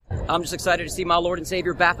I'm just excited to see my Lord and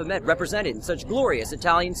Savior Baphomet represented in such glorious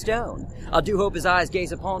Italian stone. I do hope his eyes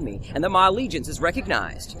gaze upon me, and that my allegiance is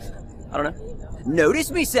recognized. I don't know. Notice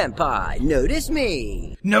me, senpai! Notice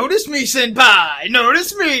me! Notice me, senpai!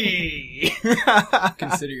 Notice me!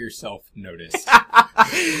 Consider yourself noticed.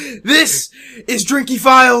 This is Drinky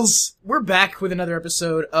Files! We're back with another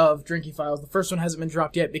episode of Drinky Files. The first one hasn't been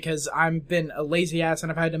dropped yet because I've been a lazy ass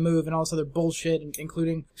and I've had to move and all this other bullshit,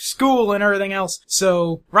 including school and everything else.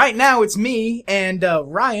 So, right now it's me and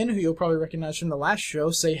Ryan, who you'll probably recognize from the last show.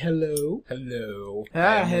 Say hello. Hello.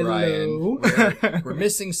 Ah, I'm hello. Ryan. We're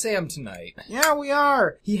missing Sam tonight. Yeah, we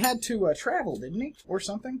are. He had to travel, didn't he? Or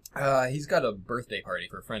something? He's got a birthday party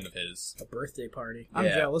for a friend of his. A birthday party. I'm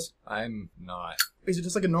Yeah. jealous. I'm not. Is it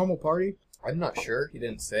just like a normal party? I'm not sure. He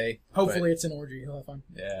didn't say. Hopefully it's an orgy. He'll have fun.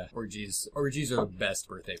 But, yeah. Orgies are the best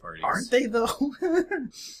birthday parties. Aren't they, though?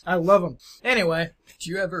 I love them. Anyway. Did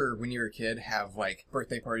you ever, when you were a kid, have, like,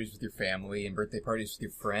 birthday parties with your family and birthday parties with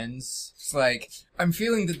your friends? It's like, I'm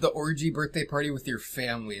feeling that the orgy birthday party with your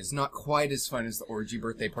family is not quite as fun as the orgy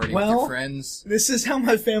birthday party with your friends. This is how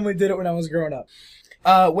my family did it when I was growing up.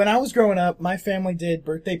 When I was growing up, my family did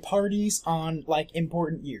birthday parties on, like,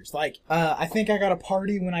 important years. Like, I think I got a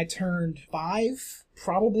party when I turned 5,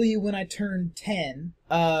 probably when I turned 10.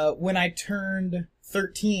 When I turned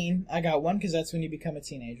 13, I got one, because that's when you become a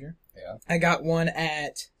teenager. Yeah. I got one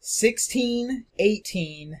at 16,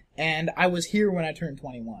 18, and I was here when I turned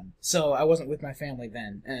 21. So I wasn't with my family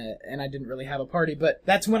then, and I didn't really have a party, but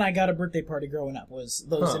that's when I got a birthday party growing up, was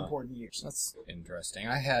those important years. That's interesting.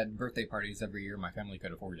 I had birthday parties every year. My family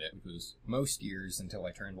could afford it. It was most years until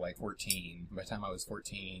I turned, like, 14. By the time I was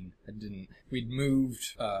 14, we'd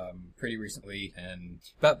moved, pretty recently, and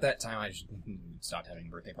about that time I just stopped having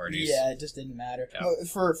birthday parties. Yeah, it just didn't matter. Yeah.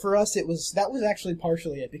 For us, that was actually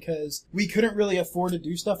partially it, because we couldn't really afford to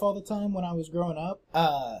do stuff all the time when I was growing up.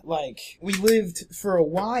 Like, we lived for a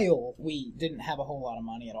while, we didn't have a whole lot of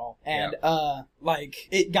money at all. And, like,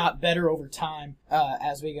 it got better over time,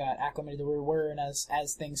 as we got acclimated to where we were, and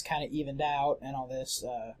as things kind of evened out and all this.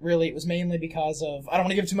 Really, it was mainly because of, I don't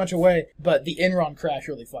want to give too much away, but the Enron crash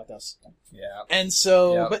really fucked us. Yeah. And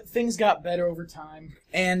so, Yep. but things got better over time.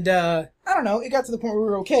 And, I don't know, it got to the point where we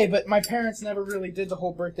were okay, but my parents never really did the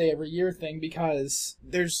whole birthday every year thing because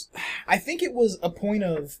I think it was a point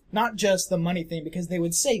of not just the money thing, because they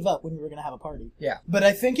would save up when we were going to have a party. Yeah. But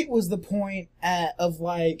I think it was the point of,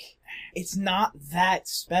 like, it's not that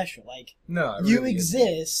special. Like, No, it you really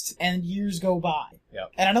exist and years go by.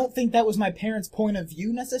 Yep. And I don't think that was my parents' point of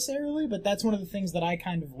view necessarily, but that's one of the things that I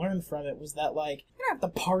kind of learned from it, was that, like, you don't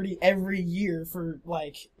have to party every year for,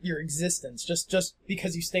 like, your existence, just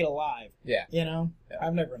because you stayed alive. Yeah. You know? Yeah.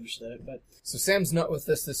 I've never understood it, but... So Sam's not with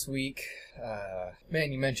us this week.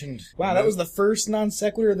 Man, you mentioned... Wow, that was the first non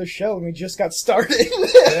sequitur of the show, and we just got started.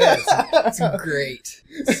 It's great.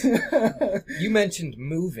 You mentioned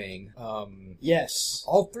moving. Yes.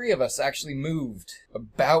 All three of us actually moved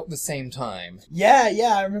about the same time. Yeah,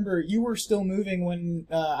 I remember you were still moving when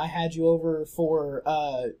I had you over for,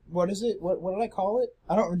 what is it? What did I call it?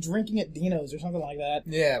 I don't know, drinking at Dino's or something like that.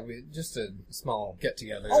 Yeah, just a small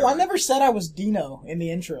get-together. Oh, I never said I was Dino in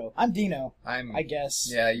the intro. I'm Dino, I guess.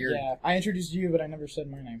 Yeah, you're... Yeah, I introduced you, but I never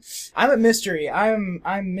said my name. I'm a mystery. I'm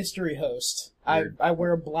mystery host. I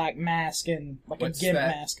wear a black mask and like What's a gimp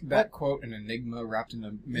that, mask. That quote, an enigma wrapped in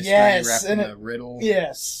a mystery, Yes, wrapped and in a riddle.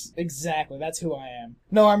 Yes, exactly. That's who I am.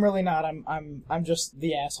 No, I'm really not. I'm just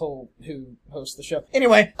the asshole who hosts the show.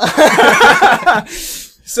 Anyway.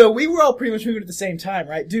 So we were all pretty much moving at the same time,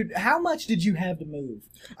 right? Dude, how much did you have to move?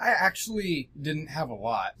 I actually didn't have a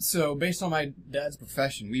lot. So based on my dad's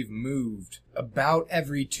profession, we've moved about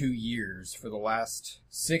every 2 years for the last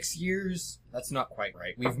 6 years. That's not quite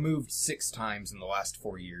right. We've moved 6 times in the last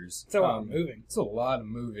 4 years. It's a lot of moving. It's a lot of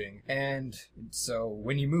moving. And so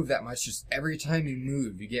when you move that much, just every time you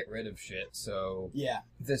move, you get rid of shit. So Yeah.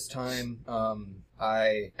 this time,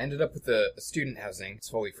 I ended up with a student housing. It's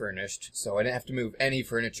fully furnished, so I didn't have to move any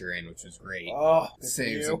furniture in, which was great. Oh, good for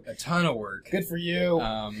Saves you. a ton of work. Good for you.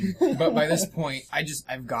 But by this point,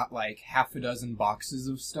 I've got like half a dozen boxes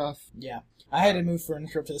of stuff. Yeah. I had to move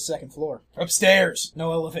furniture up to the second floor. Upstairs.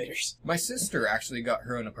 No elevators. My sister actually got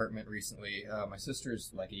her own apartment recently. My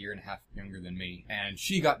sister's like a year and a half younger than me, and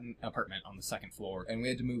she got an apartment on the second floor, and we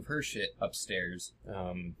had to move her shit upstairs.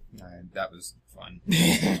 That was fun.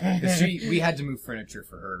 'Cause we had to move furniture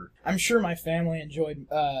for her. I'm sure my family enjoyed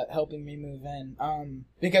helping me move in,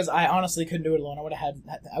 because I honestly couldn't do it alone. I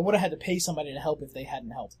would have had to pay somebody to help if they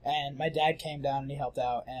hadn't helped. And my dad came down and he helped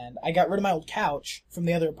out, and I got rid of my old couch from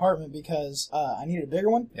the other apartment because I needed a bigger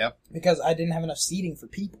one. Yep. Because I didn't have enough seating for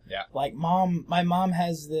people. Yeah. Like, my mom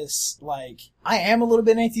has this, like, I am a little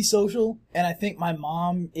bit antisocial, and I think my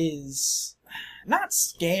mom is not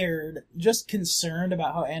scared, just concerned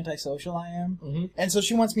about how antisocial I am. Mm-hmm. And so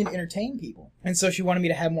she wants me to entertain people. And so she wanted me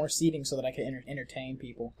to have more seating so that I could entertain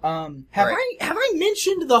people. Have I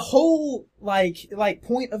mentioned the whole, like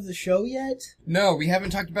point of the show yet? No, we haven't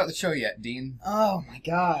talked about the show yet, Dean. Oh my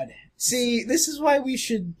god. See, this is why we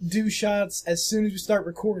should do shots as soon as we start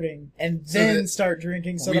recording, and then start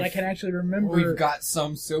drinking so that I can actually remember. We've got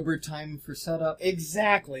some sober time for setup.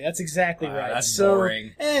 Exactly. That's exactly right. That's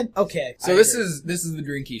boring. And, okay. So this is the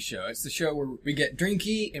Drinky Show. It's the show where we get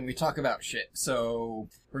drinky and we talk about shit. So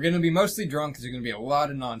we're going to be mostly drunk. There's going to be a lot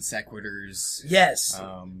of non sequiturs. Yes.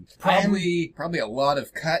 Probably a lot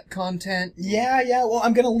of cut content. Yeah. Well,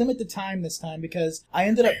 I'm going to limit the time this time because I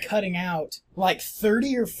ended up cutting out like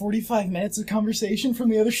 30 or 45 minutes of conversation from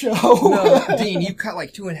the other show. No, Dean, you cut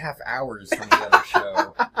like 2.5 hours from the other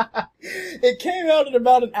show. It came out at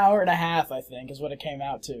about an hour and a half, I think, is what it came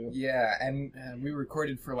out to. Yeah, and we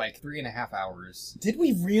recorded for like 3.5 hours. Did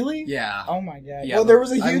we really? Yeah. Oh my god. Yeah, well, there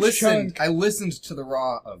was a huge chunk. I listened to the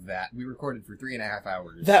raw of that. We recorded for 3.5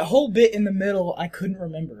 hours. That whole bit in the middle, I couldn't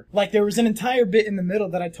remember. Like, there was an entire bit in the middle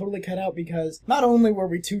that I totally cut out because not only were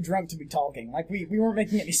we too drunk to be talking, like, we weren't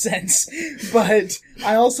making any sense, but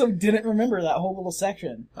I also didn't remember that whole little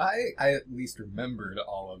section. I at least remembered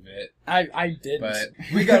all of it. I didn't. But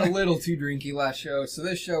we got a little too drinky last show, so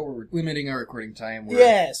this show we're limiting our recording time.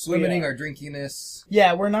 We're limiting our drinkiness.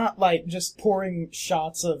 Yeah, we're not, like, just pouring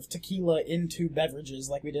shots of tequila into beverages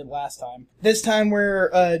like we did last time. This time we're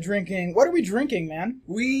drinking... What are we drinking, man?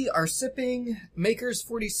 We are sipping Maker's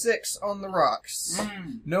 46 on the rocks.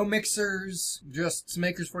 No mixers, just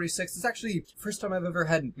Maker's 46. It's actually the first time I've ever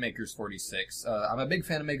had Maker's 46. I'm a big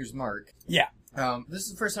fan of Maker's Mark. Yeah. This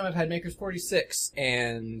is the first time I've had Maker's 46,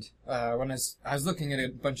 and when I was looking at a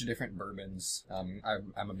bunch of different bourbons,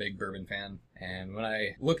 I'm a big bourbon fan, and when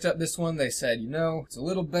I looked up this one, they said, it's a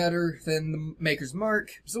little better than the Maker's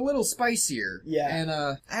Mark. It's a little spicier. Yeah. And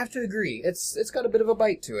I have to agree, it's got a bit of a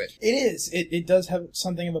bite to it. It is. It does have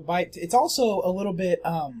something of a bite. It's also a little bit,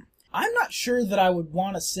 I'm not sure that I would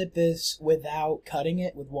want to sip this without cutting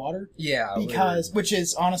it with water. Yeah. Which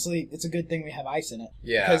is, honestly, it's a good thing we have ice in it.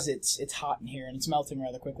 Yeah. Because it's hot in here and it's melting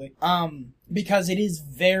rather quickly. Because it is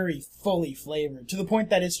very fully flavored, to the point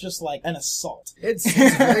that it's just like an assault. It's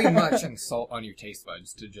very much an assault on your taste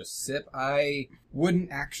buds to just sip. I wouldn't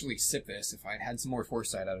actually sip this. If I'd had some more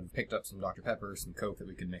foresight, I'd have picked up some Dr. Pepper, some Coke that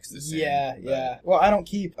we could mix this in. Yeah. Well, I don't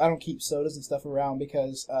keep sodas and stuff around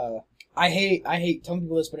because, I hate telling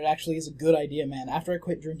people this, but it actually is a good idea, man. After I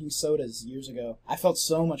quit drinking sodas years ago, I felt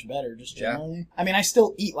so much better, just generally. Yeah. I mean, I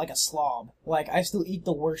still eat like a slob. Like, I still eat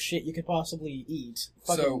the worst shit you could possibly eat.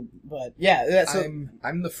 But yeah,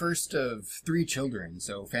 I'm the first of 3 children,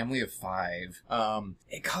 so family of 5.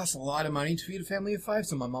 It costs a lot of money to feed a family of 5,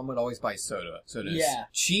 so my mom would always buy soda. Soda's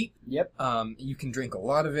cheap. Yep. You can drink a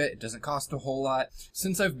lot of it. It doesn't cost a whole lot.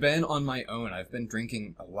 Since I've been on my own, I've been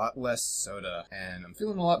drinking a lot less soda, and I'm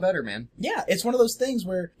feeling a lot better, man. Yeah, it's one of those things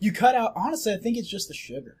where you cut out, honestly, I think it's just the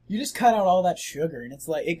sugar. You just cut out all that sugar, and it's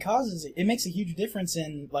like, it makes a huge difference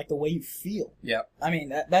in, like, the way you feel. Yeah. I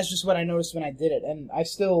mean, that's just what I noticed when I did it, and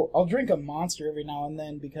I'll drink a Monster every now and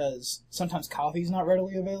then because sometimes coffee's not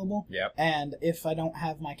readily available. Yep. And if I don't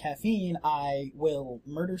have my caffeine, I will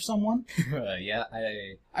murder someone. Yeah,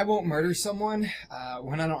 I won't murder someone.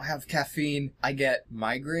 When I don't have caffeine, I get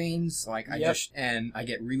migraines, I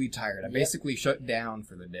get really tired. I basically shut down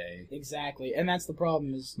for the day. Exactly, and that's the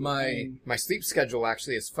problem is... My sleep schedule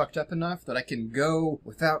actually is fucked up enough that I can go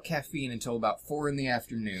without caffeine until about 4 in the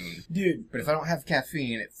afternoon. Dude. But if I don't have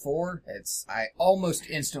caffeine at 4, I almost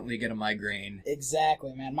instantly get a migraine.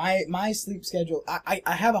 Exactly, man. My sleep schedule, I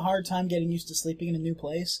have a hard time getting used to sleeping in a new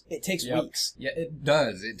place. It takes weeks. Yeah, it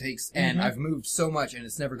does. It takes, and I've moved so much and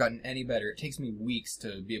it's never gotten any better. It takes me weeks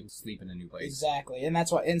to be able to sleep in a new place. Exactly, and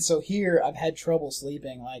that's why, and so here, I've had trouble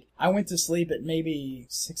sleeping. Like, I went to sleep at maybe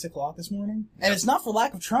 6 o'clock this morning, and it's not for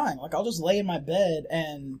lack of trying. Like, I'll just lay in my bed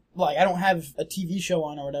and like, I don't have a TV show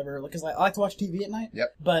on or whatever, because I like to watch TV at night.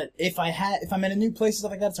 Yep. But if I'm in a new place and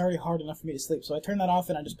stuff like that, it's already hard enough for me to sleep. So I turn that off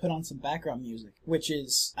and I just put on some background music, which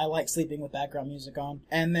is, I like sleeping with background music on.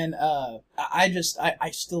 And then, I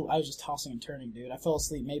was just tossing and turning, dude. I fell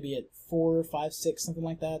asleep maybe at 4, 5, 6, something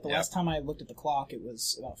like that. The last time I looked at the clock, it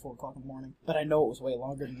was about 4 o'clock in the morning. But I know it was way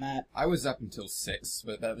longer than that. I was up until 6,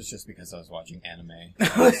 but that was just because I was watching anime.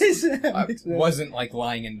 I I wasn't like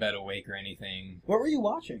lying in bed awake or anything. What were you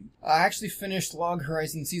watching? I actually finished Log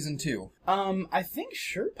Horizon Season 2. I think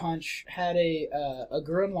Shirt Punch had a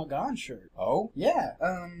Gurren Lagann shirt. Oh? Yeah.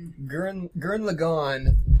 Gurren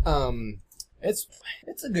Lagann,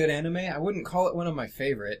 it's a good anime. I wouldn't call it one of my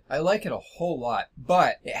favorite. I like it a whole lot,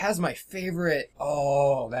 but it has my favorite.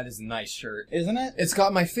 Oh, that is a nice shirt. Isn't it? It's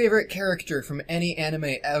got my favorite character from any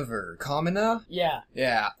anime ever, Kamina. Yeah.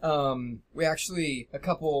 Yeah. We actually a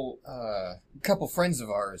couple friends of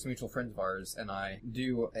ours, mutual friends of ours, and I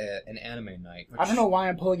do an anime night. I don't know why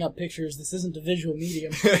I'm pulling up pictures. This isn't a visual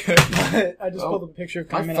medium. But I just pulled up a picture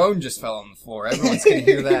of my Kamina. phone just fell on the floor. Everyone's gonna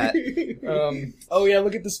hear that. Oh yeah,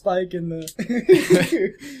 look at the spike in the.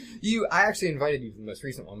 I actually invited you to the most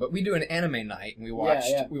recent one, but we do an anime night, and we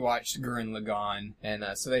watched Gurren Lagann, and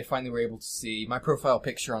so they finally were able to see my profile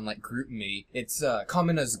picture on like GroupMe. It's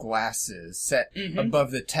Kamina's glasses set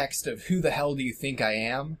above the text of "Who the hell do you think I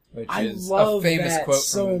am?" Which is a famous quote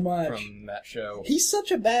from that show. He's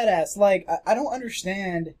such a badass. Like I don't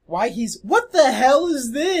understand why he's. What the hell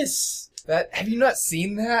is this? Have you not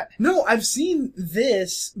seen that? No, I've seen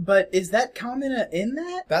this, but is that Kamina in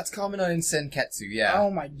that? That's Kamina in Senketsu, yeah.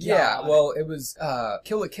 Oh my god. Yeah, well, it was,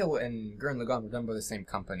 Kill la Kill and Gurren Lagann were done by the same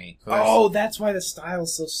company. So that's why the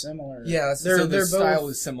style's so similar. Yeah, their style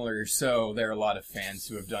is similar, so there are a lot of fans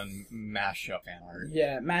who have done mashup fan art.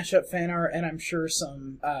 Yeah, mashup fan art, and I'm sure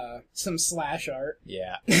some slash art.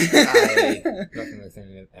 Yeah.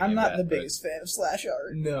 I'm not the biggest fan of slash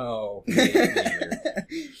art. No. Neither.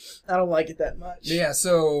 I don't like it that much. Yeah,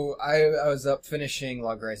 so I was up finishing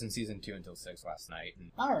Log Horizon Season 2 until 6 last night.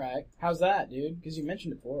 Alright. How's that, dude? Because you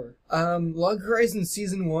mentioned it before. Log Horizon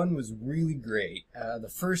Season 1 was really great. The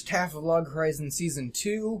first half of Log Horizon Season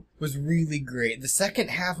 2 was really great. The second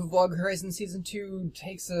half of Log Horizon Season 2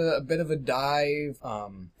 takes a bit of a dive.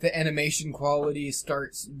 The animation quality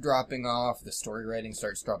starts dropping off. The story writing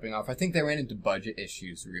starts dropping off. I think they ran into budget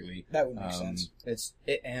issues, really. That would make sense.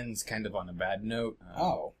 It ends kind of on a bad note.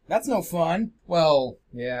 That's no fun. Well,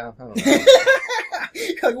 yeah, I don't know.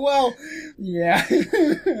 Well, yeah.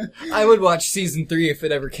 I would watch Season 3 if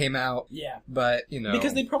it ever came out. Yeah. But, you know.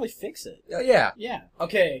 Because they'd probably fix it. Yeah. Yeah.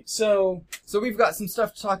 Okay, so we've got some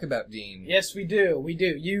stuff to talk about, Dean. Yes, we do. We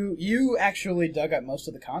do. You actually dug up most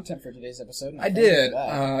of the content for today's episode. I did.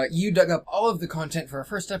 You dug up all of the content for our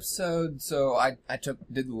first episode, so I did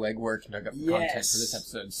the legwork and dug up the content for this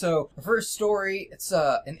episode. So, our first story, it's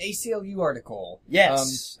an ACLU article.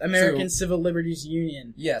 Yes. American Civil Liberties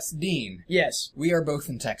Union. Yes. Dean. Yes. We are both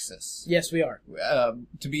in Texas. Yes, we are.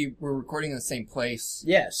 We're recording in the same place.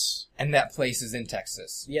 Yes. And that place is in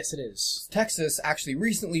Texas. Yes, it is. Texas actually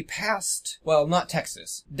recently passed, well, not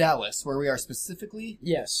Texas, Dallas, where we are specifically.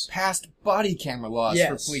 Yes. Passed body camera laws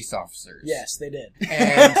for police officers. Yes, they did.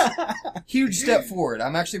 And huge step forward.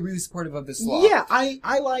 I'm actually really supportive of this law. Yeah,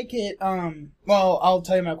 I like it. Well, I'll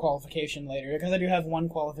tell you my qualification later, because I do have one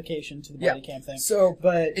qualification to the body cam thing. So,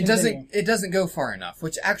 but it doesn't go far enough,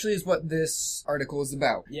 which actually is what this article is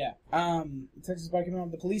about. Yeah. Texas body camera,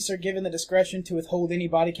 the police are given the discretion to withhold any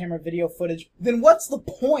body camera video footage. Then what's the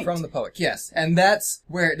point? From the public, yes. And that's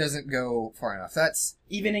where it doesn't go far enough. That's...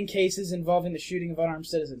 Even in cases involving the shooting of unarmed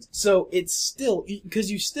citizens. So it's still,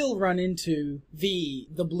 because you still run into the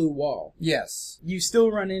blue wall. Yes. You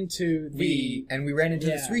still run into and we ran into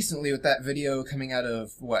this recently with that video coming out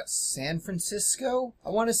of, San Francisco, I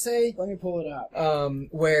want to say? Let me pull it up.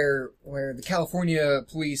 Where the California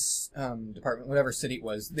Police Department, whatever city it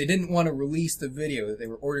was, they didn't want to release the video that they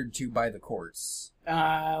were ordered to by the courts.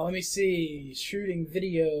 Let me see. Shooting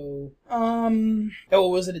video.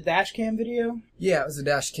 Was it a dash cam video? Yeah, it was a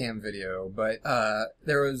dash cam video, but, no,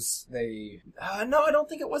 I don't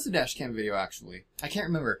think it was a dash cam video, actually. I can't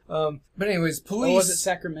remember. But anyways, police... Or was it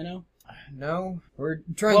Sacramento? No, we're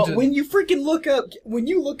trying to... when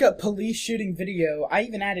you look up police shooting video, I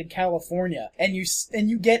even added California, and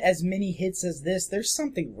you get as many hits as this, there's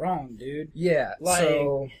something wrong, dude. Yeah,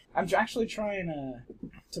 I'm actually trying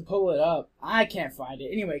to pull it up. I can't find it.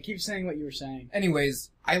 Anyway, keep saying what you were saying. Anyways,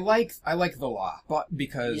 I like the law, but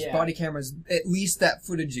because Yeah. body cameras, at least that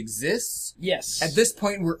footage exists. Yes. At this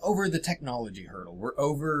point, we're over the technology hurdle. We're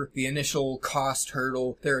over the initial cost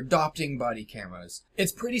hurdle. They're adopting body cameras.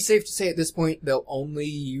 It's pretty safe to say at this point they'll only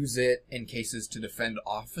use it in cases to defend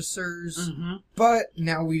officers. Mm-hmm. But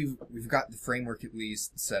now we've got the framework at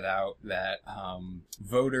least set out that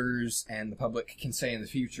voters and the public can say in the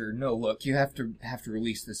future, no, look, you have to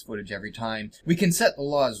release this footage every time. We can set the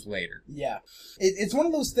laws later. Yeah. It's one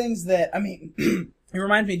of those things that, I mean, it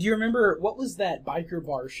reminds me, do you remember, what was that biker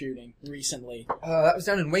bar shooting recently? That was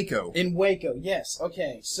down in Waco. In Waco, yes.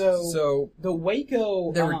 Okay, so the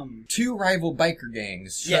Waco, there were two rival biker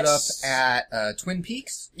gangs shut yes. up at Twin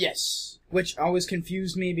Peaks. Yes. Which always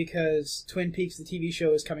confused me because Twin Peaks, the TV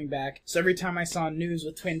show, is coming back. So every time I saw news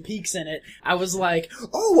with Twin Peaks in it, I was like,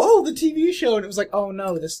 oh, the TV show. And it was like, oh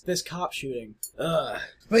no, this cop shooting. Ugh.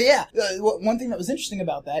 But yeah, one thing that was interesting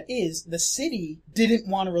about that is the city didn't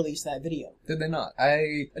want to release that video. Did they not?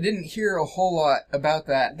 I didn't hear a whole lot about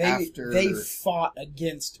that after. They fought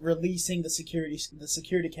against releasing the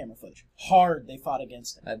security camera footage. Hard, they fought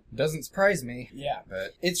against it. That doesn't surprise me. Yeah.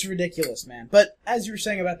 But It's ridiculous, man. But as you were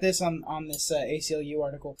saying about this on this ACLU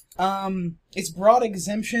article, it's broad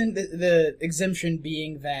exemption, the exemption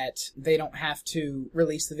being that they don't have to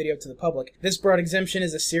release the video to the public. This broad exemption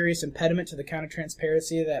is a serious impediment to the kind of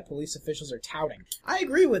transparency that police officials are touting. I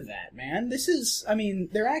agree with that, man. This is, I mean,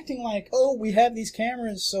 they're acting like, oh, we have these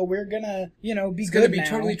cameras, so we're gonna, be it's good going to be now.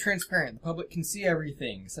 totally transparent. The public can see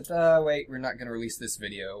everything. Except, wait, we're not going to release this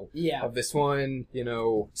video. Yeah. Of this one,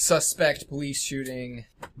 suspect police shooting.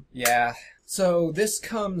 Yeah. So this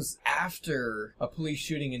comes after a police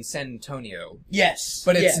shooting in San Antonio. Yes.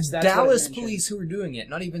 But it's yes, that's what it Dallas mentioned. police who are doing it,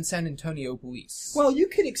 not even San Antonio police. Well, you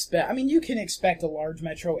can expect a large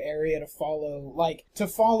metro area to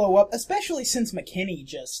follow up, especially since McKinney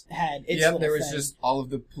just had its little there was thing. just all of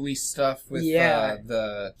the police stuff with Yeah.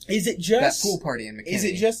 Is it that just pool party in McKinney. Is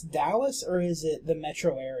it just Dallas or is it the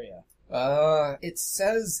metro area? It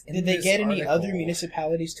says in Did they this get any article- other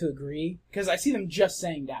municipalities to agree? Because I see them just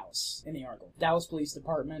saying Dallas in the article. Dallas Police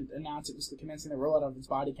Department announced it was commencing the rollout of its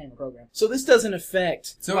body camera program. So this doesn't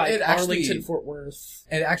affect it actually Arlington, Fort Worth.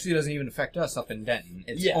 It actually doesn't even affect us up in Denton.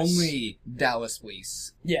 It's Yes. only Dallas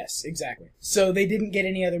police. Yes, exactly. So they didn't get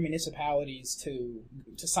any other municipalities to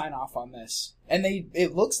sign off on this. And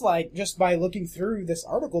it looks like, just by looking through this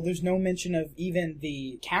article, there's no mention of even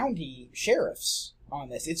the county sheriffs on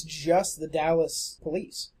this. It's just the Dallas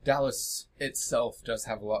police. Dallas itself does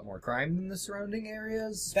have a lot more crime than the surrounding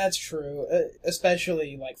areas. That's true,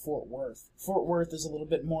 especially like Fort Worth. Fort Worth is a little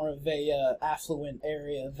bit more of a affluent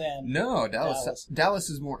area than No, Dallas. Dallas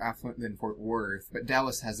is more affluent than Fort Worth, but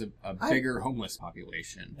Dallas has a bigger homeless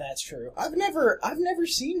population. That's true. I've never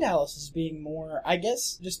seen Dallas as being more, I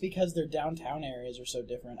guess just because their downtown areas are so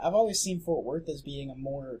different. I've always seen Fort Worth as being a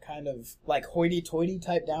more kind of like hoity-toity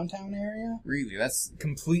type downtown area. Really, that's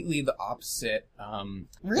completely the opposit.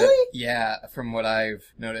 Really? Yeah, from what I've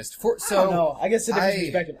noticed. I don't know. I guess it's a different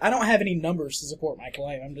perspective. I don't have any numbers to support my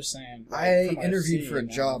claim. I'm just saying. I from what I've interviewed seen, for a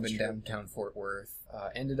job it's in true. downtown Fort Worth.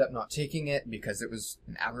 Ended up not taking it because it was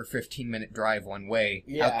an hour 15-minute drive one way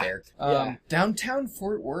out there. Yeah. Downtown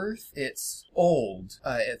Fort Worth, it's old.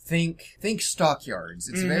 Think stockyards.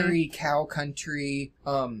 It's very cow country.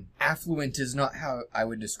 Affluent is not how I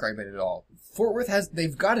would describe it at all. Fort Worth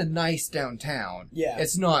they've got a nice downtown. Yeah.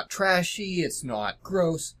 It's not trashy, it's not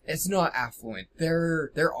gross, it's not affluent.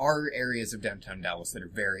 There are areas of downtown Dallas that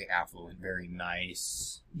are very affluent, very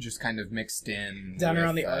nice, just kind of mixed in. Down with,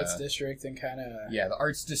 around the Arts District and kind of... Yeah, the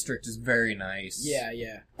Arts District is very nice.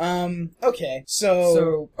 Yeah. Okay,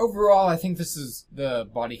 so overall, I think the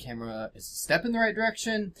body camera is a step in the right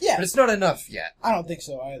direction. Yeah. But it's not enough yet. I don't think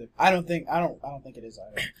so either. I don't think it is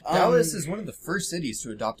either. Dallas is one of the first cities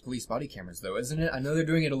to adopt police body cameras, though, isn't it? I know they're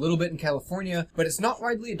doing it a little bit in California, but it's not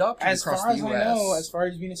widely adopted as across far the as U.S. I know, as far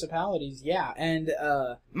as municipalities, yeah. And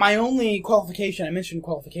my only qualification, I mentioned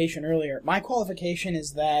qualification earlier, my qualification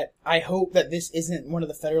is that I hope that this isn't one of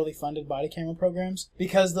the federally funded body camera programs,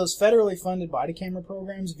 because those federally funded body camera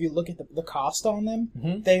programs, if you look at the cost on them,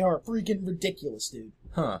 they are freaking ridiculous, dude.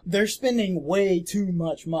 Huh. They're spending way too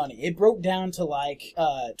much money. It broke down to like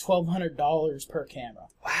 $1,200 per camera.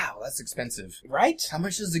 Wow, that's expensive. Right? How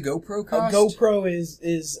much does the GoPro A cost? GoPro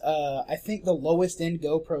is I think the lowest end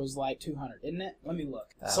GoPro is like $200, isn't it? Let me look.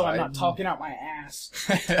 So I'm not talking out my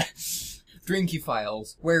ass. Drinky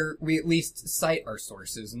Files, where we at least cite our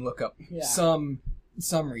sources and look up Yeah. some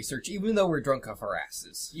some research, even though we're drunk off our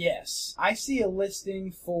asses. Yes. I see a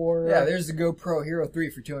listing for... Yeah, there's the GoPro Hero 3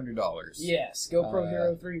 for $200. Yes, GoPro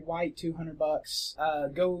Hero 3 White,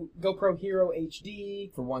 $200. GoPro Hero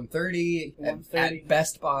HD for $130 at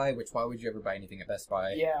Best Buy. Which, why would you ever buy anything at Best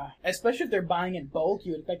Buy? Yeah, especially if they're buying in bulk,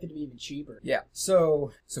 you would expect it to be even cheaper. Yeah.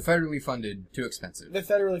 So federally funded, too expensive. The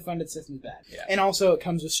federally funded system's bad. Yeah. And also, it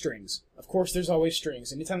comes with strings. Of course, there's always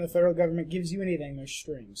strings. Anytime the federal government gives you anything, there's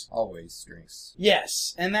strings. Always strings.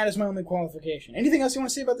 Yes, and that is my only qualification. Anything else you want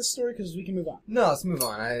to say about this story? Because we can move on. No, let's move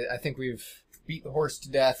on. I think we've beat the horse to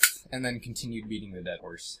death and then continued beating the dead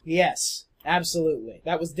horse. Yes. Absolutely.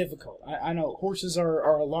 That was difficult. I know horses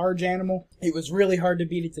are a large animal. It was really hard to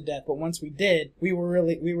beat it to death, but once we did, we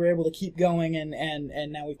were able to keep going,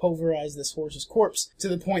 and now we pulverized this horse's corpse to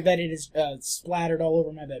the point that it is splattered all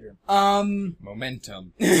over my bedroom.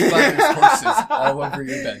 Momentum. Splatters horses all over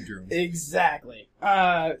your bedroom. Exactly.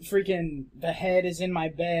 Freaking the head is in my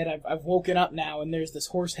bed. I've woken up now, and there's this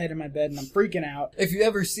horse head in my bed, and I'm freaking out. If you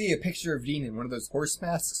ever see a picture of Dean in one of those horse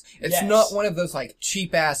masks, it's Yes. not one of those like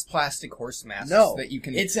cheap ass plastic horse masks that you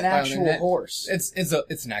can. It's an buy on the actual net. horse. It's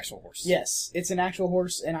an actual horse. Yes, it's an actual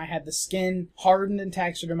horse, and I had the skin hardened and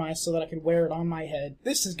taxidermized so that I could wear it on my head.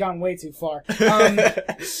 This has gone way too far.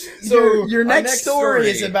 So your our next story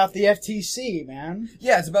is about the FTC, man.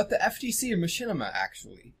 Yeah, it's about the FTC and Machinima,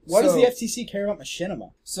 actually. What does the FTC care about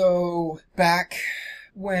Machinima? So, back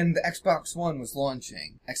when the Xbox One was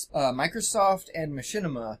launching, Microsoft and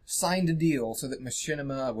Machinima signed a deal so that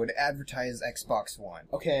Machinima would advertise Xbox One.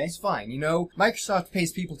 Okay. It's fine, you know? Microsoft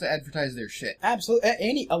pays people to advertise their shit.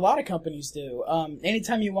 Absolutely. A lot of companies do.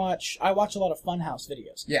 Anytime I watch a lot of Funhouse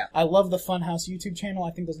videos. Yeah. I love the Funhouse YouTube channel.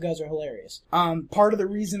 I think those guys are hilarious. Part of the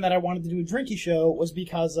reason that I wanted to do a drinky show was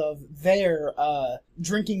because of their,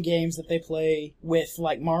 drinking games that they play with,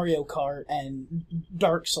 like, Mario Kart and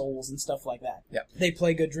Dark Souls and stuff like that. Yeah. They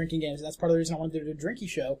play good drinking games, and that's part of the reason I wanted to do a drinky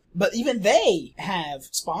show. But even they have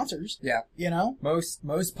sponsors. Yeah. You know? Most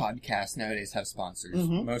podcasts nowadays have sponsors.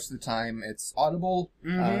 Mhm. Most of the time it's Audible.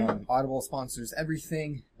 Mhm. Audible sponsors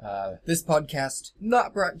everything. This podcast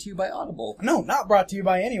not brought to you by Audible. No, not brought to you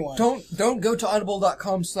by anyone. Don't go to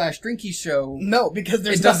audible.com/drinky show. No, because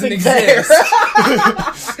there's It doesn't nothing there.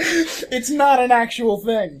 exist. It's not an actual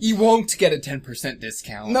thing. You won't get a 10%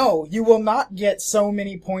 discount. No, you will not get so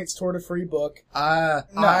many points toward a free book. No.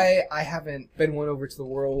 No. I haven't been won over to the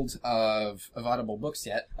world of Audible books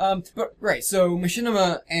yet. But right, so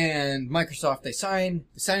Machinima and Microsoft, they sign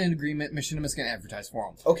an agreement. Machinima's gonna advertise for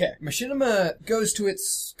them. Okay. Machinima goes to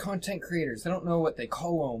its content creators. I don't know what they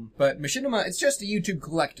call them, but Machinima, it's just a YouTube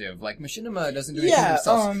collective. Like, Machinima doesn't do anything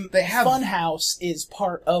themselves. They have... Funhouse is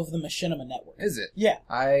part of the Machinima network. Is it? Yeah.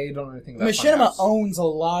 I don't know anything about Machinima Funhouse. owns a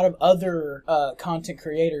lot of other content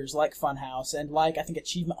creators like Funhouse and like, I think,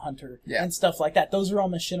 Achievement Hunter and stuff like that. Those are all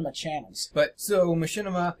Machinima channels. But, so,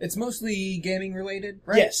 Machinima, it's mostly gaming related,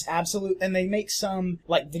 right? Yes, absolutely. And they make some,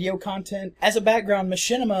 like, video content. As a background,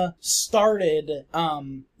 Machinima started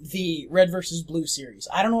the Red vs. Blue series.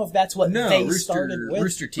 I don't know if that's what they started with.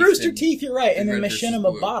 Rooster Teeth. Rooster Teeth, you're right. And then Red vs.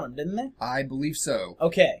 Machinima Blue. bought them, didn't they? I believe so.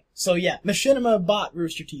 Okay. So yeah, Machinima bought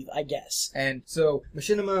Rooster Teeth, I guess. And so,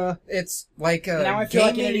 Machinima, it's like a now I feel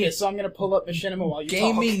like an idiot, so I'm going to pull up Machinima while you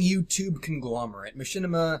gaming talk. YouTube conglomerate.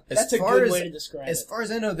 Machinima, That's a good way to describe it. As far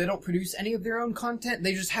as I know, they don't produce any of their own content.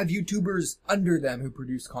 They just have YouTubers under them who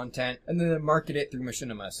produce content, and then they market it through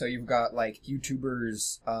Machinima. So you've got, like,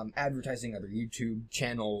 YouTubers advertising other YouTube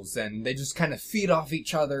channels, and they just kind of feed off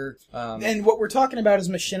each other. And what we're talking about is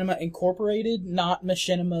Machinima Incorporated, not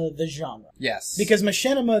Machinima the genre. Yes. Because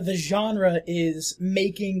Machinima the genre is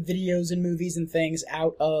making videos and movies and things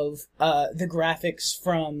out of the graphics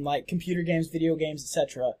from, like, computer games, video games,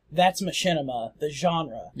 etc. That's Machinima the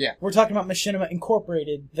genre. Yeah. We're talking about Machinima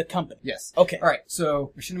Incorporated, the company. Yes. Okay. Alright,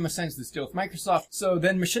 so Machinima signs this deal with Microsoft. So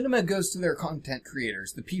then Machinima goes to their content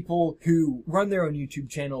creators, the people who run their own YouTube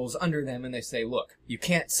channels under them, and they say, look, you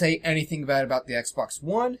can't say anything bad about the Xbox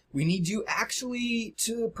One. We need you actually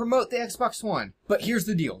to promote the Xbox One. But here's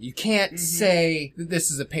the deal. You can't say that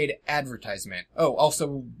this is a paid advertisement. Oh,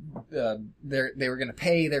 also, they were going to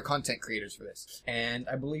pay their content creators for this. And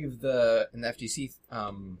I believe in the FTC,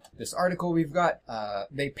 this article we've got,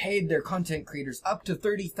 they paid their content creators up to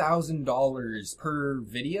 $30,000 per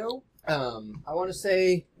video. I want to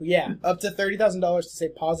say... Yeah, up to $30,000 to say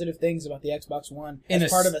positive things about the Xbox One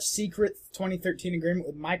as part of a secret 2013 agreement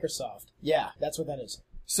with Microsoft. Yeah, that's what that is.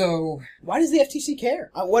 So, Why does the FTC care?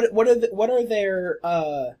 What are their,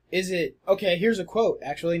 is it, okay, here's a quote,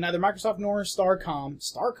 actually. Neither Microsoft nor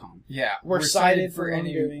Starcom, yeah, were cited for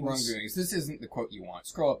any wrongdoings. wrongdoings. This isn't the quote you want.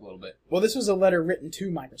 Scroll up a little bit. Well, this was a letter written to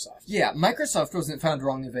Microsoft. Yeah, Microsoft wasn't found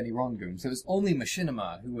wrong of any wrongdoings. It was only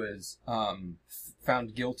Machinima who was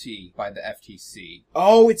found guilty by the FTC.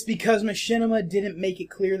 Oh, it's because Machinima didn't make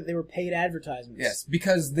it clear that they were paid advertisements. Yes,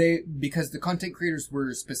 because the content creators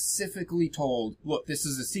were specifically told, look, this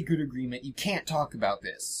is a secret agreement. You can't talk about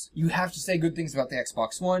this. You have to say good things about the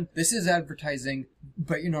Xbox One. This is advertising,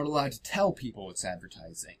 but you're not allowed to tell people it's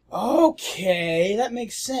advertising. Okay, that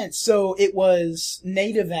makes sense. So it was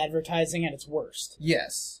native advertising at its worst.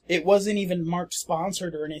 Yes. It wasn't even marked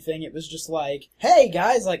sponsored or anything. It was just like, hey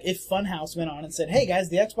guys, like if Funhouse went on and said, hey guys,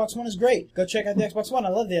 the Xbox One is great. Go check out the Xbox One. I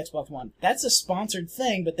love the Xbox One. That's a sponsored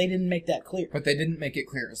thing, but they didn't make that clear. But they didn't make it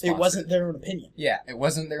clear it was It sponsored. wasn't their own opinion. Yeah, it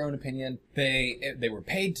wasn't their own opinion. They were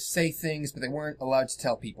paid to say things, but they weren't allowed to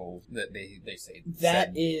tell people that they said.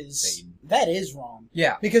 That is wrong.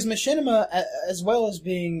 Yeah. Because Machinima, as well as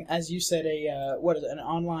being, as you said, an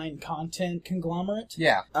online content conglomerate.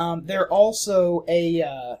 Yeah. They're also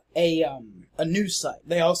a news site.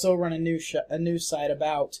 They also run a news site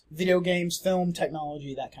about video games, film,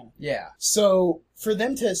 technology, that kind of thing. Yeah. So for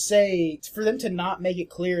them to not make it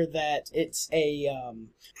clear that it's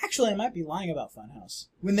actually I might be lying about Funhouse.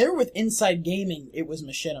 When they were with Inside Gaming, it was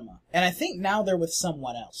Machinima. And I think now they're with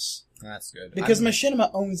someone else. That's good. Because Machinima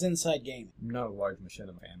owns Inside Gaming. I'm not a large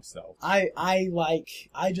Machinima fan myself.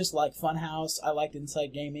 I just like Funhouse. I liked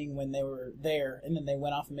Inside Gaming when they were there, and then they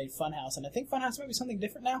went off and made Funhouse, and I think Funhouse might be something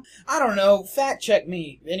different now. I don't know. Fact check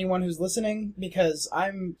me, anyone who's listening, because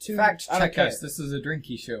I'm too... Fact I don't check care. us. This is a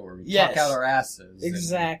drinky show where we Yes. talk out our asses.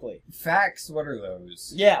 Exactly. Facts, what are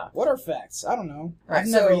those? Yeah. What are facts? I don't know. Right, I've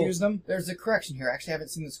never so used them. There's a correction here. Actually, I haven't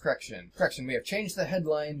seen this correction. Correction, we have changed the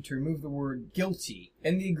headline to remove the word guilty.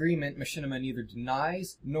 In the agreement, Machinima neither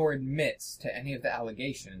denies nor admits to any of the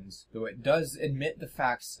allegations, though it does admit the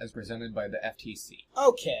facts as presented by the FTC.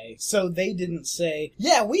 Okay, so they didn't say,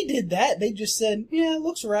 yeah, we did that. They just said, yeah, it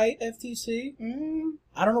looks right, FTC.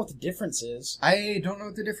 I don't know what the difference is. I don't know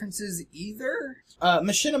what the difference is either.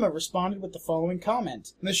 Machinima responded with the following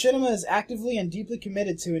comment. Machinima is actively and deeply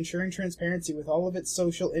committed to ensuring transparency with all of its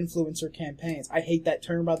social influencer campaigns. I hate that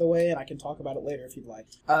term, by the way, and I can talk about it later if you'd like.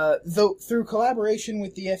 Though through collaboration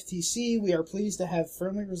with the FTC, we are pleased to have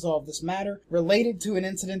firmly resolved this matter related to an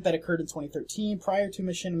incident that occurred in 2013 prior to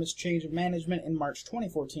Machinima's change of management in March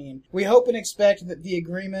 2014. We hope and expect that the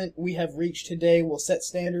agreement we have reached today will set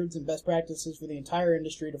standards and best practices for the entire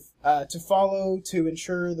industry to follow to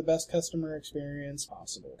ensure the best customer experience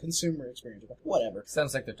possible. Consumer experience. Whatever.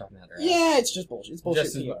 Sounds like they're talking out their ass. Yeah, it's just bullshit. It's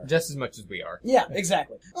bullshit PR. Just as much as we are. Yeah,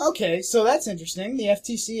 exactly. Okay, so that's interesting. The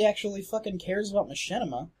FTC actually fucking cares about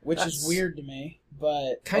Machinima, which is weird to me.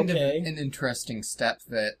 But kind of okay. an interesting step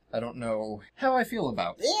that I don't know how I feel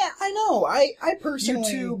about. Yeah, I know. I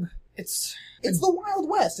personally... YouTube, it's the Wild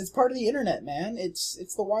West. It's part of the internet, man. It's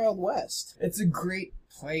the Wild West. It's a great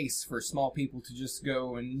place for small people to just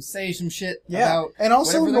go and say some shit Yeah, about and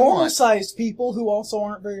also whatever they want. normal-sized people who also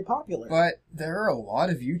aren't very popular. But there are a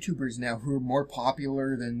lot of YouTubers now who are more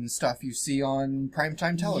popular than stuff you see on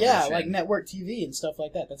primetime television. Yeah, like network TV and stuff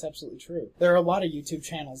like that. That's absolutely true. There are a lot of YouTube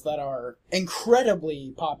channels that are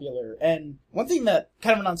incredibly popular. And one thing that,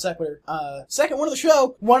 kind of a non sequitur, second one of the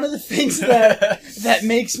show, one of the things that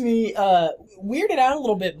makes me weirded out a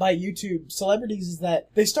little bit by YouTube celebrities is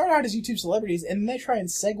that they start out as YouTube celebrities and then they try and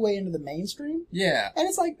segue into the mainstream. Yeah. And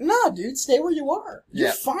it's like, nah, dude, stay where you are. You're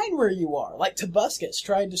Yeah. fine where you are. Like, Tobuscus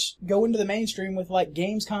tried to go into the mainstream with, like,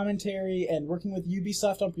 games commentary and working with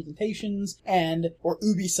Ubisoft on presentations or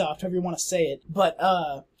Ubisoft, however you want to say it. But,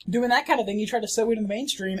 doing that kind of thing, he tried to segue into the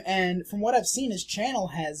mainstream, and from what I've seen, his channel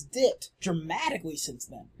has dipped dramatically since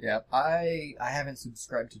then. Yep. I haven't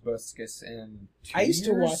subscribed to Tobuscus in 2 I used to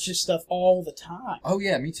years. watch his stuff all the time. Oh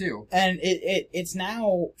yeah, me too. And it's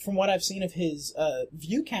now, from what I've seen of his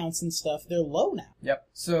view counts and stuff, they're low now. Yep.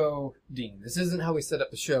 So, Dean, this isn't how we set up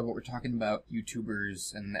the show, but we're talking about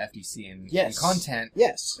YouTubers and the FTC and content.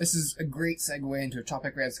 Yes. This is a great segue into a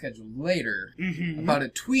topic we have scheduled later Mm-hmm. about a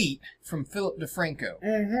tweet from Philip DeFranco.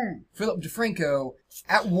 Mm-hmm. Philip DeFranco,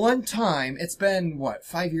 at one time, it's been,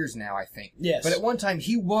 5 years now, I think. Yes. But at one time,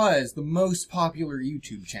 he was the most popular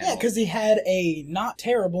YouTube channel. Yeah, because he had a not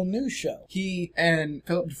terrible news show.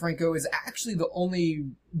 Philip DeFranco is actually the only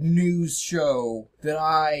news show that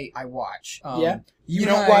I watch. Yeah? You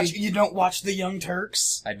don't watch the Young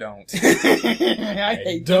Turks? I don't. I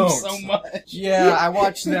hate them so much. Yeah, I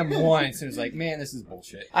watched them once and was like, man, this is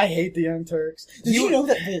bullshit. I hate the Young Turks. Did you know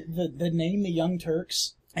that the name the Young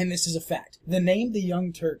Turks and this is a fact. The name the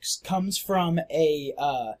Young Turks comes from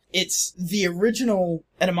it's the original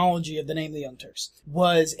etymology of the name the Young Turks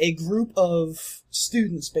was a group of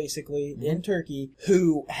students, basically, in Turkey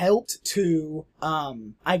who helped to,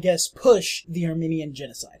 I guess, push the Armenian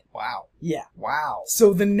genocide. Wow. Yeah. Wow.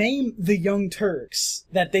 So the name the Young Turks,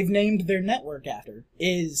 that they've named their network after,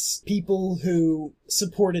 is people who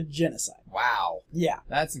supported genocide. Wow. Yeah.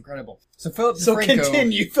 That's incredible. So Philip So DeFranco,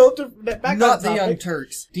 continue. Filter back not on the Young topic.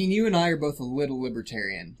 Turks. Dean, you and I are both a little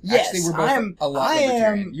libertarian. Yes, Actually, we're both a lot I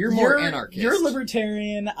libertarian. am. You're more anarchist. You're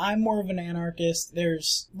libertarian. I'm more of an anarchist.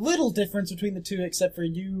 There's little difference between the two, except for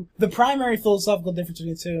you. The primary philosophical difference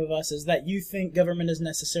between the two of us is that you think government is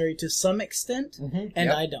necessary to some extent, and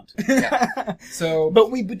Yep. I don't. Yeah. So,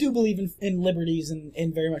 But we do believe in liberties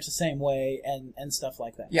in very much the same way and stuff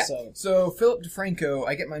like that. yeah. So So Philip DeFranco,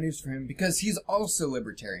 I get my news from him because he's also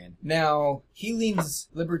libertarian. Now, he leans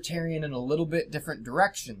libertarian in a little bit different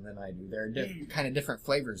direction than I do. There are kind of different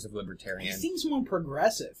flavors of he libertarian. seems more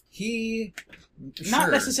progressive. He... Not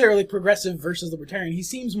sure. necessarily progressive versus libertarian. He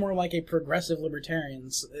seems more like a progressive libertarian,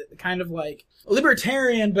 kind of like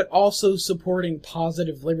libertarian, but also supporting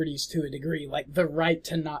positive liberties to a degree, like the right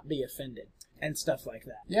to not be offended and stuff like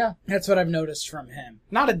that. Yeah. That's what I've noticed from him.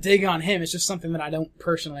 Not a dig on him, it's just something that I don't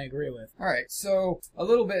personally agree with. Alright, so a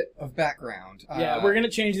little bit of background. Yeah, we're going to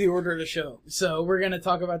change the order of the show. So we're going to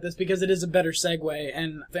talk about this because it is a better segue,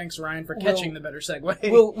 and thanks, Ryan, for catching the better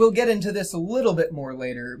segue. We'll get into this a little bit more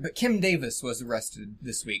later, but Kim Davis was arrested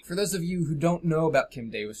this week. For those of you who don't know about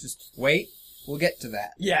Kim Davis, just wait. We'll get to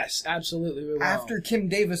that. Yes, absolutely, we will. After Kim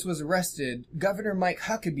Davis was arrested, Governor Mike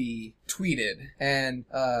Huckabee tweeted, and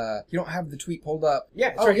you don't have the tweet pulled up. Yeah,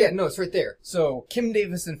 it's oh right yeah, here. no, it's right there. So Kim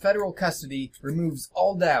Davis in federal custody removes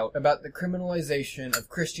all doubt about the criminalization of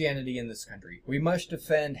Christianity in this country. We must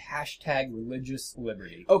defend #religious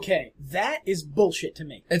liberty. Okay, that is bullshit to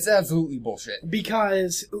me. It's absolutely bullshit.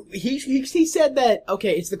 Because he said that,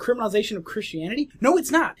 okay, it's the criminalization of Christianity. No,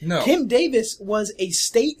 it's not. No. Kim Davis was a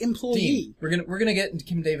state employee. Dean, we're gonna get into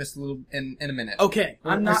Kim Davis a little in a minute. Okay,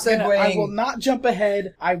 We're I segueing- will not jump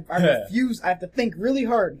ahead. I refuse. I have to think really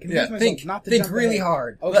hard. Convince myself think not to think jump really ahead.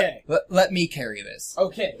 hard. Okay. Let me carry this.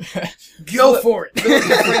 Okay. Go for it. Philip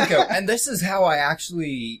DeFranco, and this is how I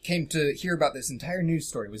actually came to hear about this entire news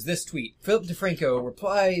story, was this tweet. Philip DeFranco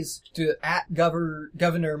replies to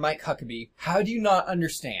Governor Mike Huckabee, "How do you not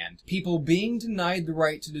understand? People being denied the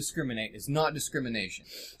right to discriminate is not discrimination."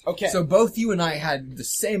 Okay. So both you and I had the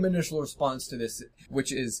same initial response to this,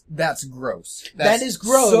 which is, that's gross. That is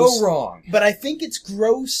gross. So wrong. But I think it's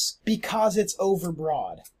gross because it's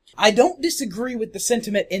overbroad. I don't disagree with the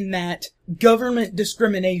sentiment in that government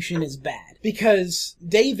discrimination is bad. Because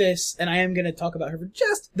Davis, and I am going to talk about her for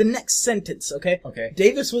just the next sentence, okay? Okay.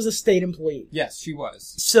 Davis was a state employee. Yes, she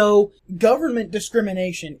was. So, government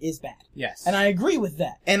discrimination is bad. Yes. And I agree with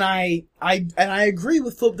that. And I agree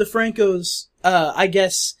with Philip DeFranco's,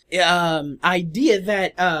 idea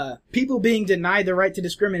that, people being denied the right to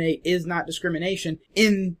discriminate is not discrimination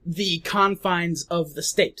in the confines of the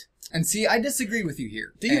state. And see, I disagree with you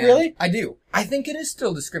here. Do you And really? I do. I think it is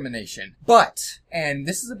still discrimination. But, and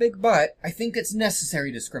this is a big but, I think it's necessary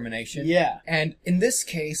discrimination. Yeah. And in this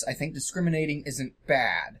case, I think discriminating isn't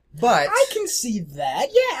bad. But... I can see that.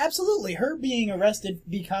 Yeah, absolutely. Her being arrested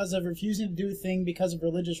because of refusing to do a thing because of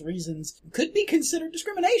religious reasons could be considered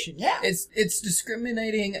discrimination. Yeah. It's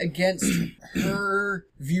discriminating against her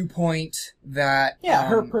viewpoint that... Yeah,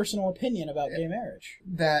 her personal opinion about gay marriage.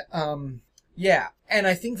 Yeah, and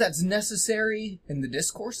I think that's necessary in the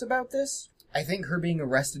discourse about this. I think her being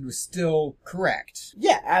arrested was still correct.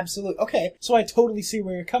 Yeah, absolutely. Okay, so I totally see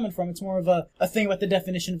where you're coming from. It's more of a thing about the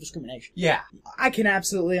definition of discrimination. Yeah. I can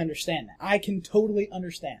absolutely understand that. I can totally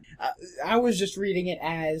understand. I was just reading it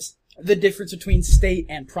as the difference between state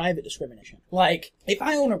and private discrimination. Like, if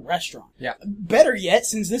I own a restaurant, Yeah. better yet,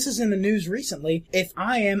 since this is in the news recently, if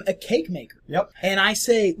I am a cake maker, Yep. and I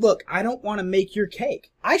say, look, I don't want to make your cake,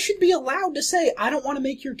 I should be allowed to say, I don't want to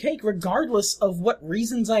make your cake regardless of what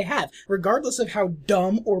reasons I have. Regardless of how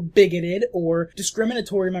dumb or bigoted or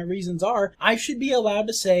discriminatory my reasons are, I should be allowed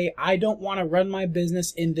to say, I don't want to run my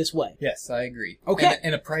business in this way. Yes, I agree. Okay.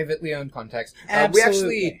 In a privately owned context. We Absolutely.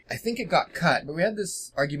 actually, I think it got cut, but we had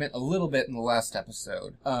this argument a little bit in the last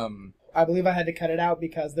episode. I believe I had to cut it out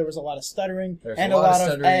because there was a lot of stuttering There's and a lot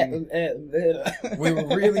of stuttering. We were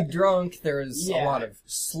really drunk. There was Yeah. a lot of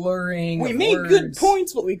slurring. We of made words. good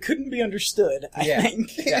points, but we couldn't be understood, I Yeah.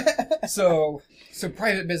 think. Yeah. So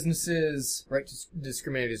private businesses, right to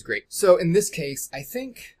discriminate is great. So in this case, I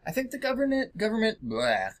think the government,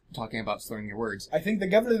 blah, talking about slurring your words, I think the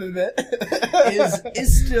government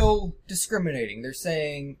is still discriminating. They're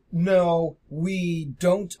saying, no, we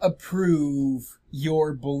don't approve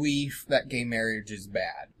your belief that gay marriage is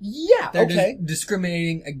bad. Yeah, They're okay.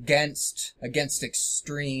 discriminating against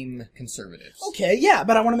extreme conservatives. Okay, yeah,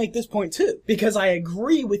 but I want to make this point too, because I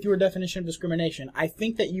agree with your definition of discrimination. I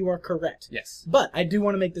think that you are correct. Yes. But I do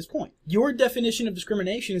want to make this point. Your definition of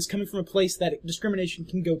discrimination is coming from a place that discrimination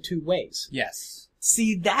can go two ways. Yes.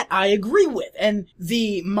 See, that I agree with. And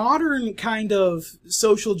the modern kind of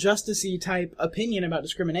social justice-y type opinion about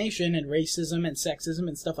discrimination and racism and sexism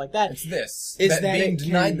and stuff like that. It's this. Is that that being it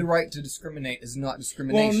denied can- the right to discriminate is not Well,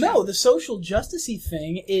 discrimination. no, the social justice-y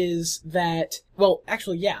thing is that, well,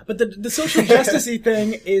 actually, yeah, but the social justice-y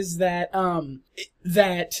thing is that,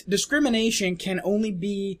 that discrimination can only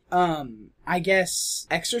be, I guess,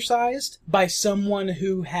 exercised by someone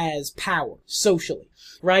who has power, socially.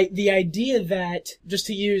 Right? The idea that, just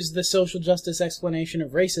to use the social justice explanation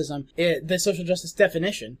of racism, the social justice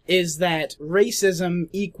definition, is that racism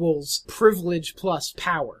equals privilege plus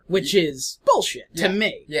power, which is bullshit to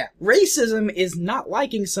me. Yeah. Racism is not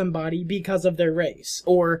liking somebody because of their race,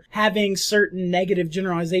 or having certain negative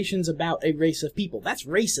generalizations about a race of people. That's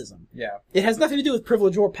racism. Yeah. It has nothing to do with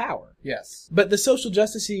privilege or power. Yes. But the social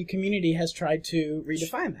justice-y community has tried to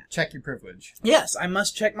redefine that. Check your privilege. Yes, I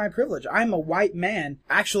must check my privilege. I'm a white man.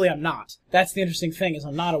 Actually, I'm not. That's the interesting thing, is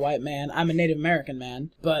I'm not a white man. I'm a Native American man,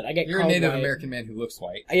 but I get You're a called Native white. American man who looks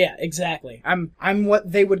white. Yeah, exactly. I'm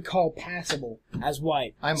what they would call passable as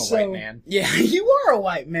white. I'm a white man. Yeah, you are a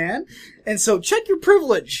white man. And so check your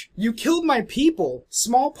privilege. You killed my people.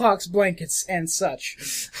 Smallpox blankets and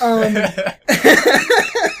such.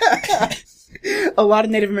 A lot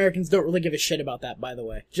of Native Americans don't really give a shit about that, by the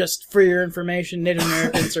way. Just for your information, Native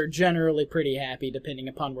Americans are generally pretty happy, depending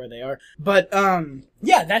upon where they are. But,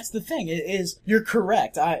 yeah, that's the thing, you're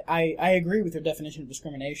correct. I agree with your definition of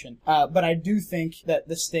discrimination. But I do think that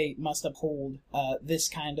the state must uphold, this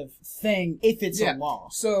kind of thing if it's a law.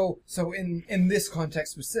 So in this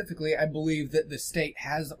context specifically, I believe that the state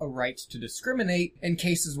has a right to discriminate in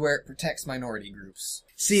cases where it protects minority groups.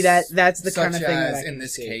 See, that's the Such kind of thing that I as, can in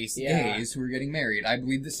this see. case, Yeah. gays who are getting married. I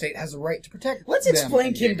believe the state has a right to protect Let's them explain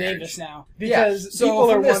in Kim gay marriage. Davis now, Yeah, because so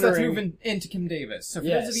people are from this, wondering. let's move into Kim Davis. So for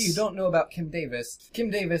Yes. those of you who don't know about Kim Davis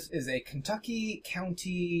is a Kentucky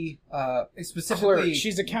County, specifically Clerk.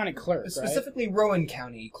 She's a county clerk, right? specifically Rowan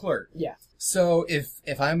County clerk. Yeah. So if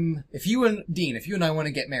you and Dean, if you and I want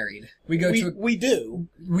to get married, we go to We do.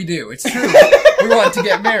 we do. It's true. We want to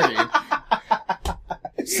get married.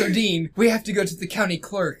 So Dean, we have to go to the county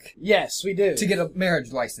clerk Yes, we do. to get a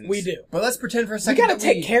marriage license. We do. But let's pretend for a We second gotta that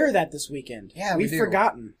take care of that this weekend. Yeah, we We've do.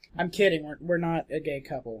 forgotten. I'm kidding. We're not a gay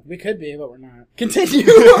couple. We could be, but we're not. Continue.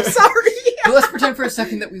 I'm sorry. But let's pretend for a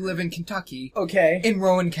second that we live in Kentucky, Okay. in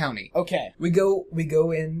Rowan County. Okay. We go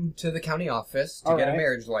into the county office to All get a right.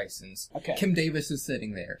 marriage license. Okay. Kim Davis is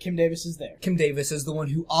sitting there. Kim Davis is there. Kim Davis is the one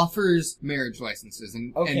who offers marriage licenses,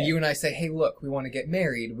 and Okay. you and I say, "Hey, look, we want to get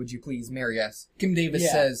married. Would you please marry us?" Kim Davis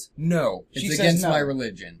Yeah. says, "No, it's She says against no. my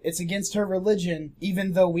religion." It's against her religion,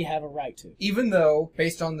 even though we have a right to. Even though,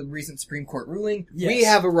 based on the recent Supreme Court ruling, Yes. we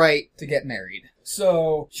have a right to get married.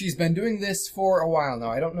 So, she's been doing this for a while now.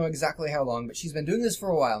 I don't know exactly how long, but she's been doing this for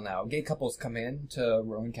a while now. Gay couples come in to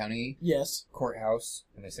Rowan County Yes. courthouse,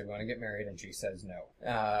 and they say, "We want to get married," and she says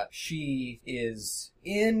no. She is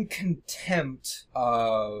in contempt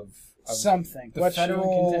of Something. the What's she in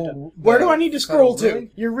federal- contempt of? the Where do I need to scroll federal to?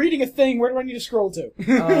 ruling? You're reading a thing. Where do I need to scroll to?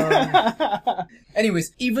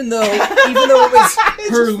 Anyways, even though it was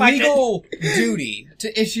her Just fucking- legal duty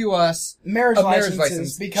to issue us marriage a marriage licenses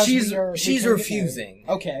license, because she's we can get refusing married.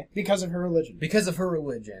 Okay, because of her religion. because of her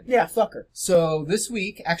religion. Yeah, fuck her. So this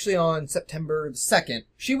week, actually on September the 2nd,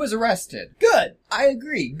 she was arrested. Good. I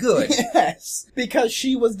agree. Good. Yes, because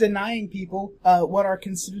she was denying people what are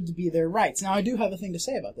considered to be their rights. Now, I do have a thing to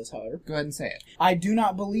say about this, however. Go ahead and say it. I do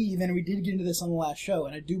not believe, and we did get into this on the last show,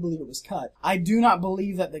 and I do believe it was cut, I do not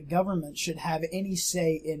believe that the government should have any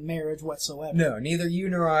say in marriage whatsoever. No, neither you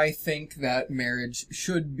nor I think that marriage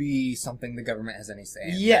should be something the government has any say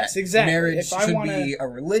in. Yes, That exactly. Marriage If I should wanna- be a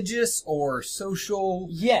religious or social.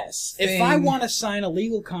 Yes, if thing. I want to sign a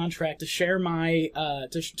legal contract to share my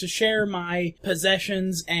to share my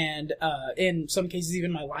possessions and in some cases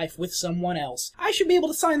even my life with someone else, I should be able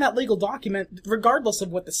to sign that legal document regardless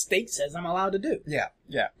of what the state says I'm allowed to do. Yeah,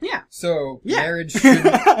 yeah. Yeah. So Yeah.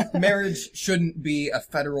 marriage shouldn't be a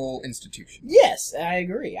federal institution. Yes, I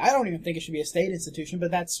agree. I don't even think it should be a state institution,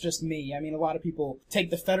 but that's just me. I mean, a lot of people take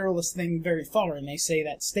the federalist thing very far, and they say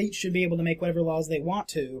that states should be able to make whatever laws they want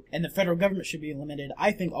to, and the federal government should be limited.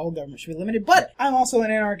 I think all government should be limited, but I'm also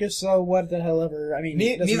an anarchist, so what the hell ever. I mean,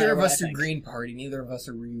 it doesn't Neither matter of what us I are think. Green Party. Neither of us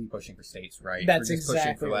are really pushing for states' rights. That's We're just pushing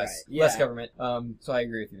exactly for less, right. Yeah. less government. So I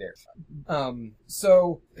agree with you there.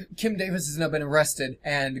 So Kim Davis has now been arrested,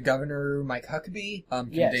 and Governor Mike Huckabee, Kim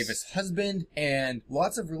Yes. Davis' husband, and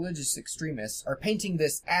lots of religious extremists are painting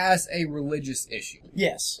this as a religious issue.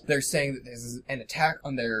 Yes. They're saying that this is an attack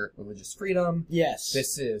on their religious freedom. Yes.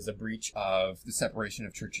 This is a breach of the separation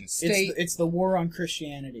of church and state. It's the war on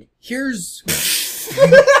Christianity. Here's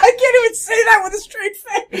I can't even say that with a straight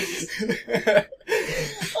face.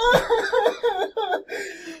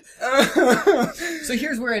 So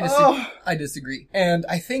here's where I disagree. And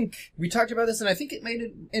I think we talked about this, and I think it made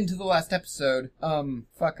it into the last episode.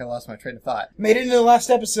 I lost my train of thought. Made it into the last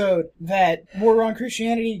episode that war on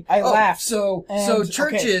Christianity. I laughed. So And-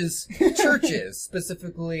 churches,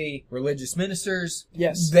 specifically religious ministers,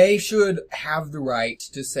 Yes. they should have the right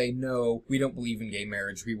to say, no, we don't believe in gay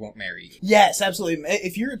marriage, we won't marry you. Yes, absolutely.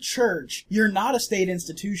 If you're a church, you're not a state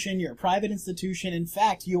institution, you're a private institution. In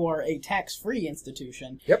fact, you are a tax-free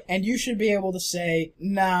institution. Yep. And you should be able to say,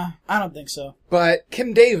 nah, I don't think so. But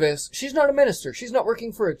Kim Davis, she's not a minister. She's not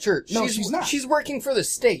working for a church. No, she's not. She's working for the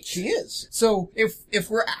state. She is. So if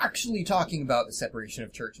we're actually talking about the separation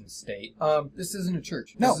of church and state, this isn't a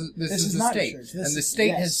church. No, this this is is the not a state, church. This- and the state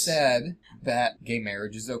yes. has said that gay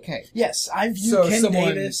marriage is okay. Yes, I view So Kim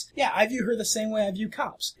someone- Davis. Yeah, I view her the same way I view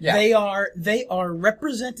cops. Yeah. They are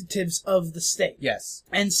representatives of the state. Yes.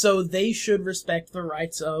 And so they should respect the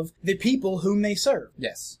rights of the people whom they serve.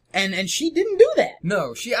 Yes. And she didn't do that.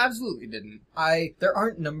 No, she absolutely didn't. There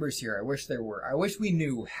aren't numbers here. I wish there were. I wish we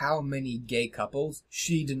knew how many gay couples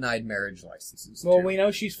she denied marriage licenses Well, to. we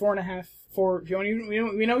know she's 4.5.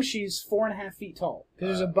 We know she's 4.5 feet tall because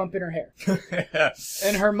there's a bump in her hair.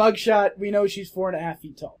 In her mugshot, we know she's 4.5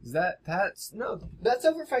 feet tall. That's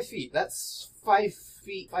over 5 feet. That's 5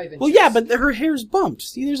 feet 5 inches. Well, yeah, but her hair's bumped.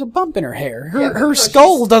 See, there's a bump in her hair. Yeah, but Her no,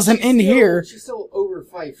 skull she's- doesn't she's end still- here. She's still over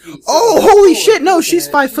 5 feet. Oh, So holy she's shit! No, still she's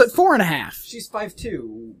looking at- 5'4.5". She's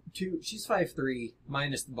 5'2". She's 5'3",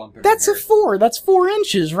 minus the bump in That's her a hair. 4. That's 4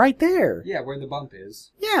 inches right there. Yeah, where the bump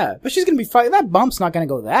is. Yeah, but she's gonna be 5. That bump's not gonna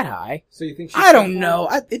go that high. So you think she's I don't 5'4"? know.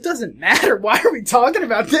 It doesn't matter. Why are we talking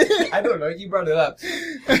about this? I don't know. You brought it up.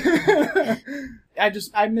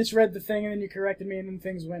 I misread the thing and then you corrected me and then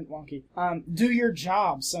things went wonky. Do your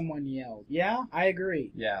job, someone yelled. Yeah, I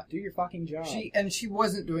agree. Yeah. Do your fucking job. She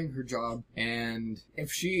wasn't doing her job, and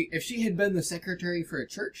if she had been the secretary for a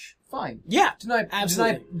church, fine. Yeah, Deny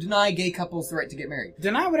absolutely. deny gay couples the right to get married.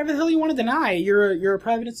 Deny whatever the hell you want to deny. You're a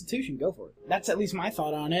private institution. Go for it. That's at least my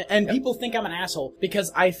thought on it. And people think I'm an asshole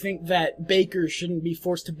because I think that bakers shouldn't be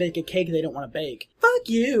forced to bake a cake they don't want to bake. Fuck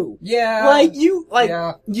you. Yeah. You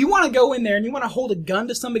Yeah. want to go in there and you want to hold a gun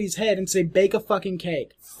to somebody's head and say bake a fucking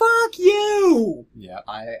cake. Fuck you. Yeah,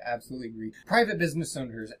 I absolutely agree. Private business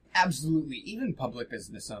owners, absolutely. Even public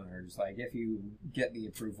business owners, like if you get the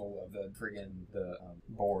approval of the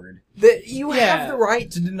board, that you Yeah. have the right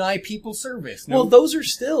to deny people service. No- Well,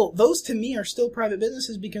 those to me are still private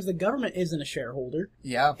businesses because the government isn't a shareholder.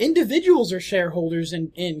 yeah. Individuals are shareholders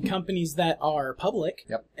in companies that are public.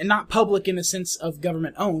 Yep. And not public in the sense of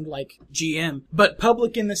government owned, like GM, but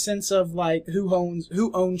public in the sense of like who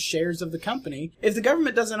owns shares of the company. If the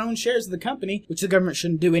government doesn't own shares of the company, which the government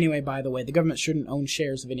shouldn't do anyway, by the way, the government shouldn't own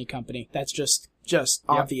shares of any company. That's just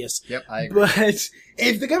obvious. Yep, I agree. But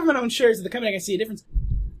if the government owns shares of the company, I can see a difference.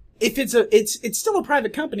 If it's still a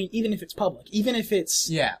private company, even if it's public, even if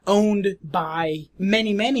it's Yeah. owned by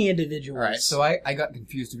many individuals. All right, so I got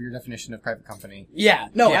confused of your definition of private company. Yeah,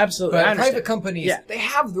 no, Yeah, absolutely. But I understand. private companies, Yeah. they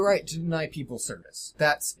have the right to deny people service.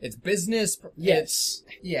 It's business. Yes.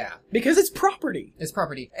 Yeah. Because it's property. It's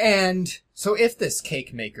property. And so if this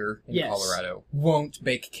cake maker in Yes. Colorado won't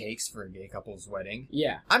bake cakes for a gay couple's wedding,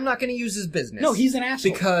 Yeah. I'm not going to use his business. No, he's an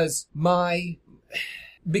asshole.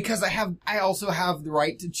 Because I also have the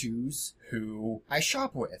right to choose who I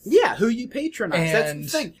shop with. Yeah, who you patronize. That's And the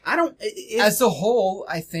thing. I don't... As a whole,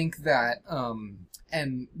 I think that,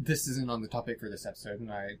 and this isn't on the topic for this episode,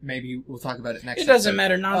 and maybe we'll talk about it next It doesn't episode.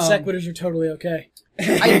 matter. Non sequiturs are totally okay.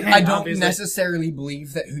 I don't Obviously. necessarily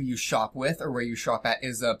believe that who you shop with or where you shop at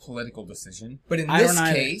is a political decision. But in I this don't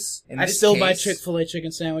either. case... I still buy Chick-fil-A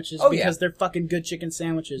chicken sandwiches because they're fucking good chicken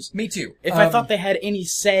sandwiches. Me too. If I thought they had any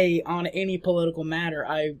say on any political matter,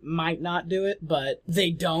 I might not do it, but they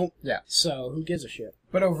don't. Yeah. So, who gives a shit?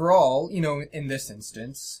 But overall, in this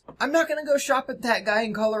instance, I'm not gonna go shop at that guy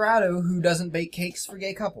in Colorado who doesn't bake cakes for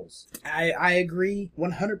gay couples. I agree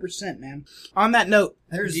 100%, man. On that note,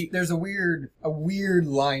 There's a weird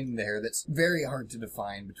line there that's very hard to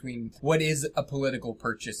define between what is a political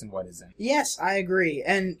purchase and what isn't. yes, I agree.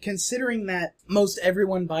 And considering that most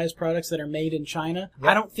everyone buys products that are made in China,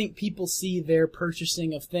 I don't think people see their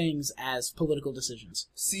purchasing of things as political decisions.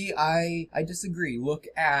 See, I disagree. Look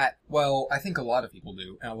at, well, I think a lot of people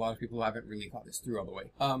do, and a lot of people haven't really thought this through all the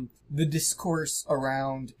way. The discourse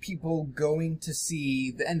around people going to see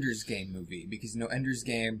the Ender's Game movie, because Ender's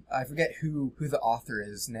Game, I forget who the author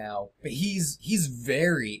is now, but he's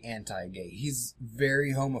very anti-gay. He's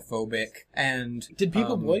very homophobic, and Did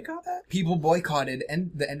people boycott that? people boycotted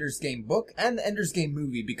the Ender's Game book and the Ender's Game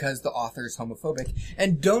movie because the author's homophobic,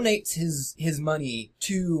 and donates his money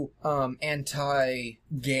to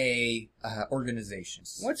anti-gay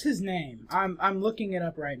organizations. What's his name? I'm looking it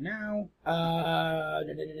up right now.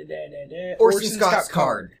 Orson Scott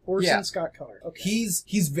Card. Orson Yeah. Scott Card. Okay.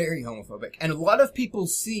 He's very homophobic, and a lot of people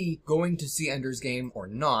see going to see Ender's Game or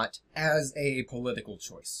not as a political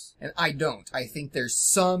choice, and I don't. I think there's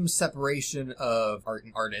some separation of art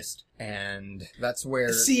and artist, and that's where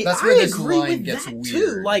I this agree line with gets that weird.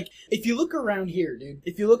 too. Like, if you look around here, dude,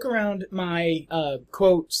 if you look around my,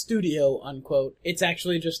 quote, studio, unquote, it's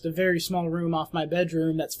actually just a very small room off my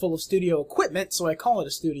bedroom that's full of studio equipment, so I call it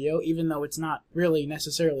a studio, even though it's not really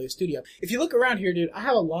necessarily a studio. If you look around here, dude, I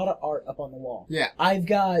have a lot of art up on the wall. Yeah. I've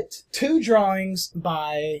got 2 drawings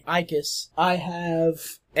by Icus. I have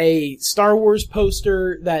a Star Wars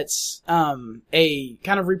poster that's a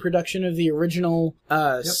kind of reproduction of the original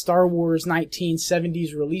Star Wars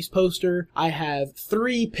 1970s release poster. I have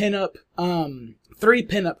 3 pinup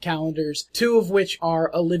calendars, 2 of which are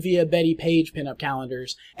Olivia Betty Page pinup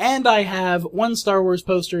calendars, and I have 1 Star Wars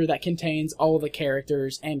poster that contains all of the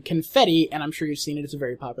characters and confetti, and I'm sure you've seen it, it's a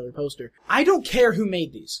very popular poster. I don't care who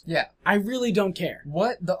made these. Yeah. I really don't care.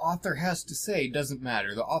 What the author has to say doesn't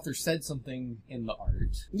matter. The author said something in the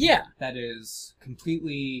art Yeah. that is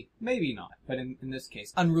completely, maybe not, but in this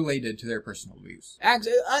case, unrelated to their personal views.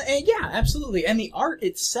 Yeah, absolutely. And the art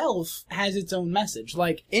itself has its own message.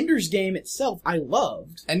 Like, Ender's Game itself, I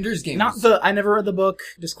loved. Ender's Game Not is- I never read the book.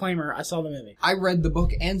 Disclaimer, I saw the movie. I read the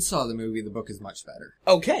book and saw the movie. The book is much better.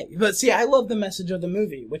 Okay, but see, I love the message of the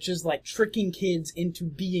movie, which is like tricking kids into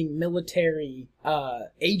being military,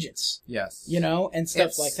 agents. Yes. And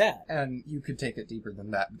stuff like that. And you could take it deeper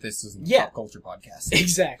than that, but this isn't a Yeah. pop culture podcast.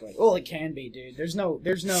 Exactly. Well, it can be, dude. You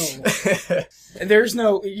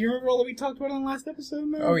remember all that we talked about on the last episode,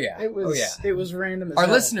 man? Oh, yeah. It was, Oh, yeah. It was random as Our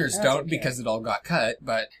hell. listeners That's don't okay. because it all got cut,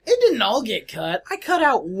 but It didn't all get cut. I cut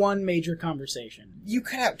out one major conversation. you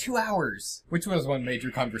cut out 2 hours, which was one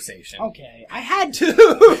major conversation. Okay, I had to.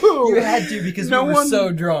 You had to because we were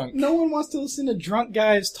so drunk. No one wants to listen to drunk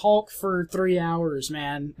guys talk for 3 hours,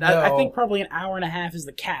 man. No. I think probably an hour and a half is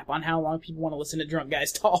the cap on how long people want to listen to drunk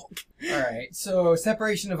guys talk. Alright, so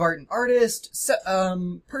separation of art and artist,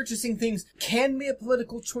 purchasing things can be a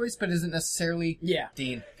political choice, but isn't necessarily. Yeah.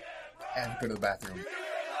 Dean, I have to go to the bathroom.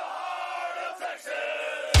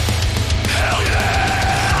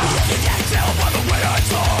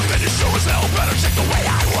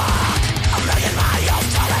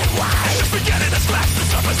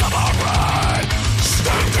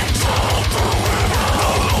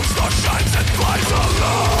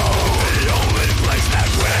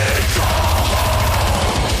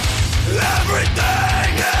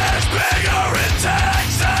 Everything is bigger in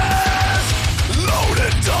Texas.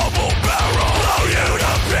 Loaded double barrel, blow you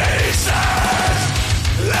to pieces.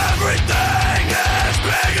 Everything is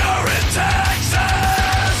bigger in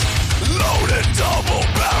Texas. Loaded double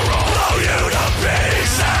barrel, blow you to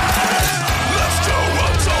pieces. Let's do a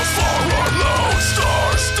toast for our Lone Star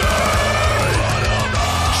State.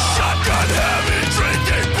 Shotgun heavy,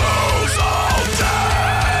 drinking booze all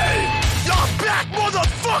day. I'm back,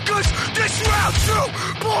 motherfuckers. This round 2,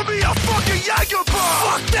 pour me a fucking Jaeger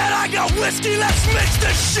bomb. Fuck that, I got whiskey. Let's mix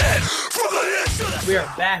this shit from the end to the We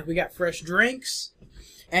are back. We got fresh drinks.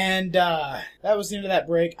 And that was the end of that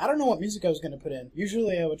break. I don't know what music I was going to put in.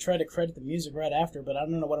 Usually I would try to credit the music right after, but I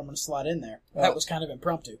don't know what I'm going to slot in there. That was kind of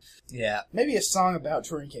impromptu. Yeah. Maybe a song about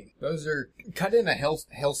drinking. Those are... Cut in a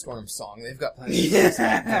Hailstorm song. They've got plenty of songs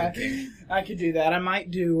about drinking. I could do that. I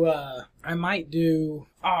might do... Oh,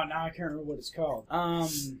 now I can't remember what it's called.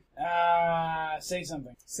 Say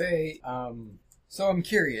something. So I'm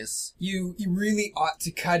curious. You really ought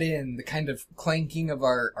to cut in the kind of clanking of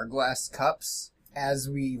our glass cups as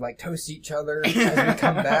we, like, toast each other as we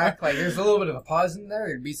come back. Like, there's a little bit of a pause in there.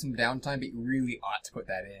 There'd be some downtime, but you really ought to put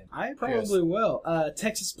that in. I probably will.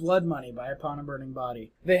 Texas Blood Money by Upon a Burning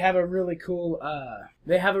Body. They have a really cool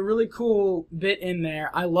bit in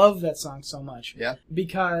there. I love that song so much. Yeah?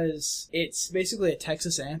 Because it's basically a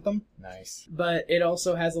Texas anthem. Nice. But it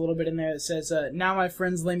also has a little bit in there that says, now my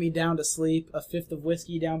friends lay me down to sleep, a fifth of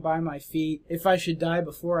whiskey down by my feet. If I should die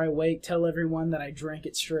before I wake, tell everyone that I drank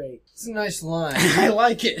it straight. It's a nice line. I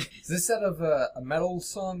like it. Is this out of a metal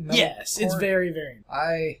song? Yes, it's very, very...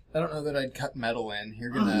 I don't know that I'd cut metal in. You're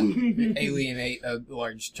gonna alienate a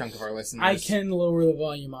large chunk of our listeners. I can lower the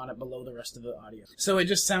volume on it below the rest of the audio. So it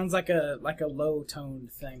just sounds like a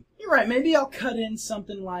low-toned thing. You're right, maybe I'll cut in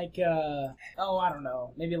something like, I don't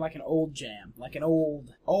know, maybe like an old jam. Like an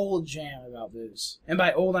old jam about booze. And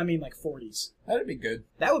by old, I mean like 40s. That'd be good.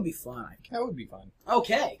 That would be fun. That would be fun.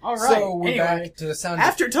 Okay, alright. So we're back to the sound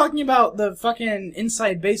after talking about the fucking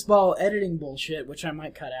inside baseball editing bullshit, which I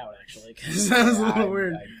might cut out, actually, because that was a little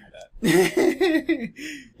weird.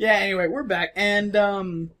 Yeah, anyway, we're back, and,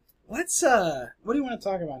 let's, what do you want to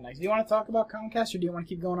talk about next? Do you want to talk about Comcast, or do you want to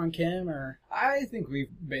keep going on Kim, or? I think we've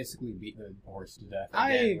basically beat the horse to death.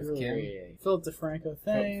 I again with agree. Kim. Philip DeFranco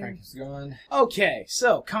thing. Frank is gone. Okay,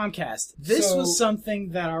 so, Comcast. This was something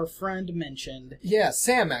that our friend mentioned. Yeah,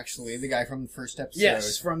 Sam, actually, the guy from the first episode.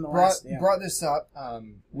 Yes, from the last, brought this up.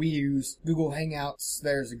 We use Google Hangouts.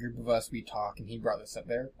 There's a group of us, we talk, and he brought this up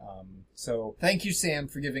there. So, thank you, Sam,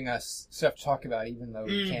 for giving us stuff to talk about, even though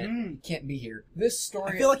we can't be here. This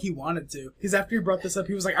story... I feel like he wanted to. Because after he brought this up,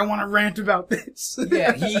 he was like, I want to rant about this.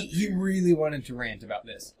 Yeah, he really wanted to rant about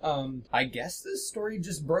this. I guess this story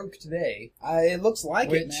just broke today. It looks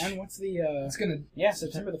like it, man. What's the, It's gonna... Yeah,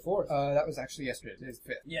 September the 4th. That was actually yesterday. Today's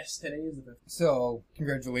the 5th. Yes, today is the 5th. So,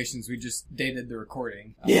 congratulations, we just dated the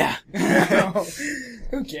recording. Yeah.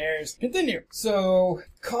 Who cares? Continue. So,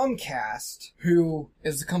 Comcast, who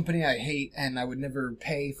is a company I hate and I would never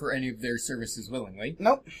pay for any of their services willingly.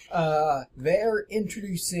 Nope. They're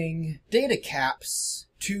introducing data caps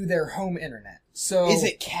to their home internet. So is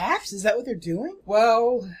it caps? Is that what they're doing?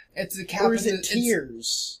 Well, it's a cap. Or is it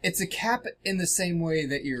tiers? It's a cap in the same way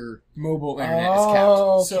that your mobile internet is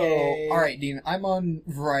capped. Okay. So, alright, Dean, I'm on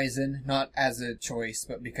Verizon, not as a choice,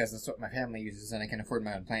 but because that's what my family uses and I can afford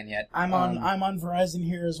my own plan yet. I'm on Verizon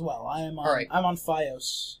here as well. I'm on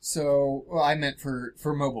Fios. So, well, I meant for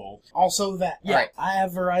mobile. Also that. Yeah. Right. I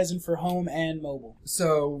have Verizon for home and mobile.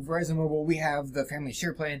 So, Verizon Mobile, we have the family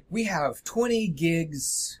share plan. We have 20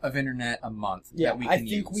 gigs of internet a month that we can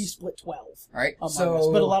use. I think we split 12. Alright, us,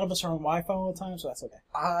 but a lot of us are on Wi-Fi all the time, so that's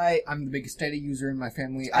okay. I'm the biggest data user in my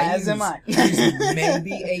family. As am I. use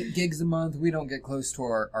maybe 8 gigs a month. We don't get close to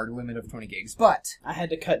our limit of 20 gigs, but I had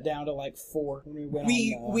to cut down to like 4 when we went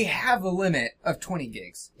on. We have a limit of 20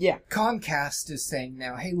 gigs. Yeah. Comcast is saying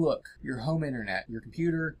now, hey look, your home internet, your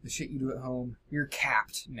computer, the shit you do at home, you're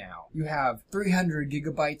capped now. You have 300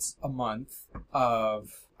 gigabytes a month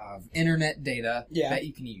of internet data that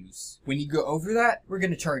you can use. When you go over that, we're going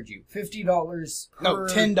to charge you $50 per... No,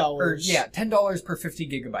 $10. $10 per 50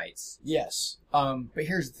 gigabytes. Yes. But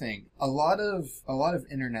here's the thing. A lot of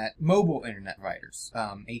mobile internet providers,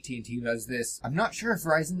 AT&T does this. I'm not sure if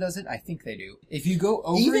Verizon does it. I think they do. If you go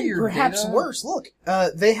over even your perhaps data, worse, look,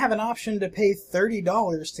 they have an option to pay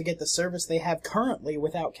 $30 to get the service they have currently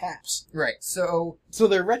without caps. Right, so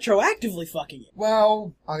they're retroactively fucking it.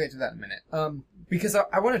 Well, I'll get to that in a minute. Because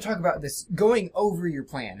I want to talk about this going over your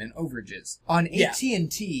plan and overages. On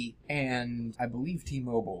AT&T and I believe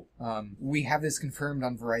T-Mobile, we have this confirmed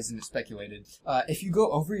on Verizon, it's speculated. If you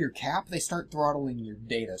go over your cap, they start throttling your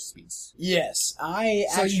data speeds. Yes,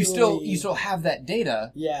 So you still have that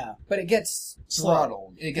data. Yeah. But it gets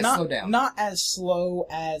throttled. It gets slowed down. Not as slow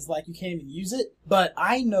as, like, you can't even use it, but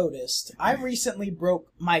I noticed, I recently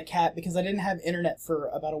broke my cap because I didn't have internet for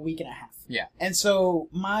about a week and a half. Yeah. And so,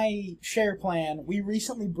 my share plan, we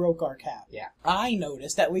recently broke our cap. Yeah. I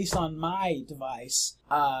noticed, at least on my device,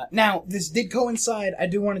 Now, this did coincide, I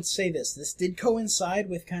do want to say this did coincide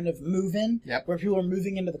with kind of move-in, Yep. where people are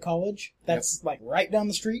moving into the college. That's like right down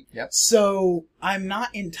the street. Yep. So, I'm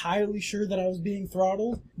not entirely sure that I was being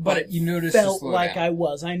throttled, but it you noticed a felt like slowdown. I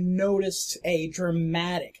was. I noticed a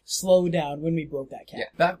dramatic slowdown when we broke that cap. Yeah,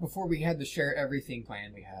 back before we had the share everything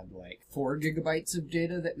plan, we had like 4 gigabytes of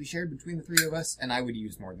data that we shared between the 3 of us, and I would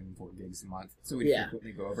use more than 4 gigs a month, so we'd Yeah.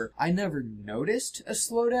 frequently go over. I never noticed a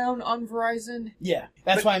slowdown on Verizon. Yeah,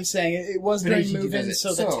 that's But- why I'm saying it was but during HTTP move-in, does it. so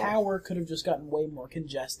the So- tower could have just gotten way more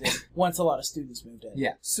congested once a lot of students moved in.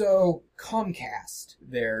 Yeah, so Comcast,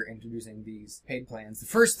 they're introducing these paid plans. The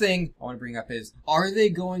first thing I want to bring up is, are they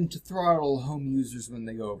going to throttle home users when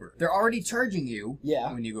they go over? They're already charging you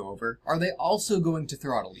Yeah. when you go over. Are they also going to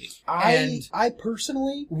throttle you? I And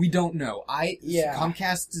personally, we don't know. Yeah.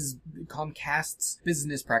 Comcast's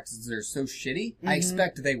business practices are so shitty. I Mhm.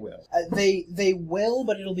 expect they will. they will,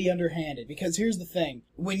 but it'll be underhanded, because here's the thing.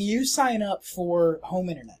 When you sign up for home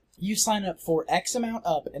internet, you sign up for X amount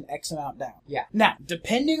up and X amount down. Yeah. Now,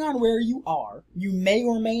 depending on where you are, you may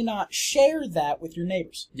or may not share that with your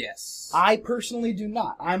neighbors. Yes. I personally do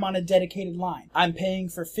not. I'm on a dedicated line. I'm paying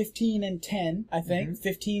for 15 and 10, I think. Mhm.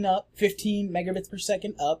 15 up, 15 megabits per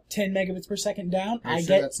second up, 10 megabits per second down. Are you I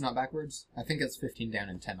sure get... that's not backwards? I think it's 15 down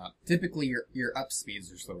and 10 up. Typically, your up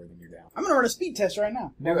speeds are slower than your down. I'm gonna run a speed test right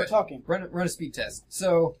now while we're talking. Run a speed test.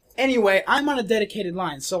 So, Anyway, I'm on a dedicated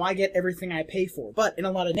line, so I get everything I pay for. But in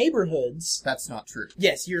a lot of neighborhoods, that's not true.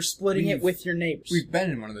 yes, you're splitting it We've- with your neighbors. We've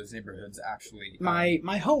been in one of those neighborhoods, actually.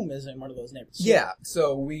 My home is in one of those neighborhoods. Yeah,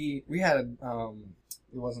 so we had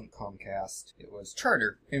it wasn't Comcast, it was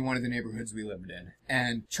Charter in one of the neighborhoods we lived in.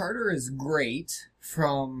 And Charter is great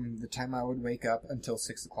from the time I would wake up until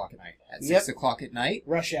 6 o'clock at night. At Yep. 6 o'clock at night,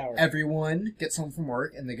 Rush hour. everyone gets home from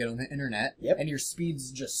work and they get on the internet. Yep. And your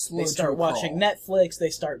speeds just slow They start to a watching crawl. Netflix, they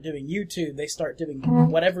start doing YouTube, they start doing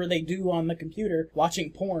whatever they do on the computer,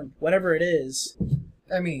 watching porn, whatever it is.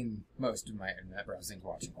 I mean, most of my internet browsing's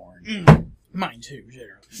watching porn. Mine too,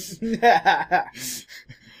 generally.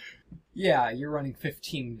 Yeah, you're running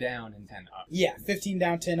 15 down and 10 up. Yeah, 15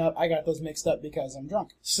 down, 10 up. I got those mixed up because I'm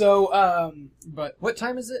drunk. So, But what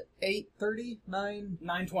time is it? 8:30? 9?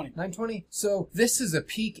 9:20. 9:20. So this is a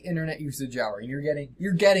peak internet usage hour, and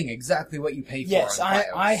you're getting exactly what you pay for. Yes, on Fios.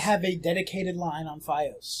 I have a dedicated line on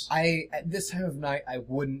Fios. At this time of night, I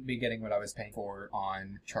wouldn't be getting what I was paying for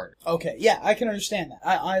on Charter. Okay, yeah, I can understand that.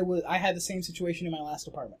 I had the same situation in my last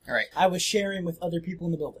apartment. All right. I was sharing with other people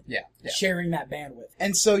in the building. Yeah. Sharing that bandwidth.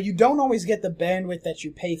 And so you don't always get the bandwidth that you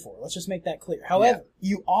pay for. Let's just make that clear. However,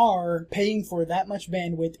 you are paying for that much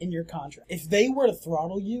bandwidth in your contract. If they were to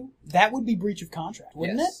throttle you, that would be breach of contract,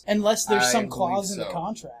 wouldn't Yes. it? Unless there's I some clause believe in the so.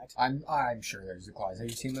 contract. I'm sure there's a clause. Have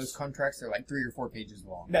you seen those contracts? They're like 3 or 4 pages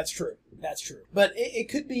long. That's true. That's true. But it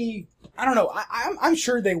could be, I don't know. I'm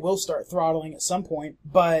sure they will start throttling at some point,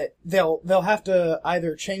 but they'll have to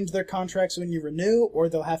either change their contracts when you renew, or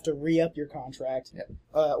they'll have to re-up your contract. Yep.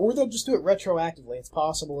 Or they'll just do it retroactively. It's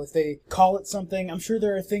possible if they call it something. I'm sure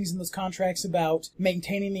there are things in those contracts about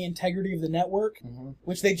maintaining the integrity of the network, Mhm.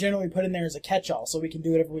 which they generally put in there as a catch-all, so we can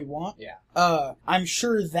do whatever we want. Yeah. I'm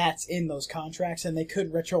sure that's in those contracts, and they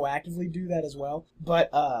could retroactively do that as well. But,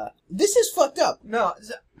 this is fucked up. No,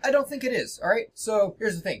 I don't think it is. All right. So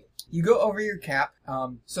here's the thing. You go over your cap.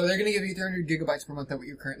 So they're going to give you 300 gigabytes per month at what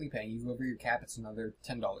you're currently paying. You go over your cap, it's another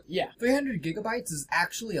 $10. Yeah. 300 gigabytes is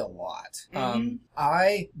actually a lot. Mhm.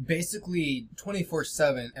 I basically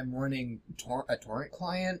 24/7 am running a torrent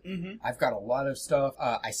client. Mm-hmm. I've got a lot of stuff.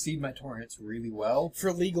 I seed my torrents really well.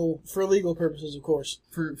 For legal purposes, of course.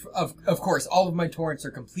 Of course, all of my torrents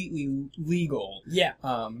are completely legal. Yeah.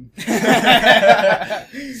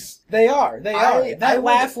 They are. I That would-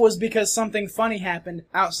 laugh was because something funny happened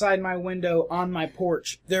outside my window on my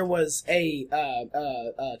porch. There was a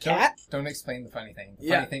cat. Don't explain the funny thing. The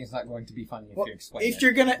Yeah. funny thing is not going to be funny if Well, you explain if it.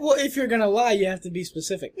 you're gonna lie, you have to be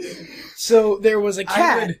specific. So there was a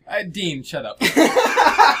cat. Dean, shut up.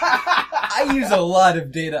 I use a lot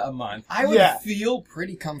of data a month. I would Yeah. feel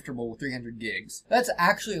pretty comfortable with 300 gigs. That's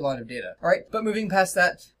actually a lot of data. Alright, but moving past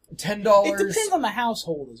that, $10. It depends on the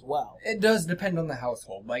household as well. It does depend on the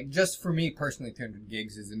household. Like, just for me personally, 300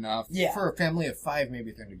 gigs is enough. Yeah. For a family of 5,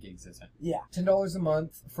 maybe 300 gigs isn't. Yeah. $10 a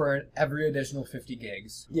month for every additional 50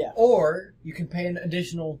 gigs. Yeah. Or you can pay an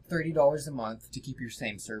additional $30 a month to keep your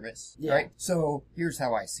same service. Yeah. Right? So here's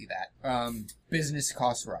how I see that. Business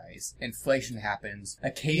costs rise. Inflation happens.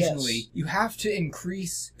 Occasionally, Yes. you have to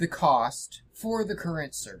increase the cost for the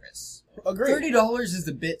current service. Agreed. $30 is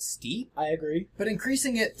a bit steep, I agree. but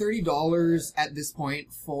increasing it $30 at this point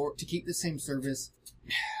to keep the same service,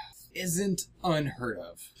 isn't unheard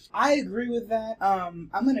of. I agree with that. I'm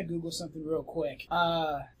gonna Google something real quick.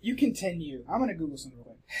 You continue. I'm gonna Google something real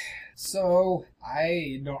quick. So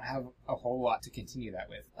I don't have a whole lot to continue that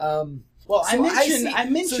with. Well, So I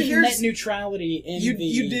mentioned so here's- net neutrality in you the...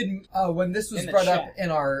 you did when this was in the brought up chat. in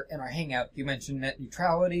our hangout. You mentioned net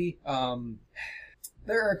neutrality.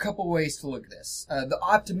 There are a couple ways to look at this. The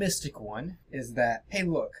optimistic one is that, hey,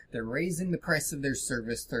 look, they're raising the price of their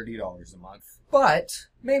service $30 a month, but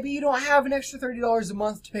maybe you don't have an extra $30 a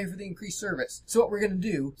month to pay for the increased service. So what we're going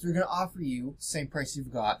to do is we're going to offer you the same price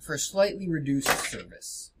you've got for a slightly reduced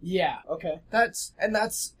service. Yeah, okay.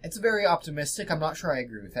 It's very optimistic. I'm not sure I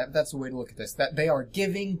agree with that, but that's the way to look at this. That they are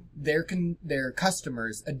giving their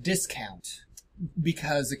customers a discount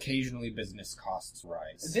because occasionally business costs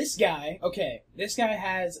rise. This guy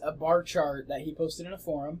has a bar chart that he posted in a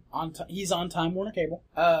forum. He's on Time Warner Cable.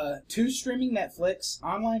 2 streaming Netflix,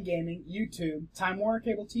 online gaming, YouTube, Time Warner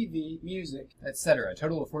Cable TV, music, etc. A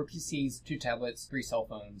total of 4 PCs, 2 tablets, 3 cell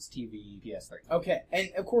phones, TV, PS3. Okay, and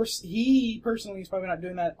of course, he personally is probably not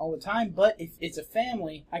doing that all the time, but if it's a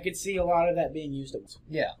family, I could see a lot of that being used at once.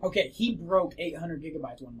 Yeah. Okay, he broke 800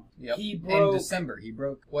 gigabytes one month. Yep. He broke... In December, he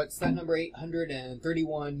broke, what's that number?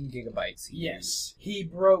 831 gigabytes. Yes. He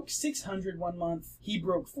broke 600 one month. He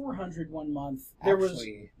broke 400 one month. There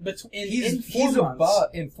Actually, was... he's 4 months... above,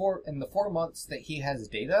 in the 4 months that he has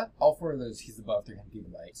data, all 4 of those, he's above 300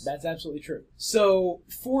 gigabytes. That's absolutely true. So,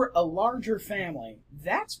 for a larger family,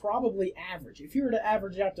 that's probably average. If you were to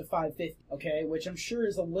average out to 550, okay, which I'm sure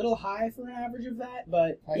is a little high for an average of that,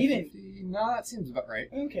 but even... No, that seems about right.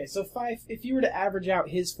 Okay, so if you were to average out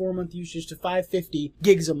his 4-month usage to 550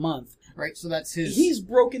 gigs a month, Right, so that's his... he's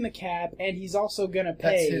broken the cap, and he's also gonna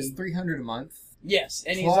pay... That's his $300 a month. Yes,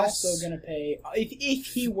 and Plus- he's also gonna pay... If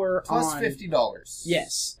he were Plus on... $50.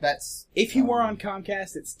 Yes. That's... If he were on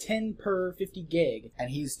Comcast, it's 10 per 50 gig. And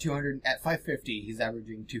he's 200... At 550, he's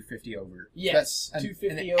averaging 250 over. Yes, That's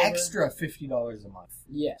 $250 an over. extra $50 a month.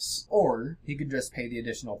 Yes. Or he could just pay the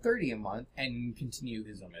additional $30 a month and continue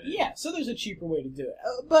his unlimited. Yeah, so there's a cheaper way to do it.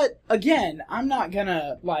 But, again, I'm not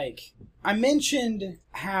gonna, I mentioned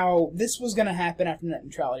how this was gonna happen after net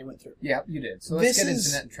neutrality went through. Yeah, you did. So let's get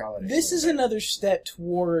into net neutrality. This is another step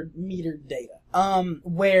toward metered data.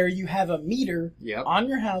 Where you have a meter Yep. on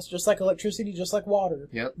your house, just like electricity, just like water,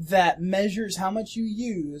 Yep. that measures how much you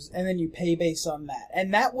use, and then you pay based on that.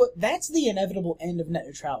 And that's the inevitable end of net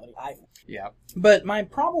neutrality, I think. Yeah. But my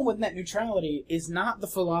problem with net neutrality is not the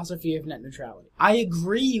philosophy of net neutrality. I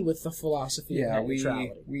agree with the philosophy of net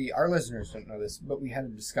neutrality. Our listeners don't know this, but we had a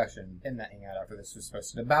discussion in that hangout after this was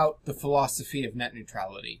posted about the philosophy of net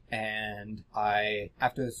neutrality. And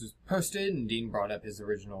after this was posted and Dean brought up his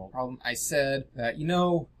original problem, I said that,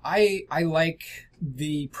 I like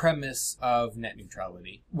the premise of net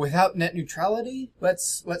neutrality. Without net neutrality,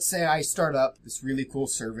 let's say I start up this really cool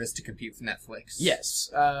service to compete with Netflix. Yes.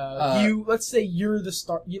 Let's say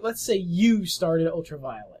let's say you started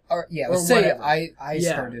Ultraviolet. Let's say whatever. I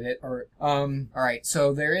started it. Alright,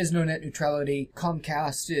 so there is no net neutrality.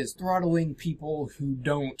 Comcast is throttling people who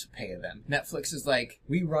don't pay them. Netflix is like,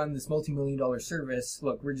 we run this multi-million-dollar service.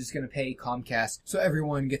 Look, we're just gonna pay Comcast so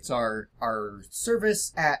everyone gets our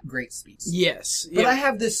service at great speeds. Yes. But I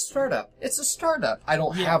have this startup. It's a startup. I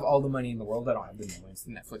don't have all the money in the world. I don't have the millions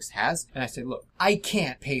that Netflix has. And I say, look, I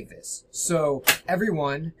can't pay this. So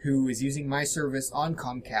everyone who is using my service on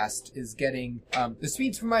Comcast is getting, the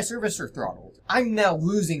speeds for my service are throttled. I'm now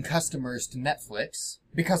losing customers to Netflix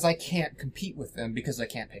because I can't compete with them because I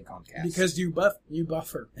can't pay Comcast. Because you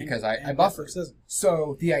buffer. Because I and buffer. doesn't.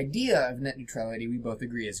 So the idea of net neutrality, we both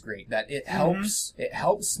agree, is great. That it helps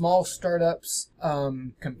small startups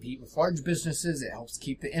compete with large businesses. It helps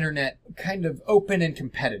keep the internet kind of open and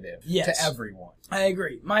competitive to everyone. I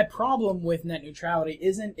agree. My problem with net neutrality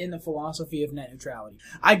isn't in the philosophy of net neutrality.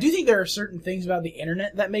 I do think there are certain things about the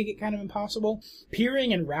internet that make it kind of impossible.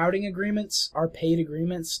 Peering and routing agreements are paid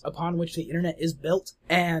agreements upon which the internet is built,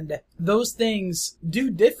 and those things do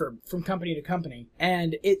differ from company to company,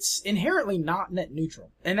 and it's inherently not net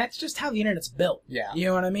neutral. And that's just how the internet's built. Yeah. You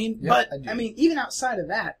know what I mean? Yeah, but, I do. I mean, even outside of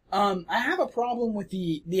that, I have a problem with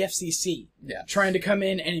the FCC trying to come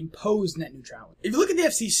in and impose net neutrality. If you look at the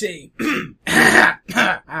FCC,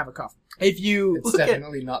 I have a cough. If you It's look at,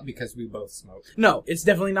 definitely not because we both smoke. no, it's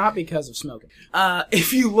definitely not because of smoking.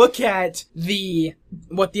 If you look at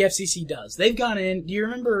what the FCC does, they've gone in. Do you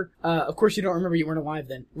remember? Of course, you don't remember. You weren't alive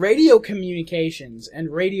then. Radio communications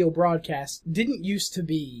and radio broadcasts didn't used to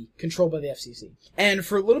be controlled by the FCC, and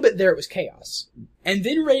for a little bit there, it was chaos. And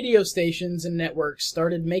then radio stations and networks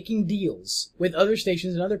started making deals with other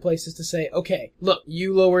stations and other places to say, okay, look,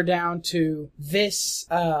 you lower down to this,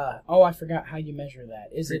 I forgot how you measure that.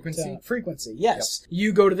 Is Frequency? it, frequency, yes. Yep.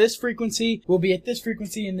 You go to this frequency, we'll be at this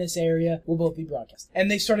frequency in this area, we'll both be broadcast.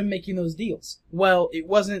 And they started making those deals. Well, it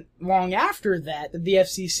wasn't long after that the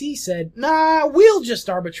FCC said, nah, we'll just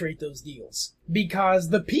arbitrate those deals. Because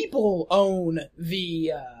the people own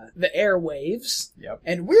the airwaves, Yep.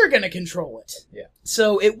 and we're going to control it. Yeah.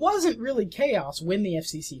 So it wasn't really chaos when the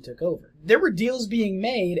FCC took over. There were deals being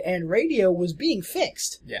made, and radio was being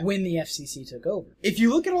fixed when the FCC took over. If you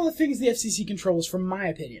look at all the things the FCC controls, from my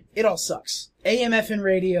opinion, it all sucks. AM/FM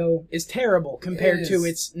radio is terrible compared to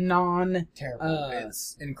its terrible.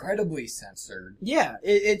 It's incredibly censored. Yeah,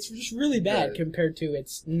 it's just really bad compared to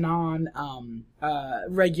its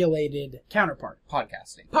regulated counterpart.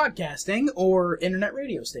 Podcasting or internet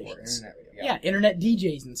radio stations. Yeah, internet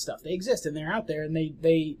DJs and stuff. They exist and they're out there and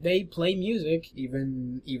they play music.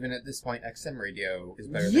 Even at this point, XM radio is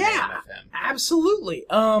better than AM/FM. Absolutely.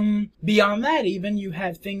 Beyond that, even you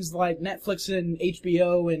have things like Netflix and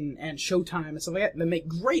HBO and Showtime and stuff like that make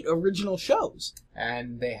great original shows.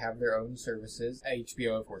 And they have their own services.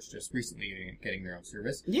 HBO, of course, just recently getting their own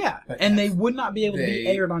service. Yeah, and they would not be able to be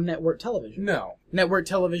aired on network television. No. Network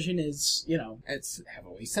television is, it's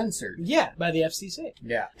heavily censored. Yeah, by the FCC.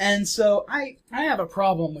 Yeah. And so I have a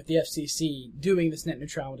problem with the FCC doing this net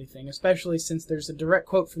neutrality thing, especially since there's a direct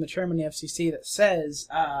quote from the chairman of the FCC that says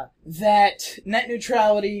that net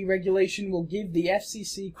neutrality regulation will give the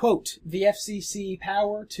FCC, quote, the FCC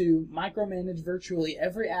power to micromanage virtually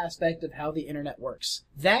every aspect of how the internet works.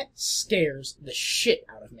 That scares the shit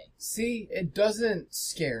out of me. See, it doesn't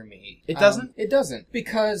scare me. It doesn't? It doesn't,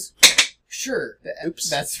 because... Sure. Oops.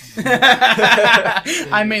 That's...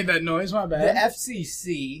 I made that noise, my bad. The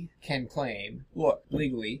FCC can claim, look,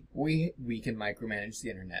 legally, we can micromanage the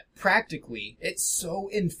internet. Practically, it's so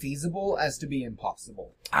infeasible as to be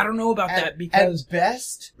impossible. I don't know about that because... At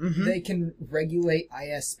best, they can regulate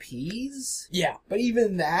ISPs. Yeah. But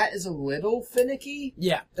even that is a little finicky.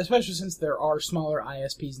 Yeah, especially since there are smaller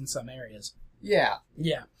ISPs in some areas. Yeah.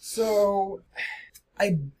 Yeah. So,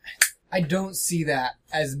 I don't see that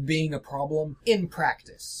as being a problem in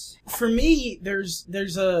practice. For me, there's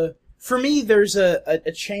a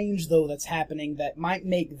change though that's happening that might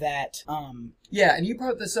make that Yeah, and you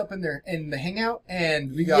brought this up in the hangout,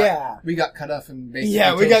 and we got cut off and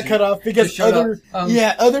basically we got cut off because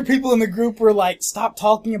other people in the group were like, stop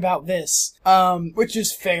talking about this, which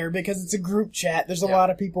is fair because it's a group chat. There's a lot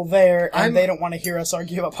of people there, and they don't want to hear us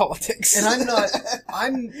argue about politics. And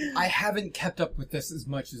I haven't kept up with this as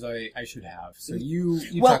much as I should have. So you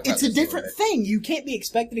well, talk about it's a this different little bit. thing. You can't be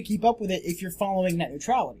expected to keep up with it if you're following net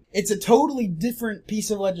neutrality. It's a totally different piece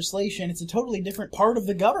of legislation. It's a totally different part of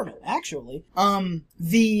the government, actually.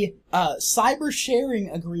 The cyber sharing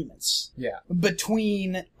agreements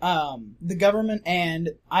between the government and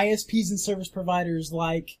ISPs and service providers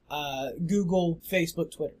like Google,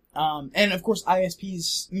 Facebook, Twitter. And of course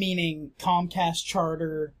ISPs meaning Comcast,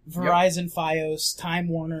 Charter, Verizon, Fios, Time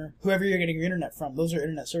Warner, whoever you're getting your internet from. Those are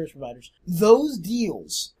internet service providers. Those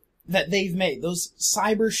deals that they've made, those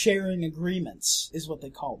cyber sharing agreements is what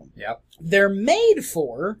they call them. Yep. They're made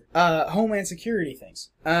for homeland security things.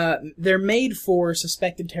 They're made for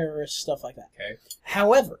suspected terrorists, stuff like that. Okay.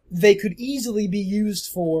 However, they could easily be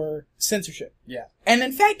used for censorship. Yeah. And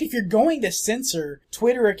in fact, if you're going to censor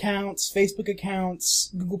Twitter accounts, Facebook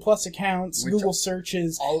accounts, Google Plus accounts, Google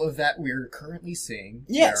searches, all of that we're currently seeing.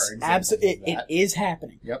 Yes, absolutely. It is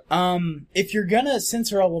happening. Yep. If you're gonna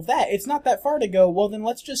censor all of that, it's not that far to go, well then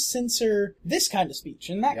let's just censor this kind of speech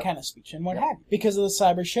and that kind of speech and what have you. Because of the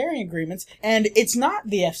cyber sharing agreements. And it's not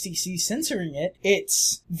the FCC censoring it,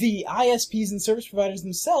 it's the ISPs and service providers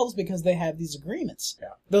themselves because they have these agreements. Yeah.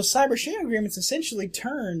 Those cyber sharing agreements essentially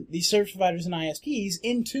turn these service providers and ISPs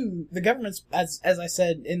into the government's, as I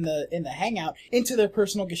said in the hangout, into their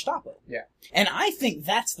personal Gestapo. Yeah. And I think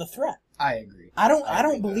that's the threat. I agree. I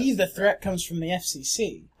don't believe the threat comes from the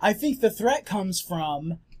FCC. I think the threat comes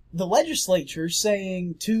from the legislature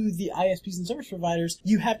saying to the ISPs and service providers,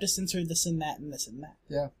 you have to censor this and that and this and that.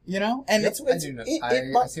 Yeah. You know? And I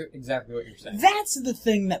see exactly what you're saying. That's the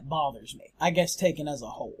thing that bothers me, I guess, taken as a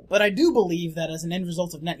whole. But I do believe that as an end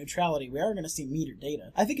result of net neutrality, we are going to see metered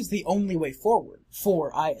data. I think it's the only way forward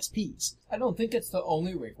for ISPs. I don't think it's the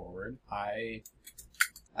only way forward.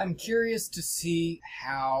 I'm curious to see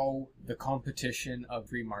how the competition of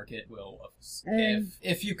free market will,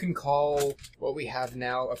 if you can call what we have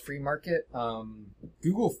now a free market.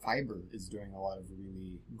 Google Fiber is doing a lot of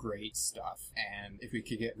really great stuff, and if we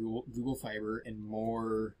could get Google Fiber in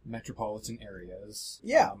more metropolitan areas,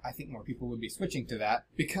 I think more people would be switching to that,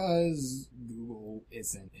 because Google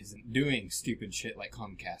isn't doing stupid shit like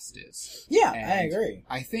Comcast is. Yeah, And I agree.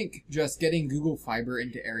 I think just getting Google Fiber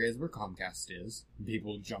into areas where Comcast is,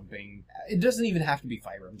 people jumping, it doesn't even have to be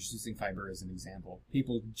fiber, I'm just using fiber as an example.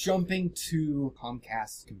 People jumping to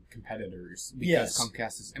Comcast competitors because Yes.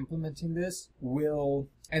 Comcast is implementing this will,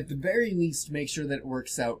 at the very least, make sure that it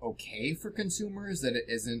works out okay for consumers, that it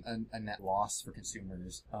isn't a net loss for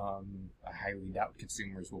consumers. I highly doubt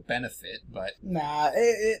consumers will benefit, but Nah,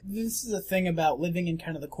 this is the thing about living in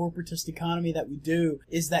kind of the corporatist economy that we do,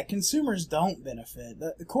 is that consumers don't benefit.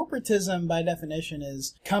 The corporatism, by definition,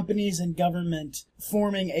 is companies and government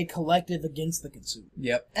forming a collective against the consumer.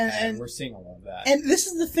 yep, And- and we're seeing a lot of that. And this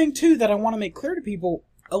is the thing, too, that I want to make clear to people.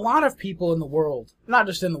 A lot of people in the world, not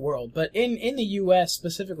just in the world, but in the U.S.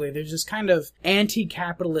 specifically, there's this kind of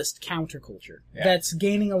anti-capitalist counterculture that's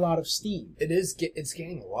gaining a lot of steam. It's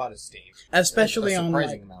gaining a lot of steam. Especially A on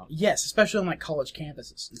surprising amount. Yes, especially on like college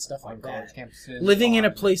campuses and stuff On like college that. campuses, Living in a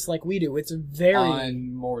on- place like we do, it's a very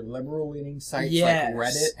on more liberal-leaning sites Yes, like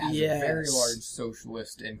Reddit has a very yes. large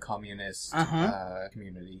socialist and communist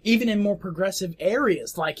community. even in more progressive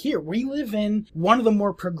areas. Like here, we live in one of the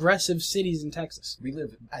more progressive cities in Texas.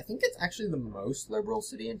 I think it's actually the most liberal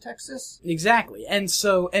city in Texas. Exactly. And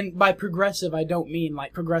by progressive, I don't mean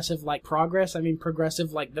like progressive like progress. I mean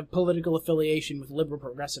progressive like the political affiliation with liberal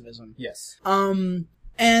progressivism. Yes.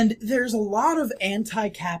 And there's a lot of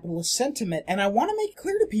anti-capitalist sentiment, and I want to make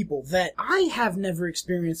clear to people that I have never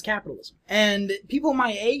experienced capitalism. And people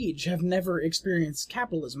my age have never experienced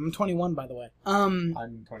capitalism. I'm 21, by the way. I'm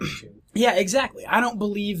 22. Yeah, exactly. I don't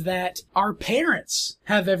believe that our parents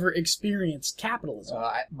have ever experienced capitalism.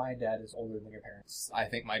 My dad is older than your parents. I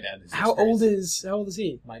think my dad is. How old is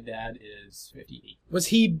he? My dad is 58. Was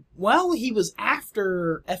he? Well, he was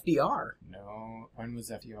after FDR. No, when was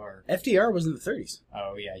FDR? FDR was in the 30s.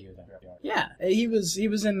 Oh yeah, he was after FDR. Yeah, he was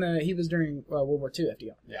during World War II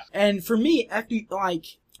FDR. Yeah. And for me,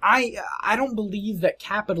 I don't believe that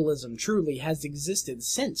capitalism truly has existed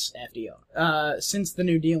since FDR, since the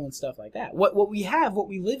New Deal and stuff like that. What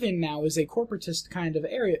we live in now is a corporatist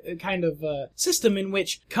kind of system in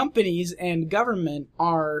which companies and government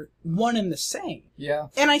are one and the same. Yeah.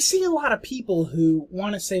 And I see a lot of people who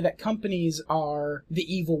want to say that companies are the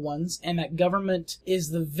evil ones and that government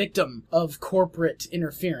is the victim of corporate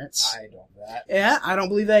interference. I don't believe that. Yeah, I don't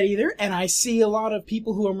believe that either. And I see a lot of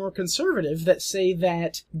people who are more conservative that say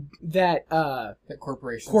that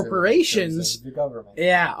Corporations corporations are the victims of the government.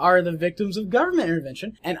 are the victims of government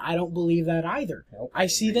intervention, and I don't believe that either. Nope, I I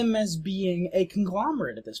see agree. them as being a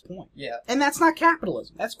conglomerate at this point. Yeah. And that's not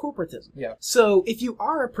capitalism. That's corporatism. Yeah. So if you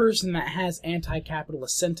are a person that has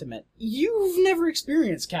anti-capitalist sentiment, you've never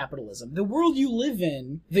experienced capitalism. The world you live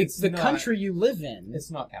in, the not- country you live in,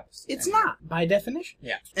 It's not capitalist. it's not, by definition.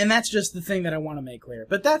 Yeah. And that's just the thing that I want to make clear.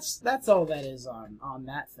 But that's all that is on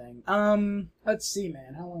that thing. Let's see,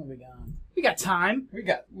 man. How long have we gone? We got time.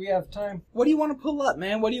 We have time. What do you want to pull up,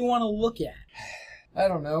 man? What do you want to look at? I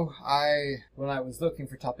don't know. When I was looking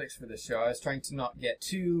for topics for this show, I was trying to not get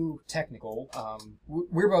too technical.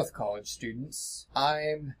 We're both college students.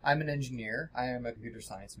 I'm an engineer. I am a computer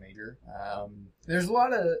science major. There's a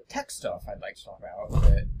lot of tech stuff I'd like to talk about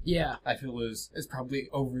that Yeah. I feel is probably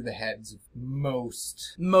over the heads of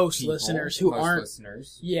most Most people, listeners who most aren't.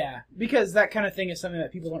 listeners. Yeah, because that kind of thing is something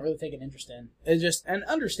that people don't really take an interest in. And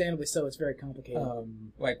understandably so, it's very complicated.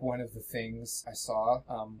 Like one of the things I saw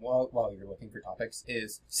while you're looking for topics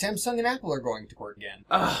is Samsung and Apple are going to court again.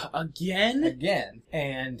 Again? Again.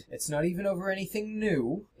 And it's not even over anything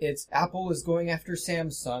new. It's Apple is going after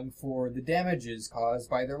Samsung for the damages caused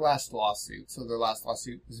by their last lawsuit. So their last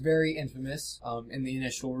lawsuit was very infamous. In the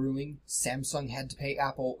initial ruling, Samsung had to pay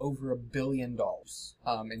Apple over $1 billion.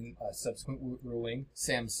 In a subsequent ruling,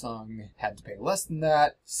 Samsung had to pay less than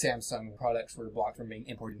that. Samsung products were blocked from being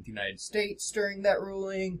imported into the United States during that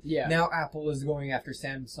ruling. Yeah. Now Apple is going after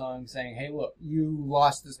Samsung saying, hey look, you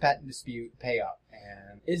lost this patent dispute, pay up.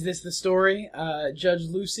 And Is this the story? Judge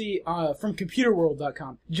Lucy, from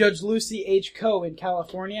ComputerWorld.com. Judge Lucy H. Coe in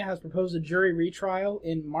California has proposed a jury retrial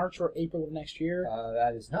in March or April of next year.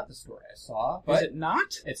 that is not the story I saw. Is But it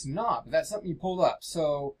not? it's not, but that's something you pulled up.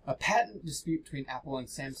 So, a patent dispute between Apple and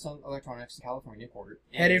Samsung Electronics in California court.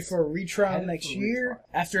 Headed for a retrial Headed next for a year retrial.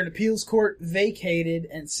 after an appeals court vacated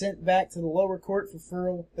and sent back to the lower court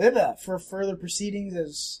for further proceedings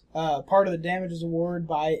as part of the damages award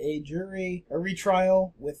by a jury. A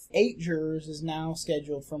retrial with 8 jurors is now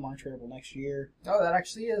scheduled for March or April next year. Oh, that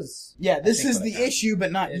actually is. Yeah, this think is what the I found. issue,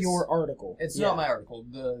 but not It's- your article. It's Yeah. not my article.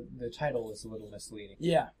 The title is a little misleading.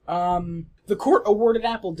 Yeah. The court awarded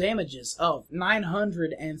Apple damages of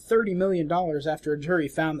 $930 million after a jury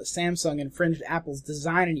found that Samsung infringed Apple's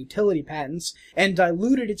design and utility patents and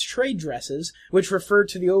diluted its trade dresses, which referred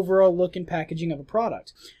to the overall look and packaging of a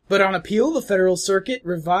product. But on appeal, the Federal Circuit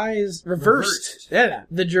reversed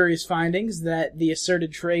the jury's findings that the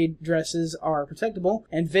asserted trade dresses are protectable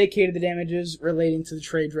and vacated the damages relating to the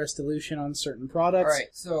trade dress dilution on certain products. Alright,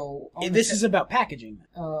 so... This is about packaging.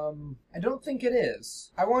 I don't think it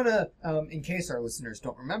is. I want to, in case our listeners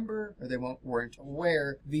don't remember, or they weren't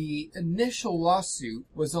aware, the initial lawsuit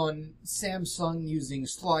was on Samsung using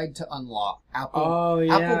slide to unlock. Apple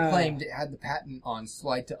claimed it had the patent on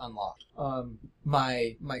slide to unlock.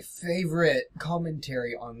 My favorite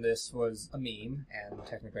commentary on this was a meme, and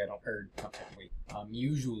technically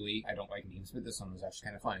usually I don't like memes, but this one was actually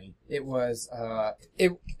kind of funny. It was a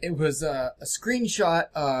screenshot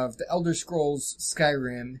of the Elder Scrolls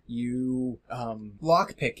Skyrim, you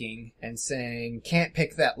lock picking and saying can't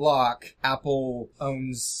pick that lock. Apple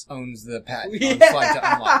owns the patent on slide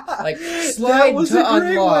to unlock. Like slide to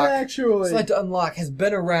unlock. Actually. Slide to unlock has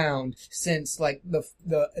been around since like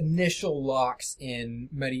the initial locks in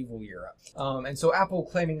medieval Europe. And so Apple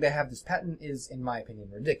claiming they have this patent is, in my opinion,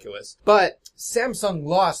 ridiculous. But Samsung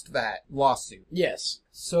lost that lawsuit. Yes.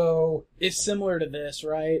 So It's similar to this,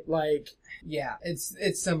 right? Like, yeah, it's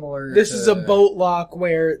similar. this to, is a boat lock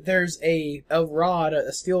where there's a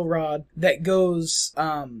steel rod that goes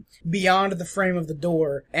beyond the frame of the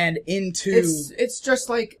door and into... It's just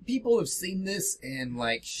like people have seen this in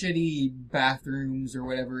like shitty bathrooms or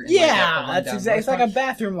whatever. in, Yeah, like, that's exactly. It's like a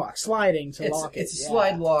bathroom lock, sliding to lock it. It's a Yeah.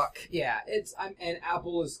 slide lock. Yeah, and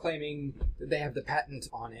Apple is claiming that they have the patent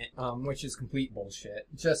on it, which is complete bullshit.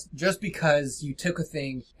 Just because you took a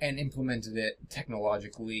thing and implemented it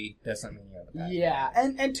technologically doesn't mean you have the patent. Yeah,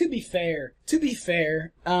 and to be fair,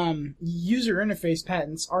 user interface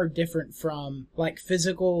patents are different from like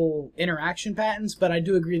physical interaction patents, but I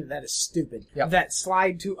do agree that is stupid. Yep. That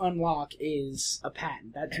slide to unlock is a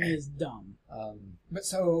patent. That to me is dumb. But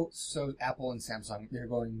so Apple and Samsung, they're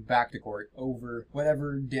going back to court over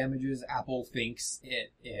whatever damages Apple thinks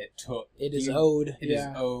it took. It is owed. It is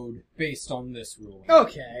owed based on this ruling.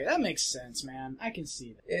 Okay, that makes sense, man. I can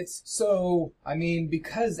see that.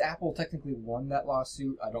 Because Apple technically won that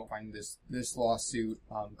lawsuit, I don't find this lawsuit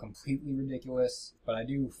completely ridiculous, but I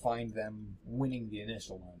do find them winning the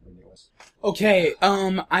initial one ridiculous. Okay,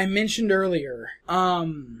 I mentioned earlier,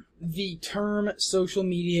 the term social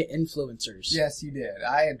media influencers. Yes, you did.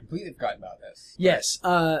 I had completely forgotten about this. Yes,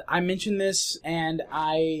 I mentioned this, and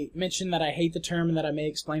I mentioned that I hate the term and that I may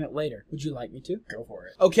explain it later. Would you like me to? Go for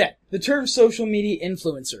it. Okay, the term social media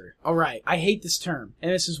influencer. Alright, I hate this term,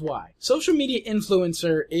 and this is why. Social media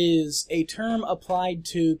influencer is a term applied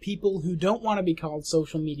to people who don't want to be called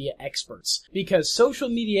social media experts, because social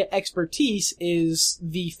media expertise is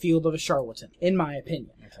the field of a charlatan, in my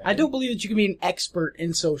opinion. Okay. I don't believe that you can be an expert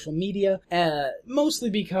in social media, mostly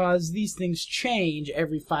because these things change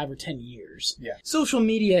every 5 or 10 years. Yeah. Social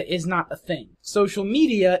media is not a thing. Social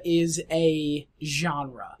media is a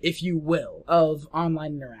genre, if you will, of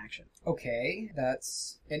online interaction. Okay,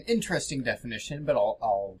 that's an interesting definition, but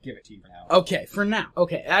I'll give it to you for now. Okay, for now.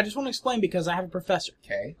 Okay, I just want to explain because I have a professor.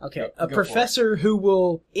 Okay. Okay, Go a for professor who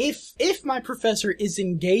will, if my professor is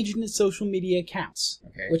engaged in his social media accounts,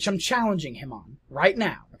 Okay. which I'm challenging him on right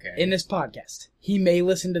now Okay. in this podcast, he may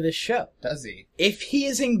listen to this show. Does he? If he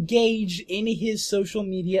is engaged in his social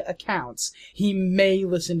media accounts, he may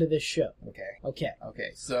listen to this show. Okay. Okay. Okay,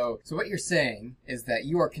 so what you're saying is that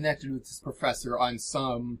you are connected with this professor on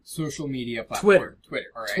some social media platform.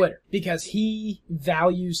 Twitter, all right. Twitter. Because he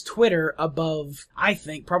values Twitter above, I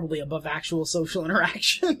think, probably above actual social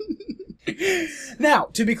interaction. Now,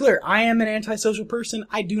 to be clear, I am an antisocial person.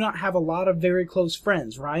 I do not have a lot of very close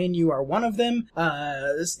friends. Ryan, you are one of them.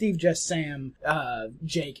 Steve, Jess, Sam,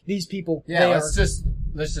 Jake. These people, Yeah, they let's are... just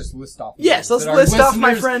let's just list off. Yes, let's that our list off my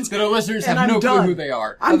listeners- friends. That our listeners and have I'm no done. clue who they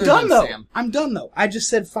are. I'm other done than though. Sam. I'm done though. I just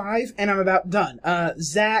said 5 and I'm about done.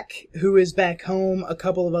 Zach, who is back home, a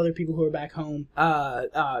couple of other people who are back home.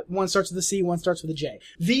 One starts with a C, one starts with a J.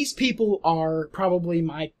 These people are probably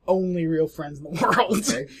my only real friends in the world.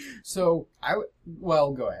 Okay. So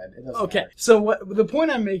well, go ahead. It doesn't Okay, matter. so the point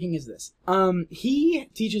I'm making is this. He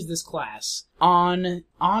teaches this class on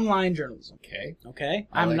online journalism. Okay. Okay?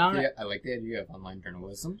 I like the idea of online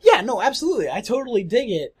journalism. Yeah, no, absolutely. I totally dig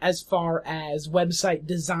it as far as website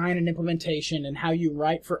design and implementation and how you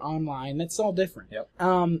write for online. That's all different.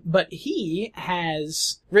 Yep. But he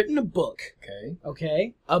has written a book,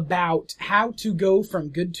 Okay. about how to go from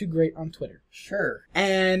good to great on Twitter. Sure.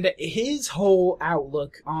 And his whole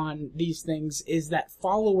outlook on these things is that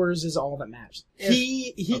followers is all that matters.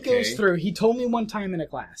 He goes through, he told me one time in a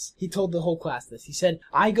class, he told the whole class this, he said,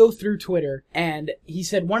 I go through Twitter, and he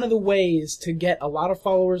said one of the ways to get a lot of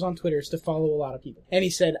followers on Twitter is to follow a lot of people. And he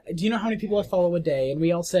said, do you know how many people I follow a day? And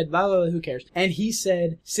we all said, blah, blah, blah, who cares? And he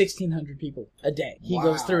said 1,600 people a day. He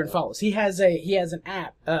goes through and follows. He has an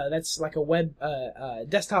app, that's like a web,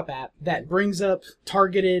 desktop app that brings up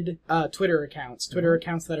targeted, Twitter accounts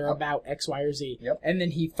that are about X, Y, or Z. Yep. And then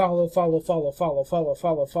he follow,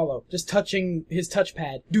 just touching his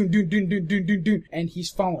touchpad, doon, and he's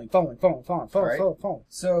following. Right.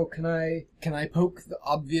 So can I poke the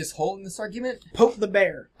obvious hole in this argument? Poke the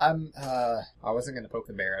bear. I wasn't gonna poke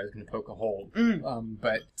the bear. I was gonna poke a hole.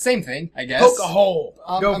 But same thing, I guess. Poke a hole.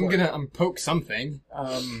 I'm gonna poke something.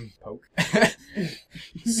 Poke.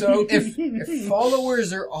 So if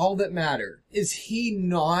followers are all that matter, is he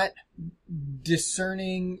not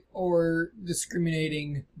discerning or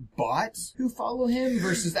discriminating bots who follow him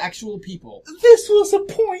versus actual people? This was a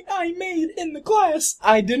point I made in the class.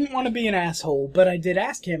 I didn't want to be an asshole, but I did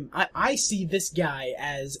ask him. I see this guy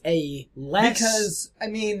as a less... Because, I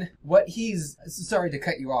mean, sorry to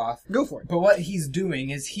cut you off. Go for it. But what he's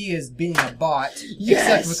doing is he is being a bot,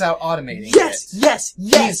 Yes! except without automating Yes, it.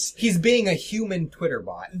 yes. He's being a human Twitter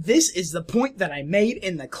bot. This is the point that I made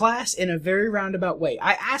in the class in a very roundabout way.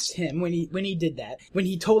 I asked him when he did that, when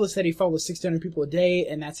he told us that he follows 600 people a day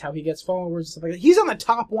and that's how he gets followers and stuff like that. He's on the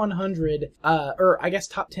top 100, or I guess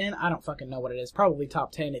top 10. I don't fucking know what it is. Probably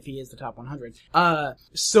top 10 if he is the top 100.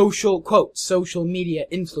 Social media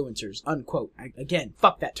influencers, unquote. Again,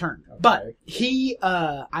 fuck that term. Okay. But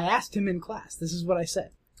I asked him in class. This is what I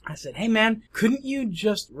said. I said, hey man, couldn't you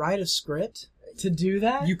just write a script to do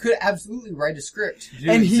that? You could absolutely write a script to do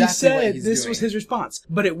And exactly he what said he's this doing. was his response,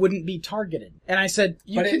 but it wouldn't be targeted. And I said,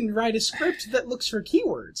 you can write a script that looks for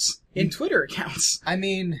keywords in Twitter accounts. I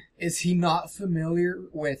mean, is he not familiar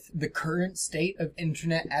with the current state of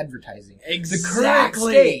internet advertising? The current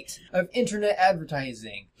Exactly. state of internet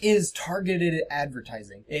advertising is targeted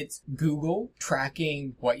advertising. It's Google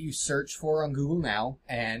tracking what you search for on Google Now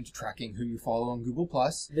and tracking who you follow on Google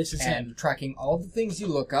Plus. This is and him. tracking all the things you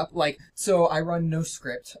look up. Like, so I run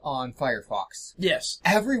NoScript on Firefox. Yes.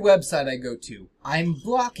 Every website I go to, I'm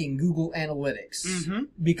blocking Google Analytics. Mm-hmm.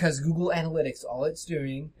 Because Google Analytics, all it's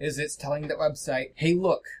doing is it's telling the website, hey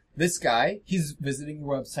look, this guy, he's visiting your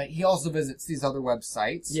website. He also visits these other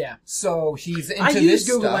websites. Yeah. So he's into I this use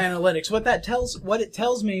Google stuff. Analytics. What it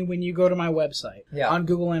tells me when you go to my website on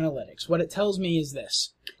Google Analytics, what it tells me is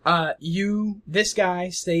this. This guy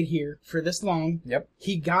stayed here for this long. Yep.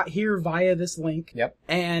 He got here via this link. Yep.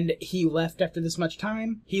 And he left after this much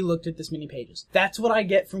time. He looked at this many pages. That's what I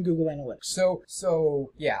get from Google Analytics.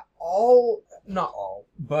 So yeah, not all,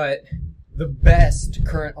 but the best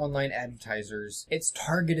current online advertisers, it's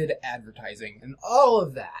targeted advertising, and all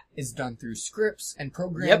of that is done through scripts and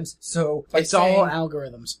programs. Yep. So It's all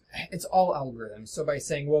algorithms. It's all algorithms. So by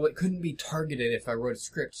saying, well, it couldn't be targeted if I wrote a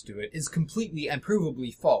script to it, is completely and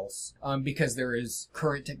provably false, because there is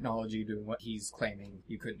current technology doing what he's claiming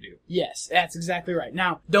you couldn't do. Yes, that's exactly right.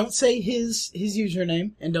 Now, don't say his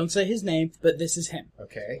username, and don't say his name, but this is him.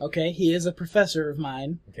 Okay. Okay, he is a professor of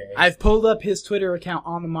mine. Okay. I've pulled up his Twitter account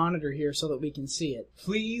on the monitor here so that we can see it.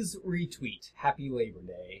 Please retweet Happy Labor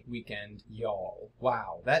Day weekend, y'all.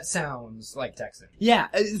 Wow, that sounds like Texan. Yeah,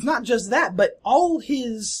 it's not just that, but all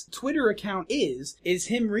his Twitter account is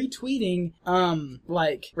him retweeting,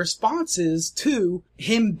 responses to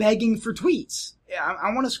him begging for tweets.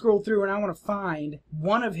 I want to scroll through and I want to find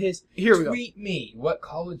one of his... Here we go. Tweet me, what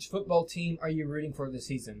college football team are you rooting for this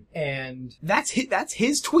season? And That's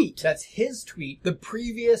his tweet. that's his tweet. The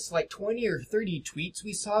previous, 20 or 30 tweets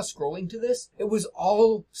we saw scrolling to this, it was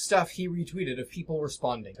all stuff he retweeted of people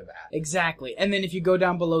responding to that. Exactly. And then if you go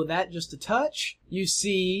down below that just a touch, you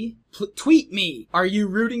see, tweet me. Are you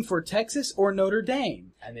rooting for Texas or Notre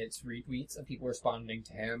Dame? And it's retweets of people responding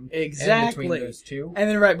to him. Exactly. And between those two. And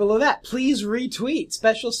then right below that, please retweet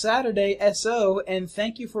Special Saturday SO, and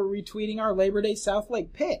thank you for retweeting our Labor Day South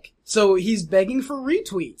Lake pick. So he's begging for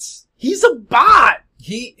retweets. He's a bot!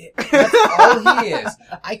 That's all he is.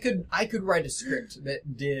 I could write a script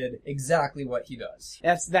that did exactly what he does.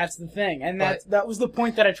 That's the thing. And that was the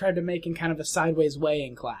point that I tried to make in kind of a sideways way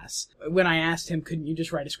in class. When I asked him, couldn't you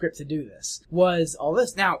just write a script to do this? Was all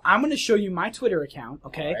this. Now, I'm going to show you my Twitter account,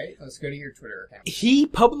 okay? Alright, let's go to your Twitter account. He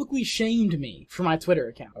publicly shamed me for my Twitter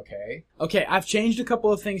account. Okay. Okay, I've changed a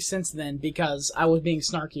couple of things since then because I was being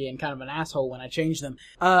snarky and kind of an asshole when I changed them.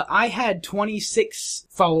 I had 26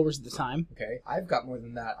 followers at the time. Okay. I've got more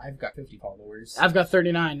than that. I've got 50 followers. I've got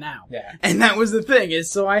 39 now. Yeah. And that was the thing,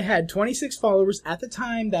 is so I had 26 followers at the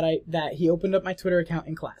time that he opened up my Twitter account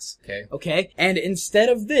in class. Okay. Okay? And instead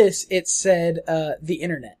of this, it said, the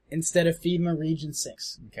internet. Instead of FEMA Region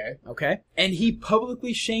 6. Okay. Okay? And he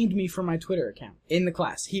publicly shamed me for my Twitter account in the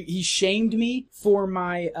class. He shamed me for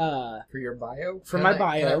my, For your bio? For my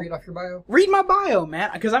bio. Can I read off your bio? Read my bio, man,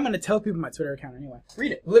 because I'm going to tell people my Twitter account anyway.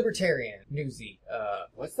 Read it. Libertarian, newsy,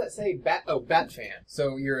 what's that say? Bat fan.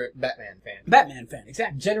 So you're a Batman fan. Batman fan,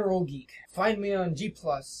 exactly. General Geek. Find me on G+,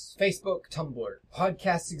 Facebook, Tumblr.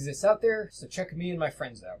 Podcasts exist out there, so check me and my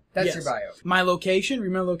friends out. That's Yes. your bio. My location,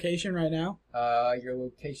 read my location right now. Your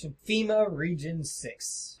location, FEMA Region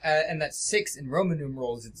 6. And that's 6 in Roman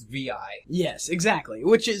numerals, it's VI. Yes, exactly.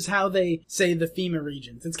 Which is how they say the FEMA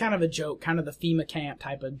regions. It's kind of a joke, kind of the FEMA camp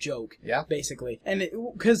type of joke. Yeah? Basically. And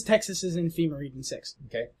because Texas is in FEMA Region 6.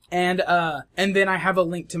 Okay. And then I have a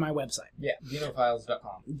link to my website. Yeah,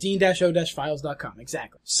 dinofiles.com. dean-o-files.com,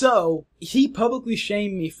 exactly. So, he publicly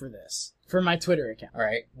shamed me for this. For my Twitter account.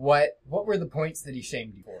 Alright, what were the points that he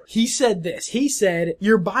shamed you for? He said this. He said,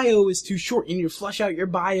 your bio is too short. You need to flush out your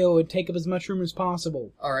bio and take up as much room as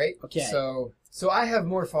possible. Alright, Okay. So I have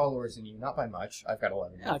more followers than you, not by much. I've got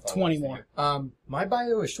 11 more followers 20 than more. you. My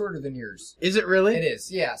bio is shorter than yours. Is it really? It is,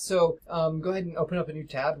 yeah. So, go ahead and open up a new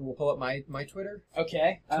tab and we'll pull up my Twitter.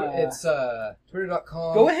 Okay. It's,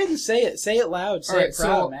 twitter.com. Go ahead and say it. Say it loud. Say it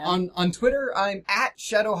proud, so man. on Twitter, I'm at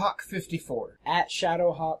Shadowhawk54. At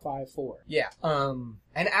Shadowhawk54. Yeah.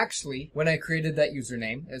 And actually, when I created that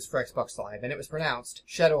username, it was for Xbox Live, and it was pronounced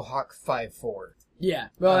Shadowhawk54. Yeah.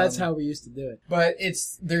 Well, that's how we used to do it. But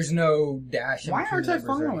there's no dash in Why between aren't I numbers or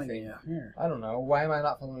following anything. you? Here. I don't know. Why am I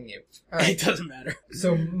not following you? All It right. doesn't matter.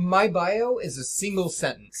 So my bio is a single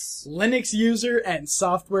sentence, Linux user and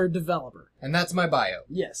software developer. and that's my bio.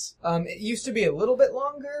 Yes. It used to be a little bit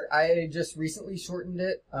longer. I just recently shortened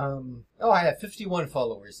it. I have 51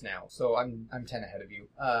 followers now, so I'm 10 ahead of you.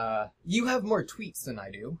 You have more tweets than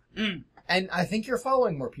I do. Mm. And I think you're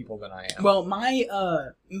following more people than I am. Well,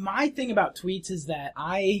 my thing about tweets is that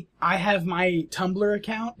I have my Tumblr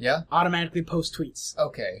account Yeah? automatically post tweets.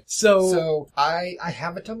 Okay. So So I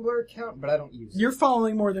have a Tumblr account, but I don't use it. you're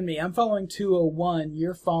following more than me. I'm following 201.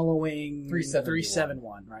 You're following 371.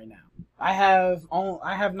 371 right now. I have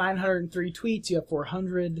 903 tweets. You have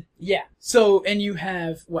 400. Yeah. So, and you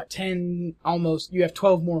have, what, 10, almost, you have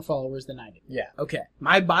 12 more followers than I do. Yeah. Okay.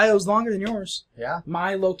 My bio's longer than yours. Yeah?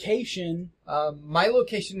 My location, My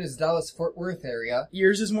location is Dallas-Fort Worth area.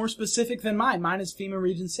 yours is more specific than mine. Mine is FEMA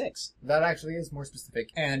Region 6. That actually is more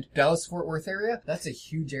specific. And Dallas-Fort Worth area, that's a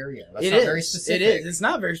huge area. That's It not is. very specific. It is. It's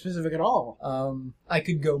not very specific at all. I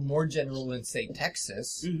could go more general and say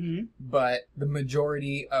Texas, Mm-hmm. but the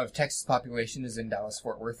majority of Texas population is in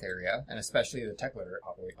Dallas-Fort Worth area, and especially the tech literate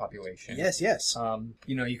population. Yes, yes.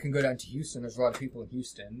 You can go down to Houston. There's a lot of people in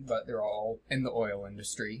Houston, but they're all in the oil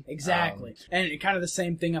industry. Exactly. And kind of the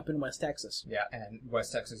same thing up in West Texas. Yeah, and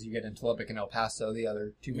West Texas, you get into Lubbock and El Paso, the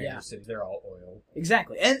other two major Yeah. cities, they're all oil.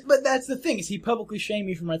 Exactly. But that's the thing, is he publicly shamed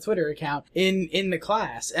me for my Twitter account in the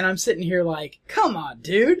class, and I'm sitting here like, come on,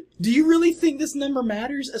 dude. Do you really think this number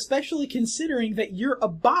matters? Especially considering that you're a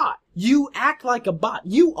bot. You act like a bot.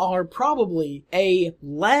 You are probably a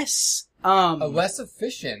less A less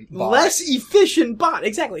efficient bot. less efficient bot.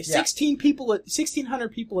 Exactly. Yeah.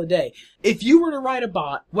 1,600 people a day. If you were to write a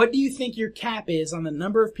bot, what do you think your cap is on the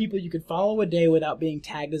number of people you could follow a day without being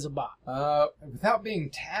tagged as a bot? Without being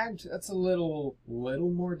tagged, that's a little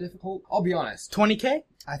more difficult. I'll be honest. 20K?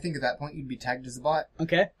 I think at that point you'd be tagged as a bot.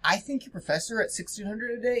 Okay. I think your professor at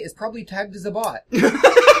 1,600 a day is probably tagged as a bot.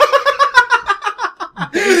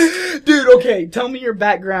 Dude, okay, tell me your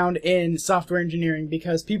background in software engineering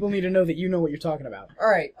because people need to know that you know what you're talking about.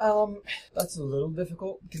 Alright, that's a little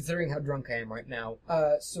difficult considering how drunk I am right now.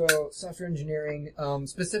 So, software engineering,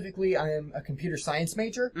 specifically I am a computer science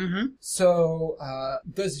major. Mm-hmm. So,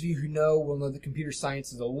 those of you who know will know that computer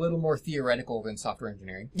science is a little more theoretical than software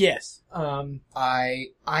engineering. Yes. I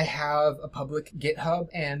have a public GitHub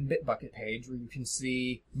and Bitbucket page where you can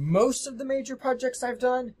see most of the major projects I've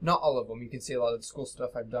done. Not all of them. You can see a lot of the school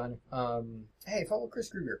stuff I've done. Hey, follow Chris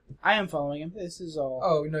Kruger. I am following him. This is all...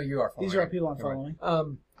 Oh, no, you are following These are all him. people I'm Never mind.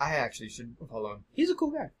 following. I actually should follow him. He's a cool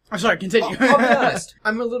guy. I'm sorry, continue. I'll be honest.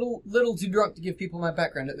 I'm a little too drunk to give people my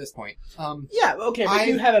background at this point. Yeah, okay, but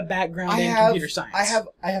you have a background in computer science.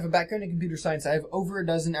 I have a background in computer science. I have over a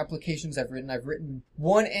dozen applications I've written. I've written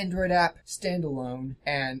one Android app standalone,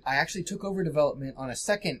 and I actually took over development on a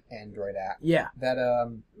second Android app. Yeah. That,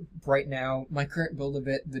 right now, my current build of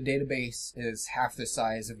it, the database is half the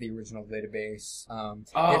size of the original database.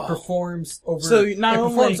 It performs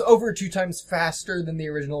over 2 times faster than the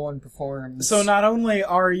original one performs. So not only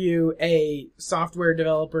are you a software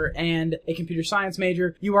developer and a computer science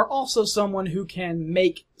major, you are also someone who can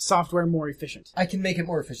make software more efficient. I can make it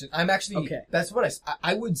more efficient. I'm actually, okay. That's what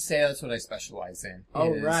I would say that's what I specialize in.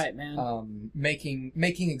 Oh, right, man. Making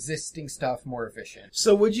existing stuff more efficient.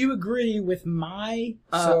 So would you agree with my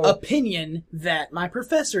opinion that my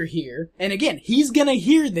professor here, and again, he's gonna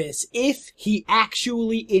hear this if he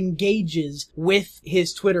actually engages with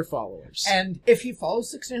his Twitter followers. And if he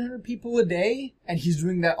follows 1,600 people a day, and he's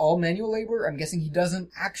doing that all manual labor, I'm guessing he doesn't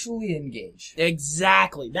actually engage.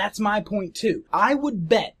 Exactly. That's my point too. I would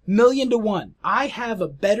bet $1,000,000 to 1. I have a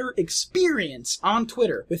better experience on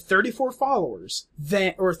Twitter with 34 followers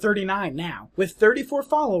or 39 now, with 34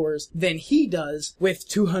 followers than he does with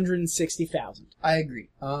 260,000. I agree.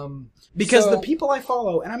 Because the people I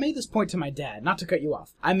follow, and I made this point to my dad, not to cut you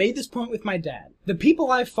off. I made this point with my dad. The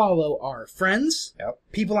people I follow are friends,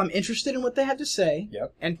 people I'm interested in what they have to say,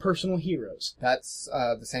 and personal heroes. That's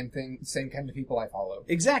the same thing, same kind of people I follow.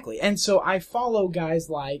 Exactly. And so I follow guys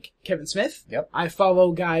like Kevin Smith. Yep. I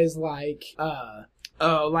follow guys like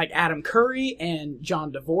Adam Curry and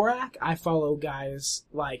John Dvorak. I follow guys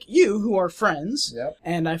like you who are friends. Yep.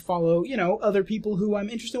 And I follow, other people who I'm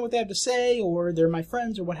interested in what they have to say, or they're my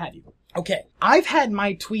friends, or what have you. Okay. I've had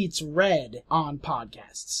my tweets read on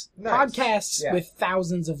podcasts. Nice. Podcasts with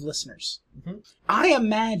thousands of listeners. Mm-hmm. I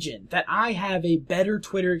imagine that I have a better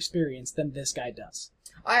Twitter experience than this guy does.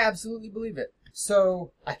 I absolutely believe it.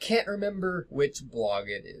 So, I can't remember which blog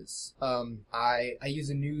it is. I use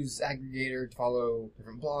a news aggregator to follow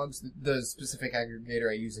different blogs. The specific aggregator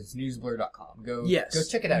I use is newsblur.com. Go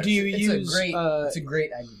check it out. It's a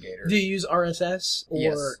great aggregator. Do you use RSS?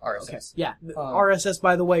 Yes, RSS. Okay. Yeah. RSS,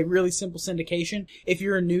 by the way, really simple syndication. If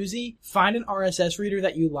you're a newsie, find an RSS reader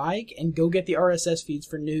that you like and go get the RSS feeds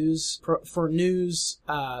for news,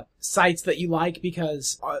 sites that you like,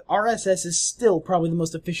 because RSS is still probably the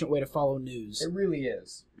most efficient way to follow news. It really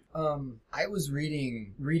is. I was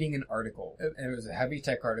reading an article, and it was a heavy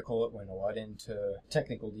tech article. It went a lot into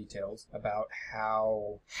technical details about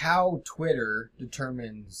how Twitter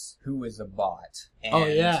determines who is a bot.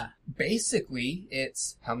 And basically,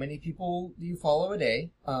 it's how many people do you follow a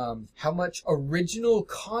day, how much original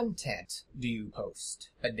content do you post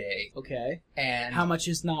a day. Okay. And how much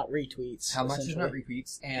is not retweets.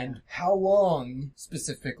 And how long,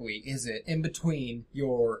 specifically, is it in between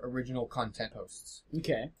your original content posts.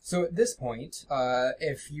 Okay. So at this point,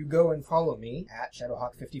 if you go and follow me at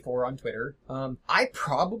Shadowhawk54 on Twitter, I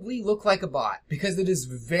probably look like a bot because it is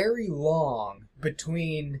very long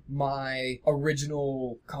between my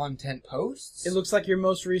original content posts. It looks like your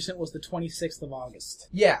most recent was the 26th of August.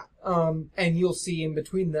 Yeah. And you'll see in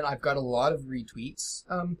between that I've got a lot of retweets.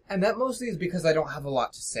 And that mostly is because I don't have a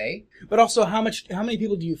lot to say. But also, how many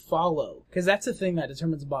people do you follow? Because that's the thing that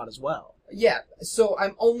determines a bot as well. Yeah, so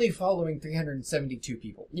I'm only following 372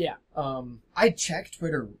 people. Yeah. I check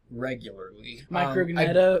Twitter regularly. Mike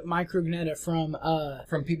Rugnetta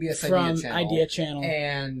from PBS Idea Channel.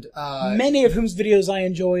 And many of whose videos I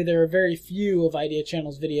enjoy. There are very few of Idea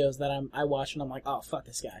Channel's videos that I watch and I'm like, oh, fuck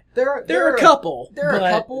this guy. There are a couple. There are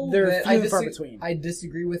a couple. There are few and far between. I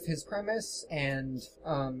disagree with his premise, and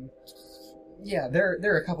yeah, there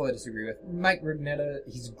are a couple I disagree with. Mike Rugnetta,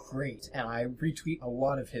 he's great, and I retweet a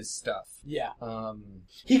lot of his stuff. Yeah.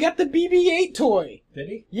 He got the BB-8 toy. Did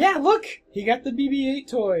he? Yeah, look! He got the BB-8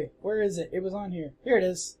 toy. Where is it? It was on here. Here it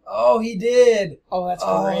is. Oh, he did! Oh, that's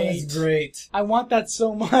great. That's great. I want that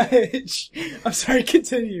so much. I'm sorry,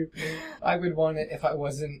 continue. I would want it if I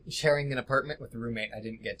wasn't sharing an apartment with a roommate I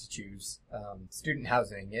didn't get to choose. Student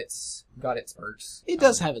housing, it's got its perks. It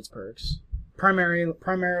does have its perks.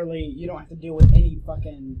 Primarily, you don't have to deal with any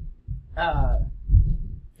fucking,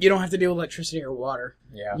 you don't have to deal with electricity or water.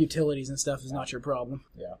 Yeah. Utilities and stuff is not your problem.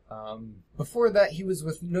 Yeah. Before that, he was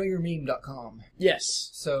with KnowYourMeme.com. Yes.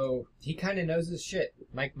 So he kind of knows his shit.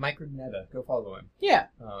 Mike Rugnetta, go follow him. Yeah.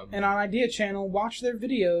 And on Idea Channel, watch their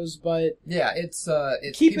videos, but yeah, it's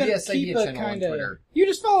keep PBS keep Idea it Channel on kinda, Twitter. You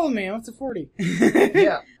just follow me. What's a 40?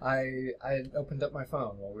 Yeah, I opened up my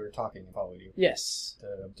phone while we were talking and followed you Yes.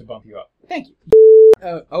 to bump you up. Thank you.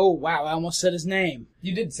 Oh wow! I almost said his name.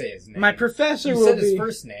 You did say his name. My professor You will said be. his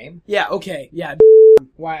first name. Yeah. Okay. Yeah.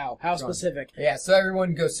 Wow. How specific. Yeah, so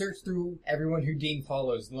everyone go search through everyone who Dean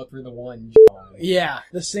follows and look for the one John. Yeah.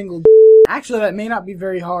 The single. Actually, that may not be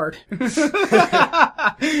very hard. No,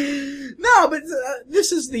 but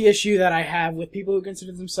this is the issue that I have with people who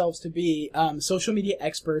consider themselves to be social media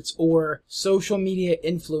experts or social media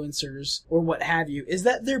influencers or what have you, is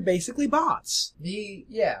that they're basically bots.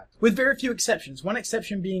 Yeah. With very few exceptions. One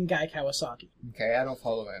exception being Guy Kawasaki. Okay, I don't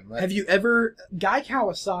follow him. Have you ever... Guy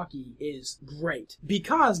Kawasaki is great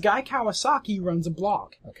because Guy Kawasaki runs a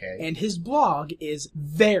blog. Okay. And his blog is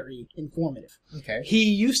very informative. Okay. He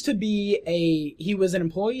used to be he was an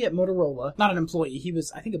employee at Motorola. Not an employee, he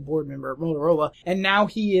was, I think, a board member at Motorola. And now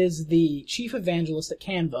he is the chief evangelist at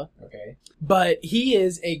Canva. Okay. But he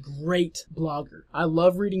is a great blogger. I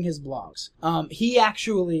love reading his blogs.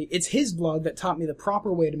 It's his blog that taught me the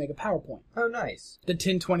proper way to make a PowerPoint. Oh, nice. The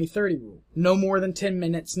 10-20-30 rule. No more than 10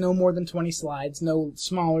 minutes, no more than 20 slides, no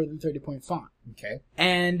smaller than 30-point font. Okay.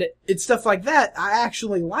 And it's stuff like that. I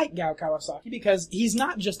actually like Gao Kawasaki because he's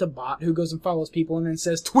not just a bot who goes and follows people and then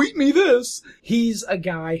says, tweet me this. He's a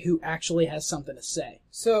guy who actually has something to say.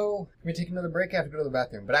 So, let me take another break. I have to go to the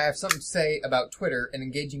bathroom. But I have something to say about Twitter and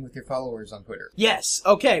engaging with your followers on Twitter. Yes.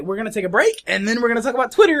 Okay, we're going to take a break, and then we're going to talk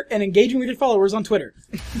about Twitter and engaging with your followers on Twitter.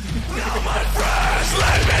 Now my friends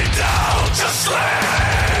lay me down to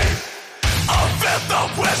sleep. A fifth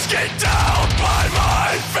of whiskey down by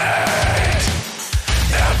my feet.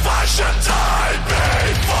 If I should die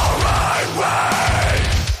before I wait,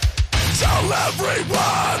 tell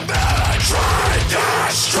everyone that I tried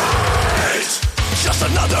the streets. Just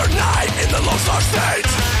another night in the Lone Star State.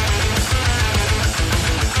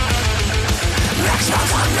 Next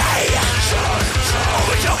month on me,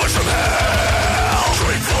 only covers from hell.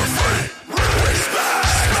 Drink for free,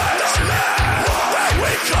 respect the land that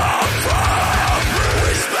we come from.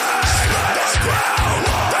 Respect the ground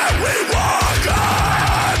that we walk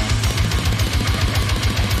on.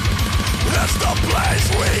 That's the place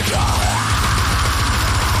we go.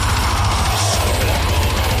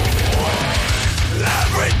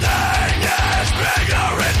 Everything is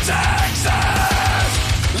bigger in Texas.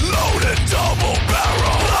 Loaded double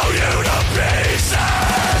barrel, blow you to pieces.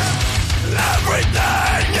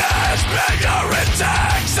 Everything is bigger in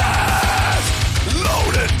Texas.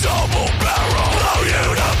 Loaded double barrel, blow you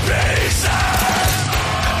to pieces.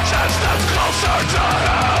 10 steps closer to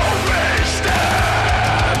how we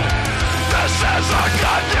stand. This is a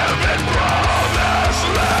God-given promised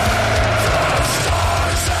land. The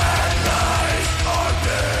stars at night are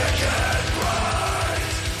big and bright.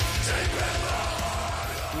 Deep in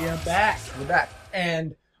the We are back. We're back.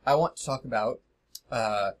 And I want to talk about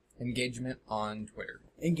engagement on Twitter.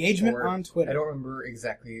 Engagement Or- on Twitter. I don't remember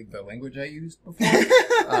exactly the language I used before.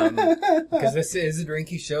 Because this is a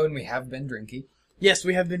drinky show and we have been drinky. Yes,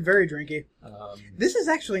 we have been very drinky. Um, This is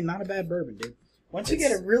actually not a bad bourbon, dude. Once you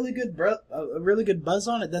get a really good a really good buzz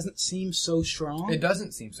on it, doesn't seem so strong. it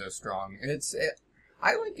doesn't seem so strong.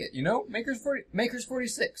 I like it, you know? Maker's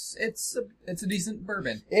 46. It's a decent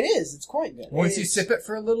bourbon. It is. It's quite good. Once you sip it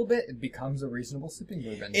for a little bit, it becomes a reasonable sipping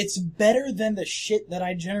bourbon. It's better than the shit that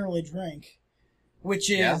I generally drink, which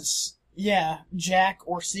is Jack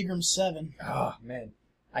or Seagram 7. Oh, man.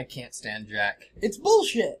 I can't stand Jack. It's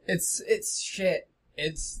bullshit, It's shit.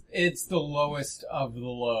 It's the lowest of the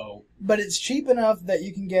low. but it's cheap enough that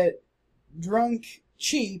you can get drunk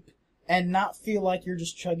cheap and not feel like you're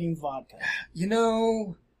just chugging vodka. You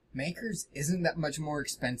know, Maker's isn't that much more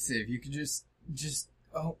expensive. You could just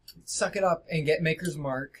suck it up and get Maker's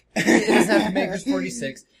Mark. It doesn't have to be Maker's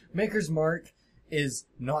 46. Maker's Mark is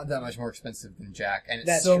not that much more expensive than Jack, and it's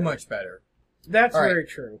That's so true. much better. That's All right. very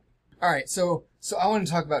true. All right, so I want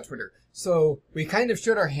to talk about Twitter. So we kind of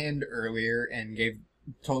showed our hand earlier and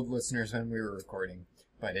told listeners when we were recording,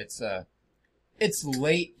 but it's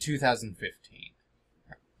late 2015,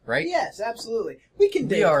 right? Yes, absolutely. We can We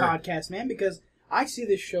date are- a podcast, man, because I see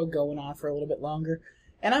this show going on for a little bit longer,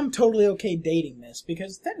 and I'm totally okay dating this,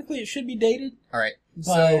 because technically it should be dated, All right.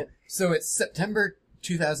 But- So it's September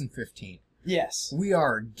 2015. yes. We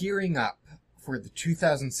are gearing up for the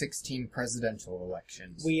 2016 presidential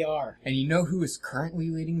elections. We are. And you know who is currently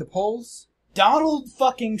leading the polls? Donald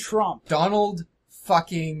fucking Trump. Donald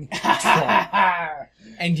fucking Trump.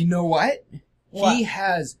 And you know what? What? He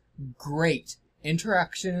has great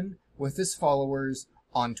interaction with his followers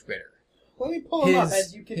on Twitter. Let me pull him up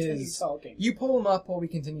as you continue talking. You pull him up while we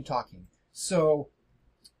continue talking. So,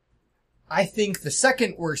 I think the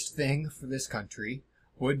second worst thing for this country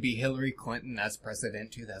would be Hillary Clinton as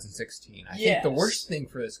president 2016. I think the worst thing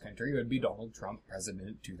for this country would be Donald Trump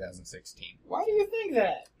president 2016. Why do you think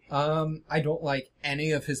that? I don't like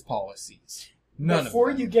any of his policies. None Before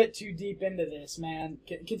of them. you get too deep into this, man,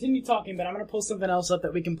 continue talking, but I'm going to pull something else up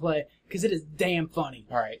that we can play, because it is damn funny.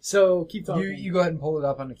 Alright. So, keep talking. You go ahead and pull it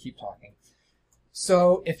up. I'm going to keep talking.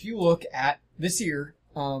 So, if you look at this year,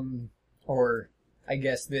 or I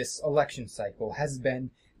guess this election cycle, has been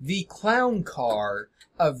the clown car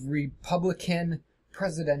of Republican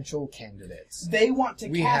presidential candidates. They want to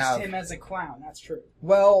We cast have- him as a clown, that's true.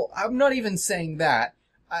 Well, I'm not even saying that.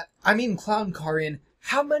 I mean clown car in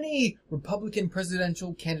how many Republican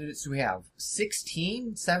presidential candidates do we have?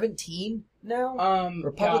 16? 17 now?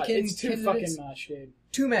 Republican God, it's too candidates? fucking much, dude.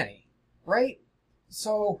 Too many, right?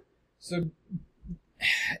 So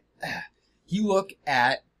you look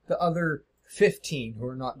at the other 15 who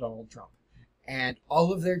are not Donald Trump, and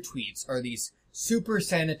all of their tweets are these super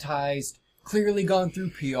sanitized, clearly gone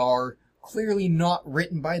through PR, clearly not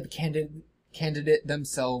written by the candidate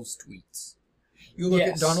themselves tweets. You look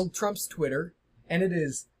at Donald Trump's Twitter, and it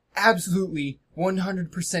is absolutely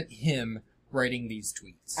 100% him writing these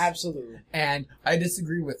tweets. Absolutely. And I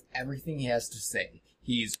disagree with everything he has to say.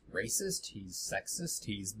 He's racist, he's sexist,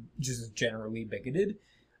 he's just generally bigoted.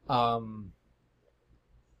 I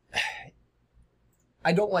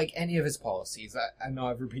don't like any of his policies. I know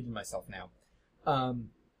I've repeated myself now.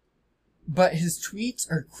 But his tweets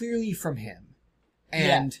are clearly from him.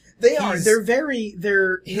 And they are. They're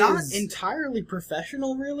not his- entirely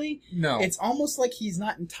professional, really. No. It's almost like he's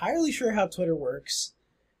not entirely sure how Twitter works.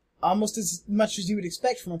 Almost as much as you would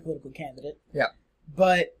expect from a political candidate. Yeah.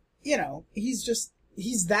 But, you know, he's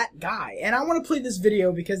that guy. And I want to play this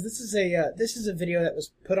video because this is a video that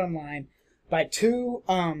was put online by two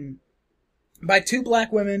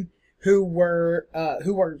black women who were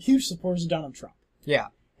huge supporters of Donald Trump. Yeah.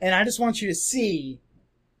 And I just want you to see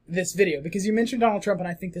this video because you mentioned Donald Trump and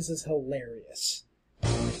I think this is hilarious.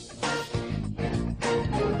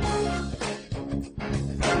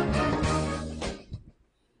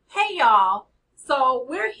 Hey y'all, so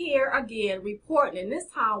we're here again reporting, and this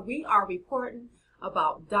time we are reporting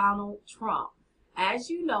about Donald Trump. As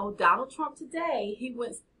you know, Donald Trump today, he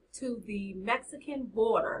went to the Mexican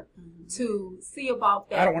border to see about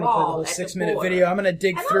that I don't want to play the wall whole at the 6-minute border. video. I'm going to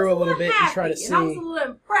dig And through I a was little bit and try to happy, and I was see. a little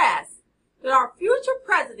impressed that our future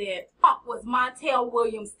president was Montel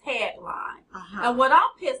Williams' tagline. And what I'm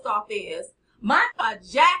pissed off is, my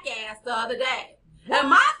jackass the other day. And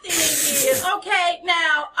my thing is, okay,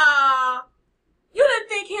 now, you didn't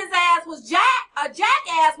think his ass was a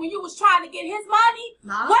jackass when you was trying to get his money?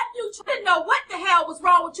 No. What you didn't know what the hell was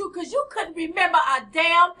wrong with you because you couldn't remember a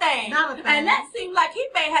damn thing. Not a thing. And that seemed like he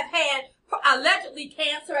may have had allegedly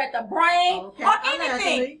cancer at the brain Okay, or anything.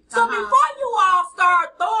 allegedly. So before you all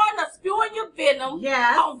start throwing or spewing your venom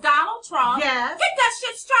Yes. on Donald Trump, Yes. get that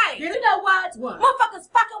shit straight. Get You it- know what? What? Motherfuckers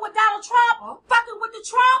fucking with Donald Trump, fucking with the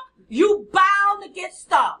Trump, you bound to get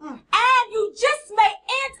stuck. And you just may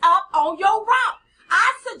end up on your route.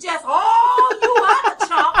 I suggest all you other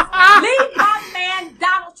chumps leave my man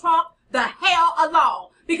Donald Trump the hell alone.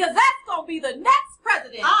 Because that's going to be the next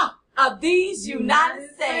president of these United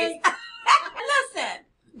States. Listen,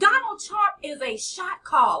 Donald Trump is a shot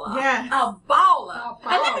caller, Yes. a baller. A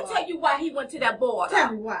And let me baller. tell you why he went to that border.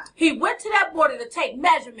 Tell me why. He went to that border to take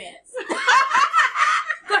measurements.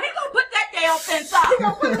 So he gonna put that damn fence up.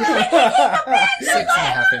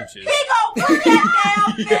 6.5 inches. He gonna put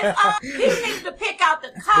that damn fence up. He needed to pick out the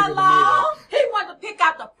color. He wanted to pick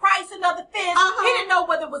out the pricing of the fence. He didn't know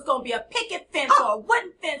whether it was gonna be a picket fence or a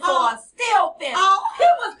wooden fence or a steel fence. He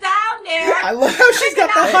was down there. I love how she's got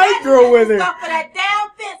the picking out hype girl with her. stuff for that damn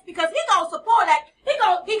fence because he gonna support that.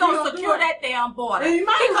 He gonna secure that damn border. And he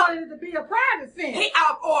might He have gonna- wanted it to be a private fence.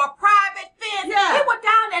 or a private fence. Yeah. He went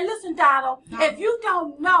down there. Listen, Donald, if you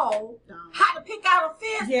don't know how to pick out a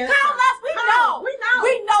fence, Yes. call us. We Come know. on, we know.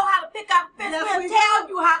 We know how to pick out a fence. Yes, We'll we tell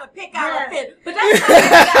do. you how to pick out Yes. a fence. But that's not what he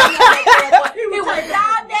got on that damn border. He was was taking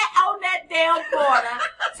down there on that damn border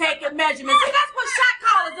taking measurements. See, that's what shot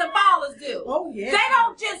callers and ballers do. Oh, yeah. They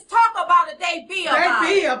don't just talk about it, they be about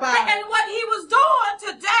be it. about it. And what he was doing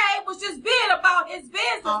today was just being about his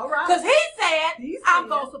business. All right. Because he said He I'm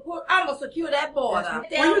gonna secure that border.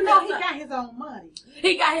 Well, you know he got his own money.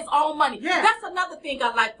 He got his own money. Yeah. That's another thing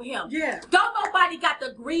I like for him. Yeah. Don't nobody got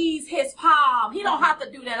to grease his palm. He don't have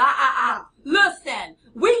to do that. Listen,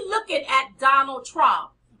 we looking at Donald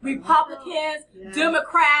Trump. Republicans, Yeah.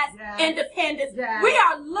 Democrats, Yeah. Independents. Yeah. We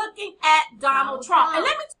are looking at Donald Trump. And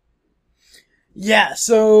let me Yeah,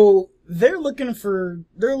 so they're looking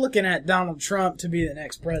at Donald Trump to be the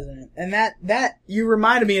next president. And that you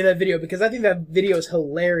reminded me of that video because I think that video is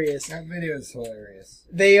hilarious. That video is hilarious.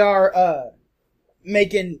 They are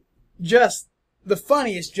making just the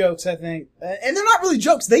funniest jokes, I think. And they're not really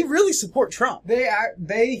jokes. They really support Trump.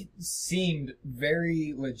 They seemed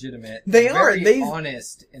very legitimate. They are. Very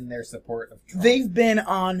honest in their support of Trump. They've been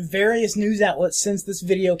on various news outlets since this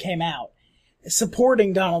video came out,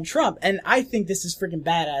 supporting Donald Trump, and I think this is freaking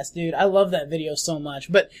badass, dude. I love that video so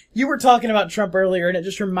much. But you were talking about Trump earlier, and it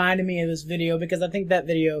just reminded me of this video because I think that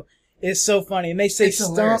video is so funny. And they say It's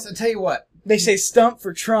hilarious. I'll tell you what. They say stump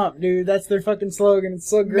for Trump, dude. That's their fucking slogan. It's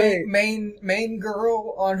so great. Main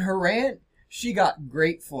girl on her rant, she got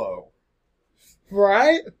great flow.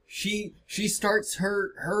 Right? She starts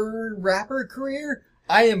her rapper career.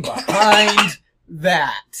 I am behind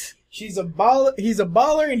that. He's a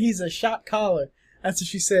baller, and he's a shot caller. That's what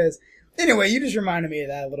she says. Anyway, you just reminded me of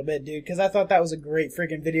that a little bit, dude, because I thought that was a great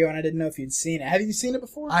freaking video, and I didn't know if you'd seen it. Have you seen it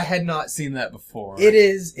before? I had not seen that before.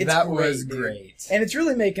 It's that great, was dude. great. And it's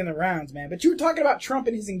really making the rounds, man. But you were talking about Trump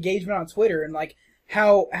and his engagement on Twitter, and like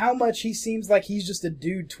how much he seems like he's just a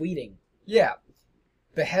dude tweeting. Yeah.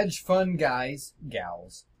 The hedge fund guys,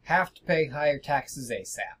 gals, have to pay higher taxes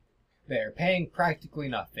ASAP. They are paying practically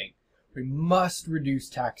nothing. We must reduce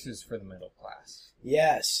taxes for the middle class.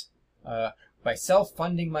 Yes. By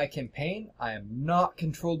self-funding my campaign, I am not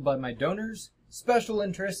controlled by my donors, special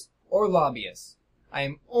interests, or lobbyists. I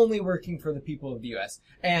am only working for the people of the U.S.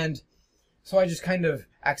 And so I just kind of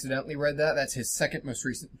accidentally read that. That's his second most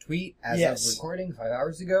recent tweet as of recording 5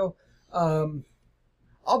 hours ago. I'll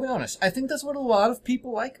be honest. I think that's what a lot of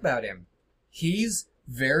people like about him. He's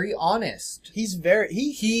very honest. He's very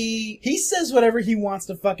he says whatever he wants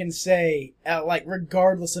to fucking say, like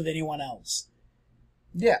regardless of anyone else.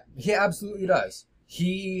 Yeah, he absolutely does.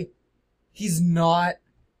 He's not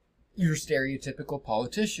your stereotypical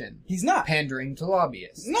politician. He's not pandering to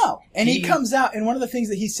lobbyists. No, and he comes out, and one of the things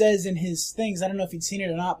that he says in his things, I don't know if you'd seen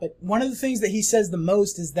it or not, but one of the things that he says the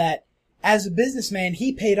most is that as a businessman,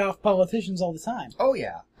 he paid off politicians all the time. Oh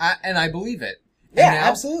yeah, and I believe it. Yeah, now,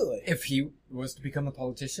 absolutely. If he was to become a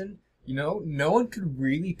politician, no one could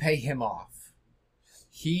really pay him off.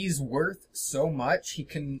 He's worth so much, he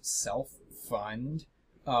can self-fund.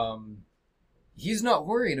 He's not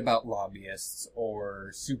worried about lobbyists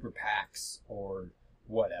or super PACs or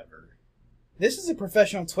whatever. This is a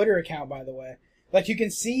professional Twitter account, by the way. Like, you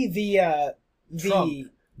can see the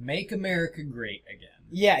Trump, make America great again.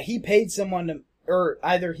 Yeah, he paid someone to, or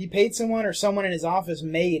either he paid someone or someone in his office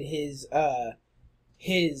made his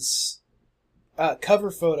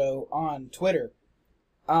cover photo on Twitter.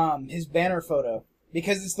 His banner photo.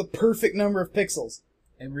 Because it's the perfect number of pixels.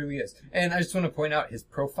 It really is. And I just want to point out his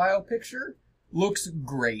profile picture looks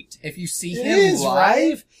great. If you see It him is, live,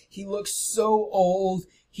 right? he looks so old.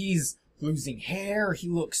 He's losing hair. He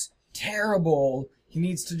looks terrible. He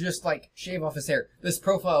needs to just, shave off his hair. This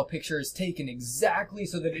profile picture is taken exactly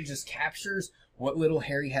so that it just captures what little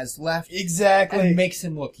hair he has left. Exactly. And makes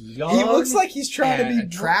him look young. He looks like he's trying to be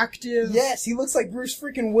attractive. Yes, he looks like Bruce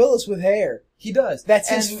freaking Willis with hair. He does. That's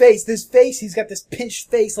his face. This face, he's got this pinched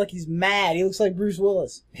face like he's mad. He looks like Bruce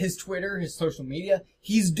Willis. His Twitter, his social media,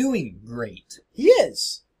 he's doing great. He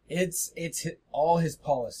is. It's all his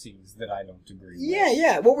policies that I don't agree with.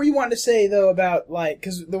 Yeah. What were you wanting to say, though, about,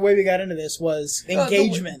 because the way we got into this was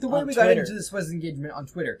engagement the way on we Twitter. got into this was engagement on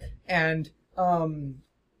Twitter. And,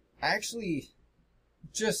 actually,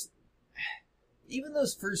 just, even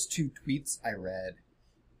those first two tweets I read,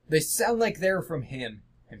 they sound like they're from him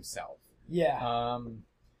himself. Yeah.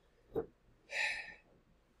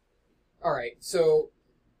 Alright, so,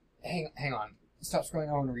 hang on. Stop scrolling,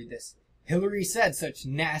 I want to read this. Hillary said such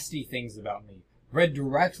nasty things about me. Read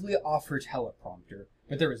directly off her teleprompter,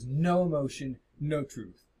 but there was no emotion, no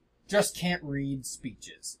truth. Just can't read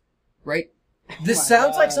speeches. Right? This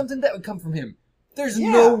sounds like something that would come from him. There's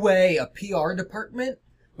no way a PR department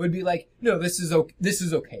would be like, no, this is okay.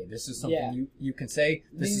 This is something you can say.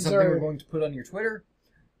 This is something we're going to put on your Twitter.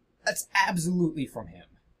 That's absolutely from him.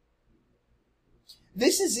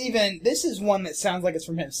 This is one that sounds like it's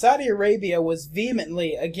from him. Saudi Arabia was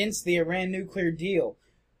vehemently against the Iran nuclear deal.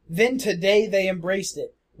 Then today they embraced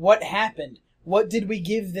it. What happened? What did we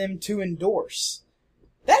give them to endorse?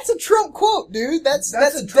 That's a Trump quote, dude. That's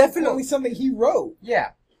a Trump definitely quote. something he wrote.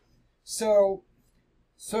 Yeah. So,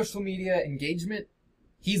 social media engagement,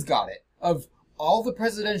 he's got it. Of all the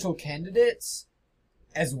presidential candidates,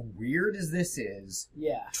 as weird as this is,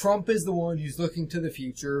 Yeah. Trump is the one who's looking to the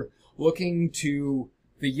future, looking to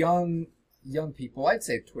the young people. I'd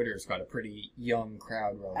say Twitter's got a pretty young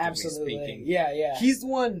crowd, relatively Absolutely. speaking. Yeah. He's the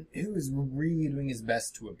one who is really doing his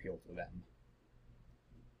best to appeal to them.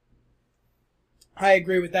 I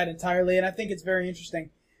agree with that entirely, and I think it's very interesting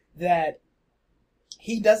that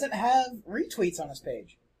he doesn't have retweets on his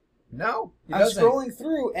page. No, he I'm doesn't. scrolling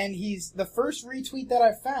through, and the first retweet that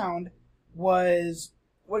I found was,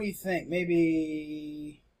 what do you think?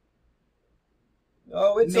 Maybe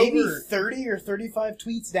Oh, it's maybe over. 30 or 35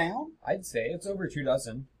 tweets down? I'd say it's over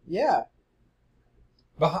 24. Yeah.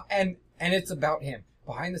 And it's about him.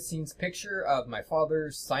 Behind the scenes picture of my father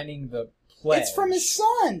signing the pledge. It's from his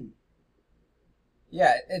son.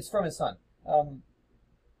 Yeah, it's from his son.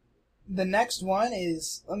 The next one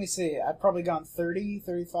is, let me see, I've probably gone 30,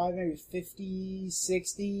 35, maybe 50,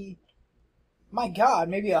 60. My God,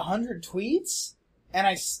 maybe 100 tweets? And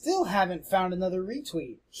I still haven't found another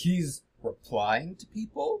retweet. He's replying to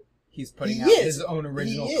people. He's putting He out is. his own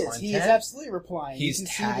original He is. content. He is absolutely replying. He's You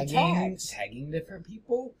can see the tags. tagging different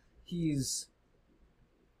people.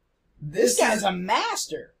 This guy's a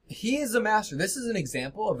master. He is a master. This is an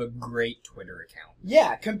example of a great Twitter account.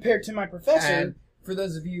 Yeah, compared to my professor. And for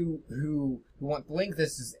those of you who want the link,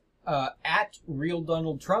 this is at Real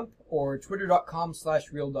Donald Trump or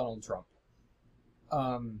twitter.com/RealDonaldTrump.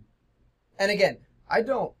 And again, I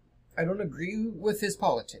don't agree with his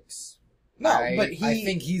politics. No, but I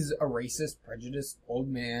think he's a racist, prejudiced old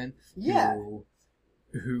man. Yeah.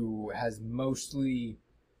 Who has mostly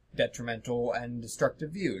detrimental and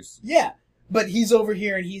destructive views. Yeah, but he's over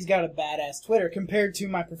here and he's got a badass Twitter compared to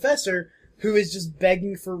my professor, who is just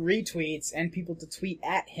begging for retweets and people to tweet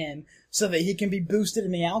at him so that he can be boosted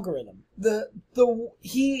in the algorithm.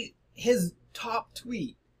 His top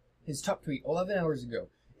tweet 11 hours ago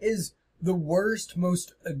is the worst,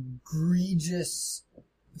 most egregious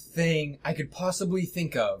thing I could possibly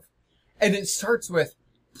think of. And it starts with,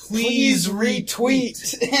 please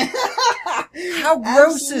retweet. How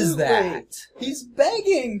gross is that? He's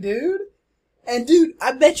begging, dude. And dude,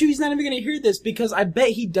 I bet you he's not even going to hear this because I bet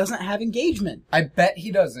he doesn't have engagement. I bet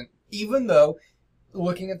he doesn't. Even though,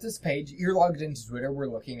 looking at this page, you're logged into Twitter, we're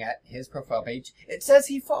looking at his profile page, it says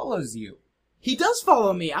he follows you. He does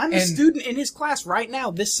follow me. I'm a student in his class right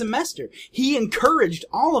now this semester. He encouraged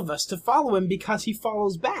all of us to follow him because he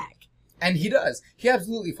follows back. And he does. He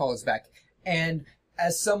absolutely follows back. And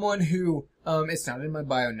as someone who, it's not in my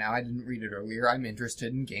bio now, I didn't read it earlier, I'm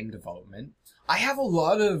interested in game development. I have a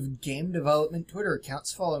lot of game development Twitter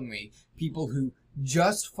accounts following me. People who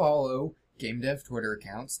just follow game dev Twitter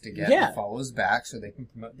accounts to get the follows back so they can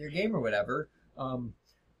promote their game or whatever.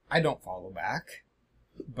 I don't follow back,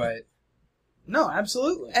 but... No,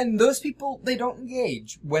 absolutely. And those people, they don't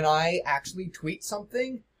engage. When I actually tweet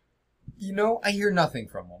something, I hear nothing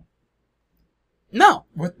from them. No.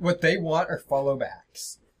 What they want are follow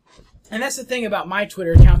backs. And that's the thing about my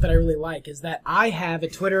Twitter account that I really like, is that I have a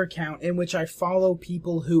Twitter account in which I follow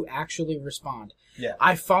people who actually respond. Yeah.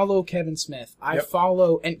 I follow Kevin Smith.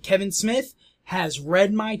 And Kevin Smith has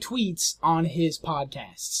read my tweets on his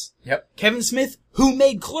podcasts. Yep. Kevin Smith, who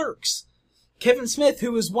made Clerks. Kevin Smith,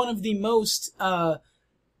 who is one of the most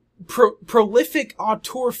prolific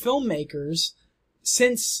auteur filmmakers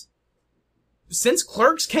since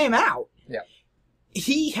Clerks came out. Yeah.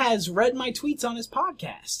 He has read my tweets on his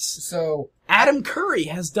podcasts. So Adam Curry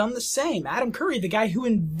has done the same. Adam Curry, the guy who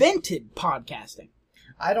invented podcasting.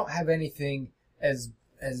 I don't have anything as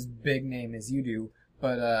big name as you do,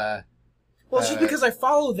 but Well, it's just because I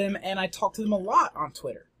follow them and I talk to them a lot on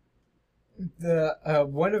Twitter. the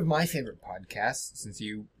one of my favorite podcasts, since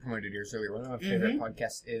you promoted yours earlier, one of my favorite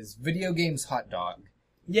podcasts is Video Games Hot Dog.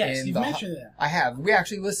 Yes, And you've mentioned that. I have. We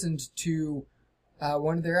actually listened to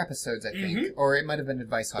one of their episodes, I think, or it might have been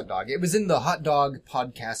Advice Hot Dog. It was in the Hot Dog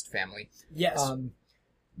podcast family. Yes.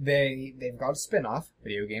 They've got a spin-off,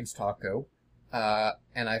 Video Games Taco,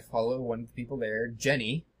 and I follow one of the people there,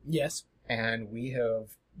 Jenny, yes. and we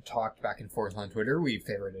have talked back and forth on Twitter. We've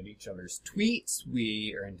favorited each other's tweets.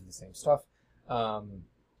 We are into the same stuff.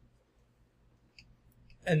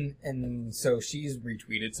 And so she's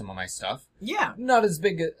retweeted some of my stuff. Yeah. Not as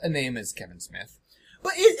big a name as Kevin Smith.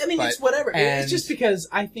 But, it's whatever. and- It's just because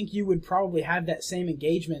I think you would probably have that same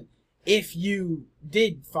engagement if you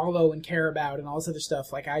did follow and care about and all this other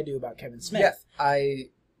stuff like I do about Kevin Smith. Yeah, I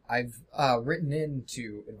I've written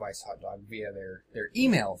into Advice Hot Dog via their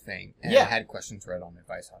email thing, and Yeah. had questions read on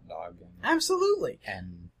Advice Hot Dog. Absolutely.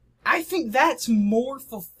 And I think that's more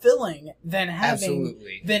fulfilling than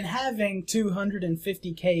Absolutely. having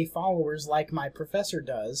 250K followers like my professor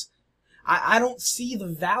does. I don't see the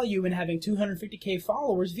value in having 250K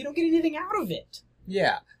followers if you don't get anything out of it.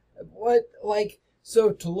 yeah,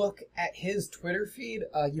 so to look at his Twitter feed,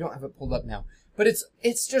 you don't have it pulled up now, but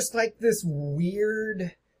it's just like this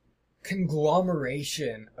weird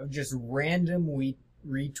conglomeration of just random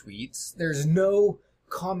retweets. There's no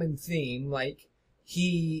common theme. Like,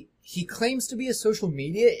 he claims to be a social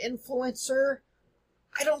media influencer.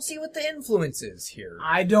 I don't see what the influence is here.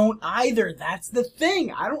 I don't either. That's the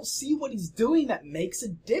thing. I don't see what he's doing that makes a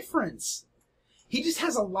difference. He just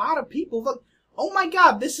has a lot of people. Look, oh my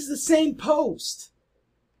god, this is the same post.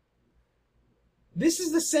 This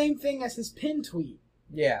is the same thing as his pin tweet.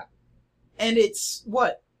 Yeah. And it's,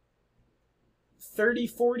 what? 30,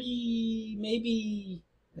 40, maybe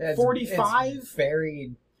It's 45? It's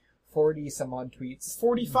varied 40 some odd tweets.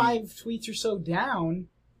 45 tweets or so down.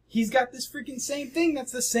 He's got this freaking same thing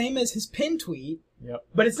that's the same as his pin tweet. Yep.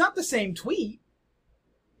 But it's not the same tweet.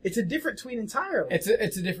 It's a different tweet entirely. It's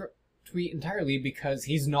a different tweet entirely because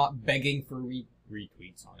he's not begging for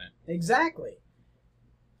retweets on it. Exactly.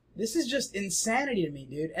 This is just insanity to me,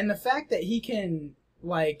 dude. And the fact that he can,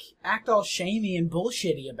 like, act all shamey and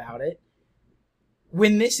bullshitty about it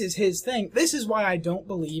when this is his thing. This is why I don't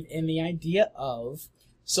believe in the idea of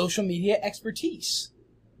social media expertise.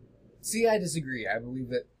 See, I disagree. I believe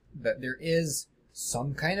that there is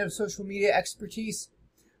some kind of social media expertise.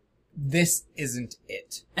 This isn't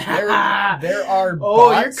it. There are Oh,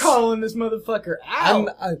 bots. you're calling this motherfucker out.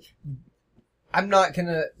 I'm not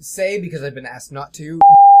gonna say because I've been asked not to.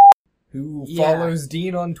 Who Yeah. follows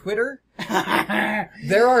Dean on Twitter?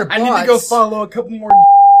 There are bots. I need to go follow a couple more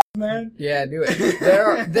man. Yeah, do it.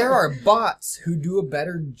 There are bots who do a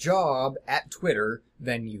better job at Twitter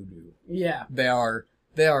than you do. Yeah. They are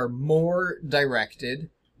more directed,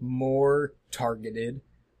 more targeted.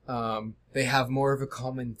 They have more of a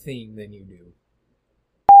common theme than you do.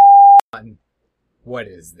 What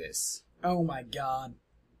is this? Oh my god.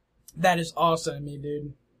 That is awesome to me,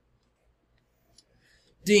 dude.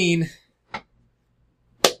 Dean,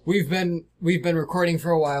 we've been recording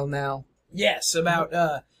for a while now. Yes, about,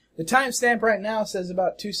 the timestamp right now says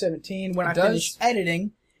about 2:17. When I does. finish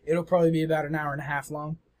editing, it'll probably be about an hour and a half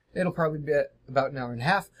long. It'll probably be about an hour and a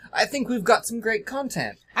half. I think we've got some great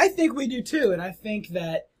content. I think we do too, and I think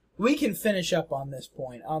that we can finish up on this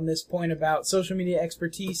point about social media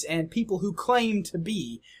expertise and people who claim to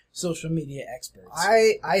be social media experts.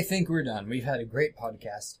 I think we're done. We've had a great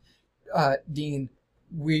podcast. Dean,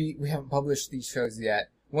 we haven't published these shows yet.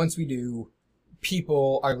 Once we do,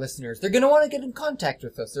 people, our listeners, they're going to want to get in contact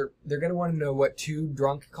with us. They're going to want to know what two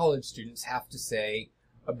drunk college students have to say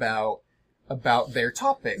about their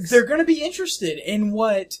topics. They're going to be interested in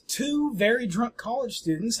what two very drunk college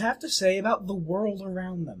students have to say about the world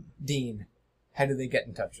around them. Dean, how do they get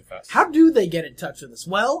in touch with us? How do they get in touch with us?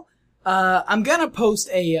 Well, I'm gonna post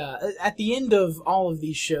at the end of all of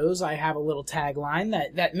these shows, I have a little tagline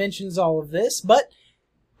that mentions all of this, but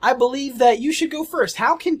I believe that you should go first.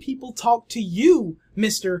 How can people talk to you,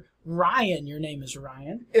 Mr. Ryan? Your name is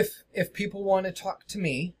Ryan. If people want to talk to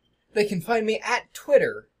me, they can find me at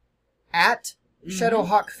Twitter, at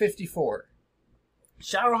Shadowhawk54.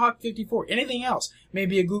 Shadowhawk54. Anything else?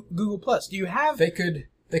 Maybe a Google Plus. Do you have... They could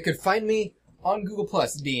find me on Google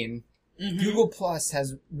Plus, Dean. Mhm. Google Plus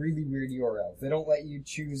has really weird URLs. They don't let you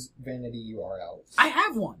choose vanity URLs. I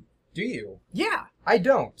have one. Do you? Yeah. I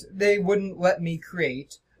don't. They wouldn't let me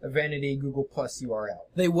create a vanity Google Plus URL.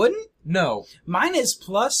 They wouldn't? No. Mine is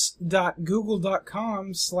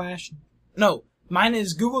plus.google.com/ No, mine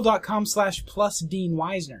is google.com/plus Dean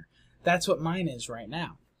Weisner. That's what mine is right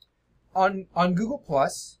now. On Google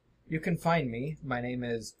Plus, you can find me. My name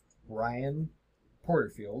is Ryan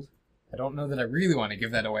Porterfield. I don't know that I really want to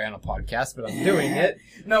give that away on a podcast, but I'm doing it.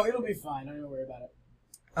 No, it'll be fine. Don't even worry about it.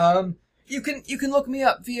 You can look me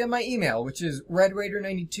up via my email, which is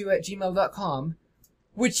redraider92@gmail.com,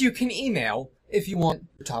 which you can email if you want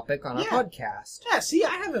a topic on our podcast. Yeah, see,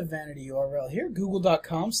 I have a vanity URL here.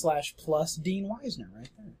 Google.com/plus Dean Weisner right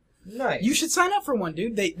there. Nice. You should sign up for one,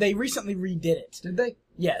 dude. They recently redid it. Did they?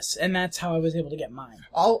 Yes, and that's how I was able to get mine.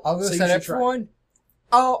 I'll go So you sign should up for try. one.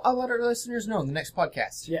 I'll let our listeners know in the next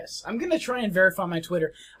podcast. Yes, I'm gonna try and verify my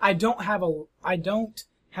Twitter. I don't have a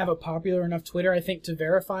popular enough Twitter, I think, to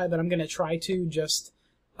verify, but I'm gonna try to just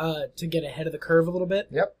to get ahead of the curve a little bit.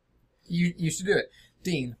 Yep. You should do it.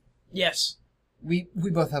 Dean, Yes. we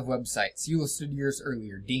both have websites. You listed yours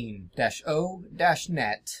earlier, dean-o-net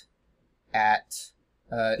at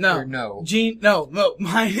no. Gene, no,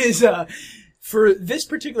 mine is, for this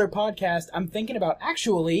particular podcast, I'm thinking about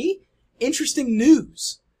actually interesting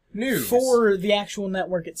news for the actual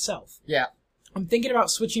network itself. Yeah. I'm thinking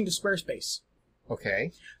about switching to Squarespace.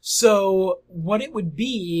 Okay. So, what it would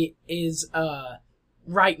be is,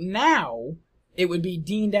 right now, it would be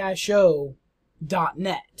dean-o.net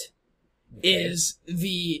is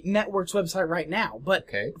the network's website right now. But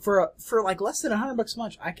for like less than $100 a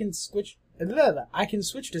month, I can switch to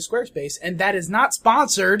Squarespace, and that is not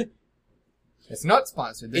sponsored. It's not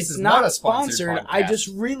sponsored. This It's is not a sponsored podcast. I just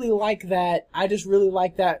really like that.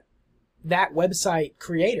 That website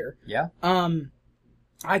creator. Yeah.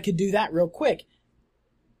 I could do that real quick.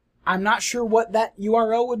 I'm not sure what that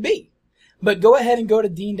URL would be, but go ahead and go to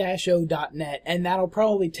dean-o.net, and that'll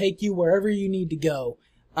probably take you wherever you need to go.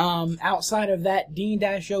 Outside of that,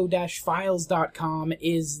 dean-o-files.com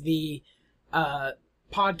is the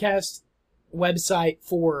podcast website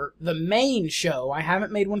for the main show. I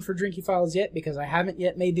haven't made one for Drinky Files yet because I haven't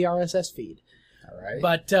yet made the RSS feed. All right.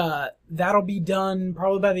 But that'll be done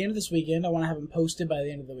probably by the end of this weekend. I want to have them posted by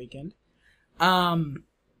the end of the weekend.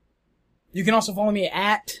 You can also follow me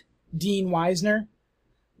at Dean Weisner.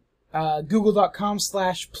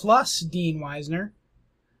 Google.com/plus Dean Weisner.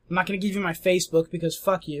 I'm not going to give you my Facebook because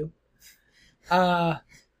fuck you.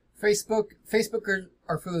 Facebook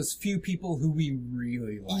are for those few people who we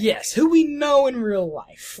really like. Yes, who we know in real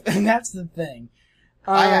life. And that's the thing.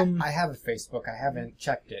 I have a Facebook. I haven't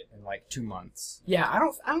checked it in like 2 months. Yeah, I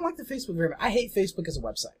don't like the Facebook very much. I hate Facebook as a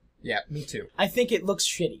website. Yeah, me too. I think it looks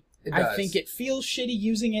shitty. It does. I think it feels shitty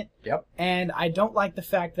using it. Yep. And I don't like the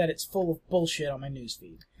fact that it's full of bullshit on my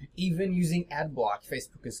newsfeed. Even using AdBlock,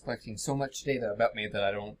 Facebook is collecting so much data about me that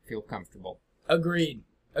I don't feel comfortable. Agreed.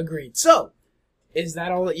 So, is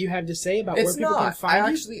that all that you have to say about where people can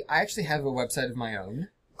find you? I actually have a website of my own.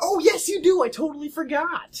 Oh, yes, you do. I totally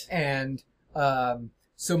forgot. And,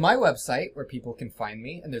 so my website, where people can find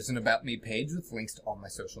me, and there's an About Me page with links to all my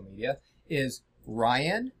social media, is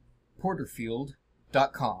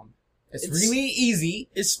ryanporterfield.com. It's really easy.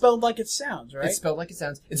 It's spelled like it sounds, right? It's spelled like it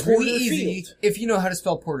sounds. It's really easy Porterfield. if you know how to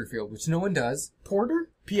spell Porterfield, which no one does. Porter?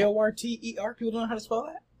 P-O-R-T-E-R? People don't know how to spell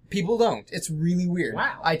that? People don't. It's really weird.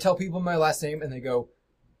 Wow. I tell people my last name, and they go,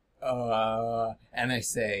 and I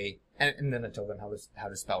say, and then I tell them how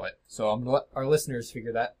to spell it. So I'm gonna let our listeners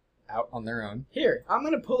figure that out on their own. Here, I'm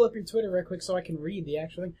going to pull up your Twitter real quick so I can read the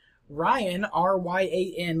actual thing. Ryan,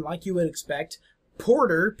 R-Y-A-N, like you would expect.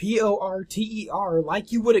 Porter, P-O-R-T-E-R,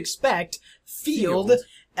 like you would expect. Field,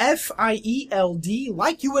 F-I-E-L-D,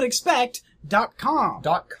 like you would expect, .com.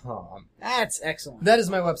 .com. That's excellent. That is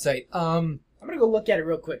my website. I'm going to go look at it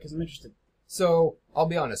real quick because I'm interested. So, I'll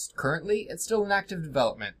be honest. Currently, it's still in active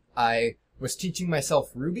development. I was teaching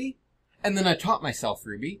myself Ruby, and then I taught myself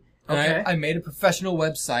Ruby. And Okay. I made a professional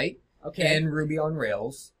website Okay. in Ruby on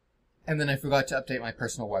Rails, and then I forgot to update my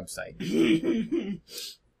personal website.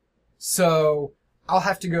 So, I'll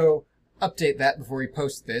have to go update that before we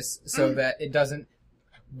post this so that it doesn't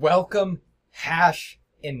welcome hash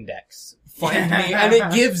index. Find me, and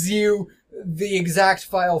it gives you the exact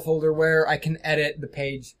file folder where I can edit the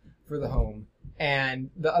page for the home.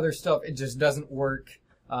 And the other stuff, it just doesn't work.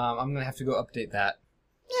 I'm gonna have to go update that.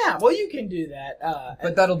 Yeah, well, you can do that.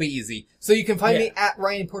 But that'll be easy. So you can find me at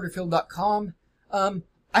ryanporterfield.com.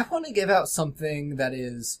 I want to give out something that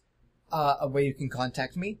is a way you can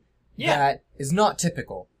contact me that is not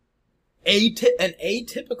typical. An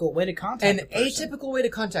atypical way to contact An a person. atypical way to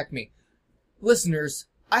contact me. Listeners,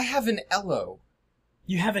 I have an Ello.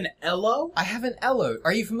 You have an Ello? I have an Ello.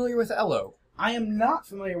 Are you familiar with Ello? I am not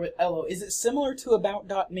familiar with Ello. Is it similar to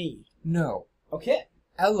About.me? No. Okay.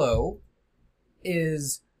 Ello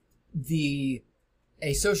is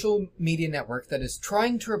a social media network that is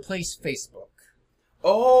trying to replace Facebook.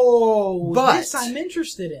 Oh, But- this I'm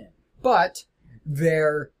interested in. But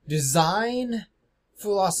their design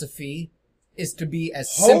philosophy is to be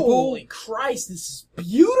as Holy simple. Christ, this is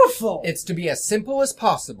beautiful! It's to be as simple as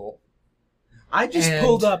possible. I just and-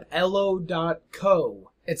 pulled up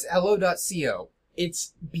Ello.co. It's ello.co.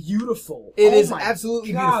 It's beautiful. It Oh is my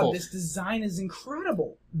absolutely God, beautiful. This design is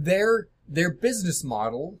incredible. Their business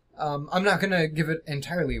model, I'm not going to give it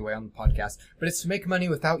entirely away on the podcast, but it's to make money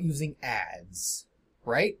without using ads.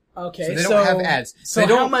 Right? Okay, So they don't have ads. So They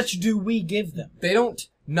how don't- much do we give them? They don't,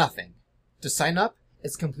 nothing. To sign up,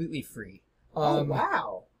 it's completely free. Oh,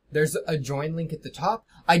 wow. There's a join link at the top.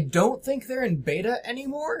 I don't think they're in beta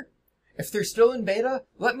anymore. If they're still in beta,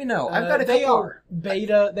 let me know. I've got a couple. They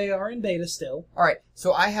are. They are in beta still. Alright,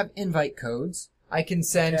 so I have invite codes. I can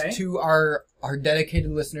send Okay. to our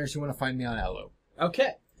dedicated listeners who want to find me on Elo.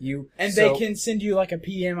 Okay. And they can send you like a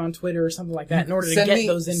PM on Twitter or something like that in order to get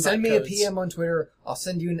those invite Send me codes. a PM on Twitter. I'll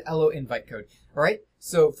send you an Elo invite code. All right.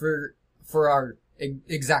 So for our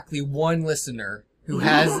exactly one listener who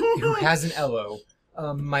has an Elo,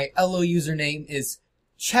 my Elo username is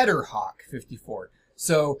Cheddarhawk54.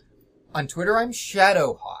 So on Twitter I'm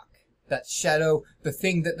Shadowhawk. That's shadow, the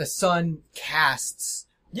thing that the sun casts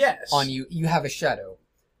Yes. on you. You have a shadow.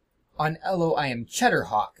 On Elo, I am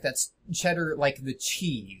Cheddarhawk. That's cheddar like the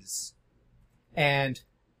cheese. And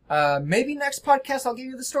maybe next podcast I'll give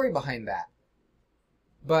you the story behind that.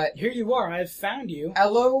 But Here you are. I've found you.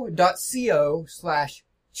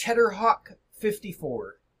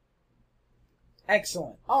 elo.co/Cheddarhawk54.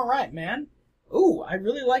 Excellent. All right, man. Ooh, I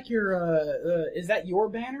really like your. Is that your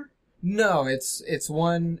banner? No, it's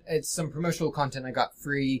some promotional content I got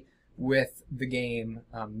free with the game,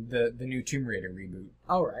 the new Tomb Raider reboot.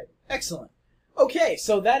 All right. Excellent. Okay,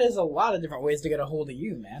 so that is a lot of different ways to get a hold of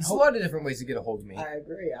you, man. There's a lot of different ways to get a hold of me. I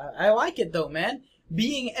agree. I like it though, man.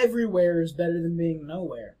 Being everywhere is better than being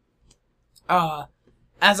nowhere.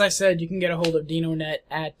 As I said, you can get a hold of DinoNet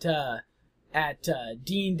at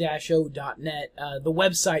dean-o.net. The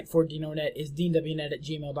website for DinoNet is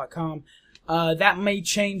deanwnet@gmail.com. That may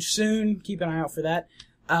change soon. Keep an eye out for that.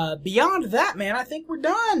 Beyond that, man, I think we're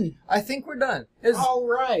done. All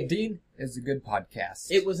right. Dean is a good podcast.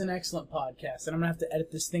 It was an excellent podcast, and I'm going to have to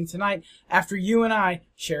edit this thing tonight after you and I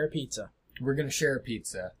share a pizza. We're going to share a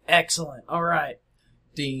pizza. Excellent. All right.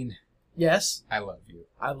 Dean, Yes? I love you.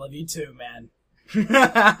 I love you too, man.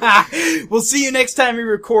 We'll see you next time we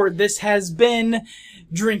record. This has been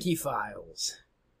Drinky Files.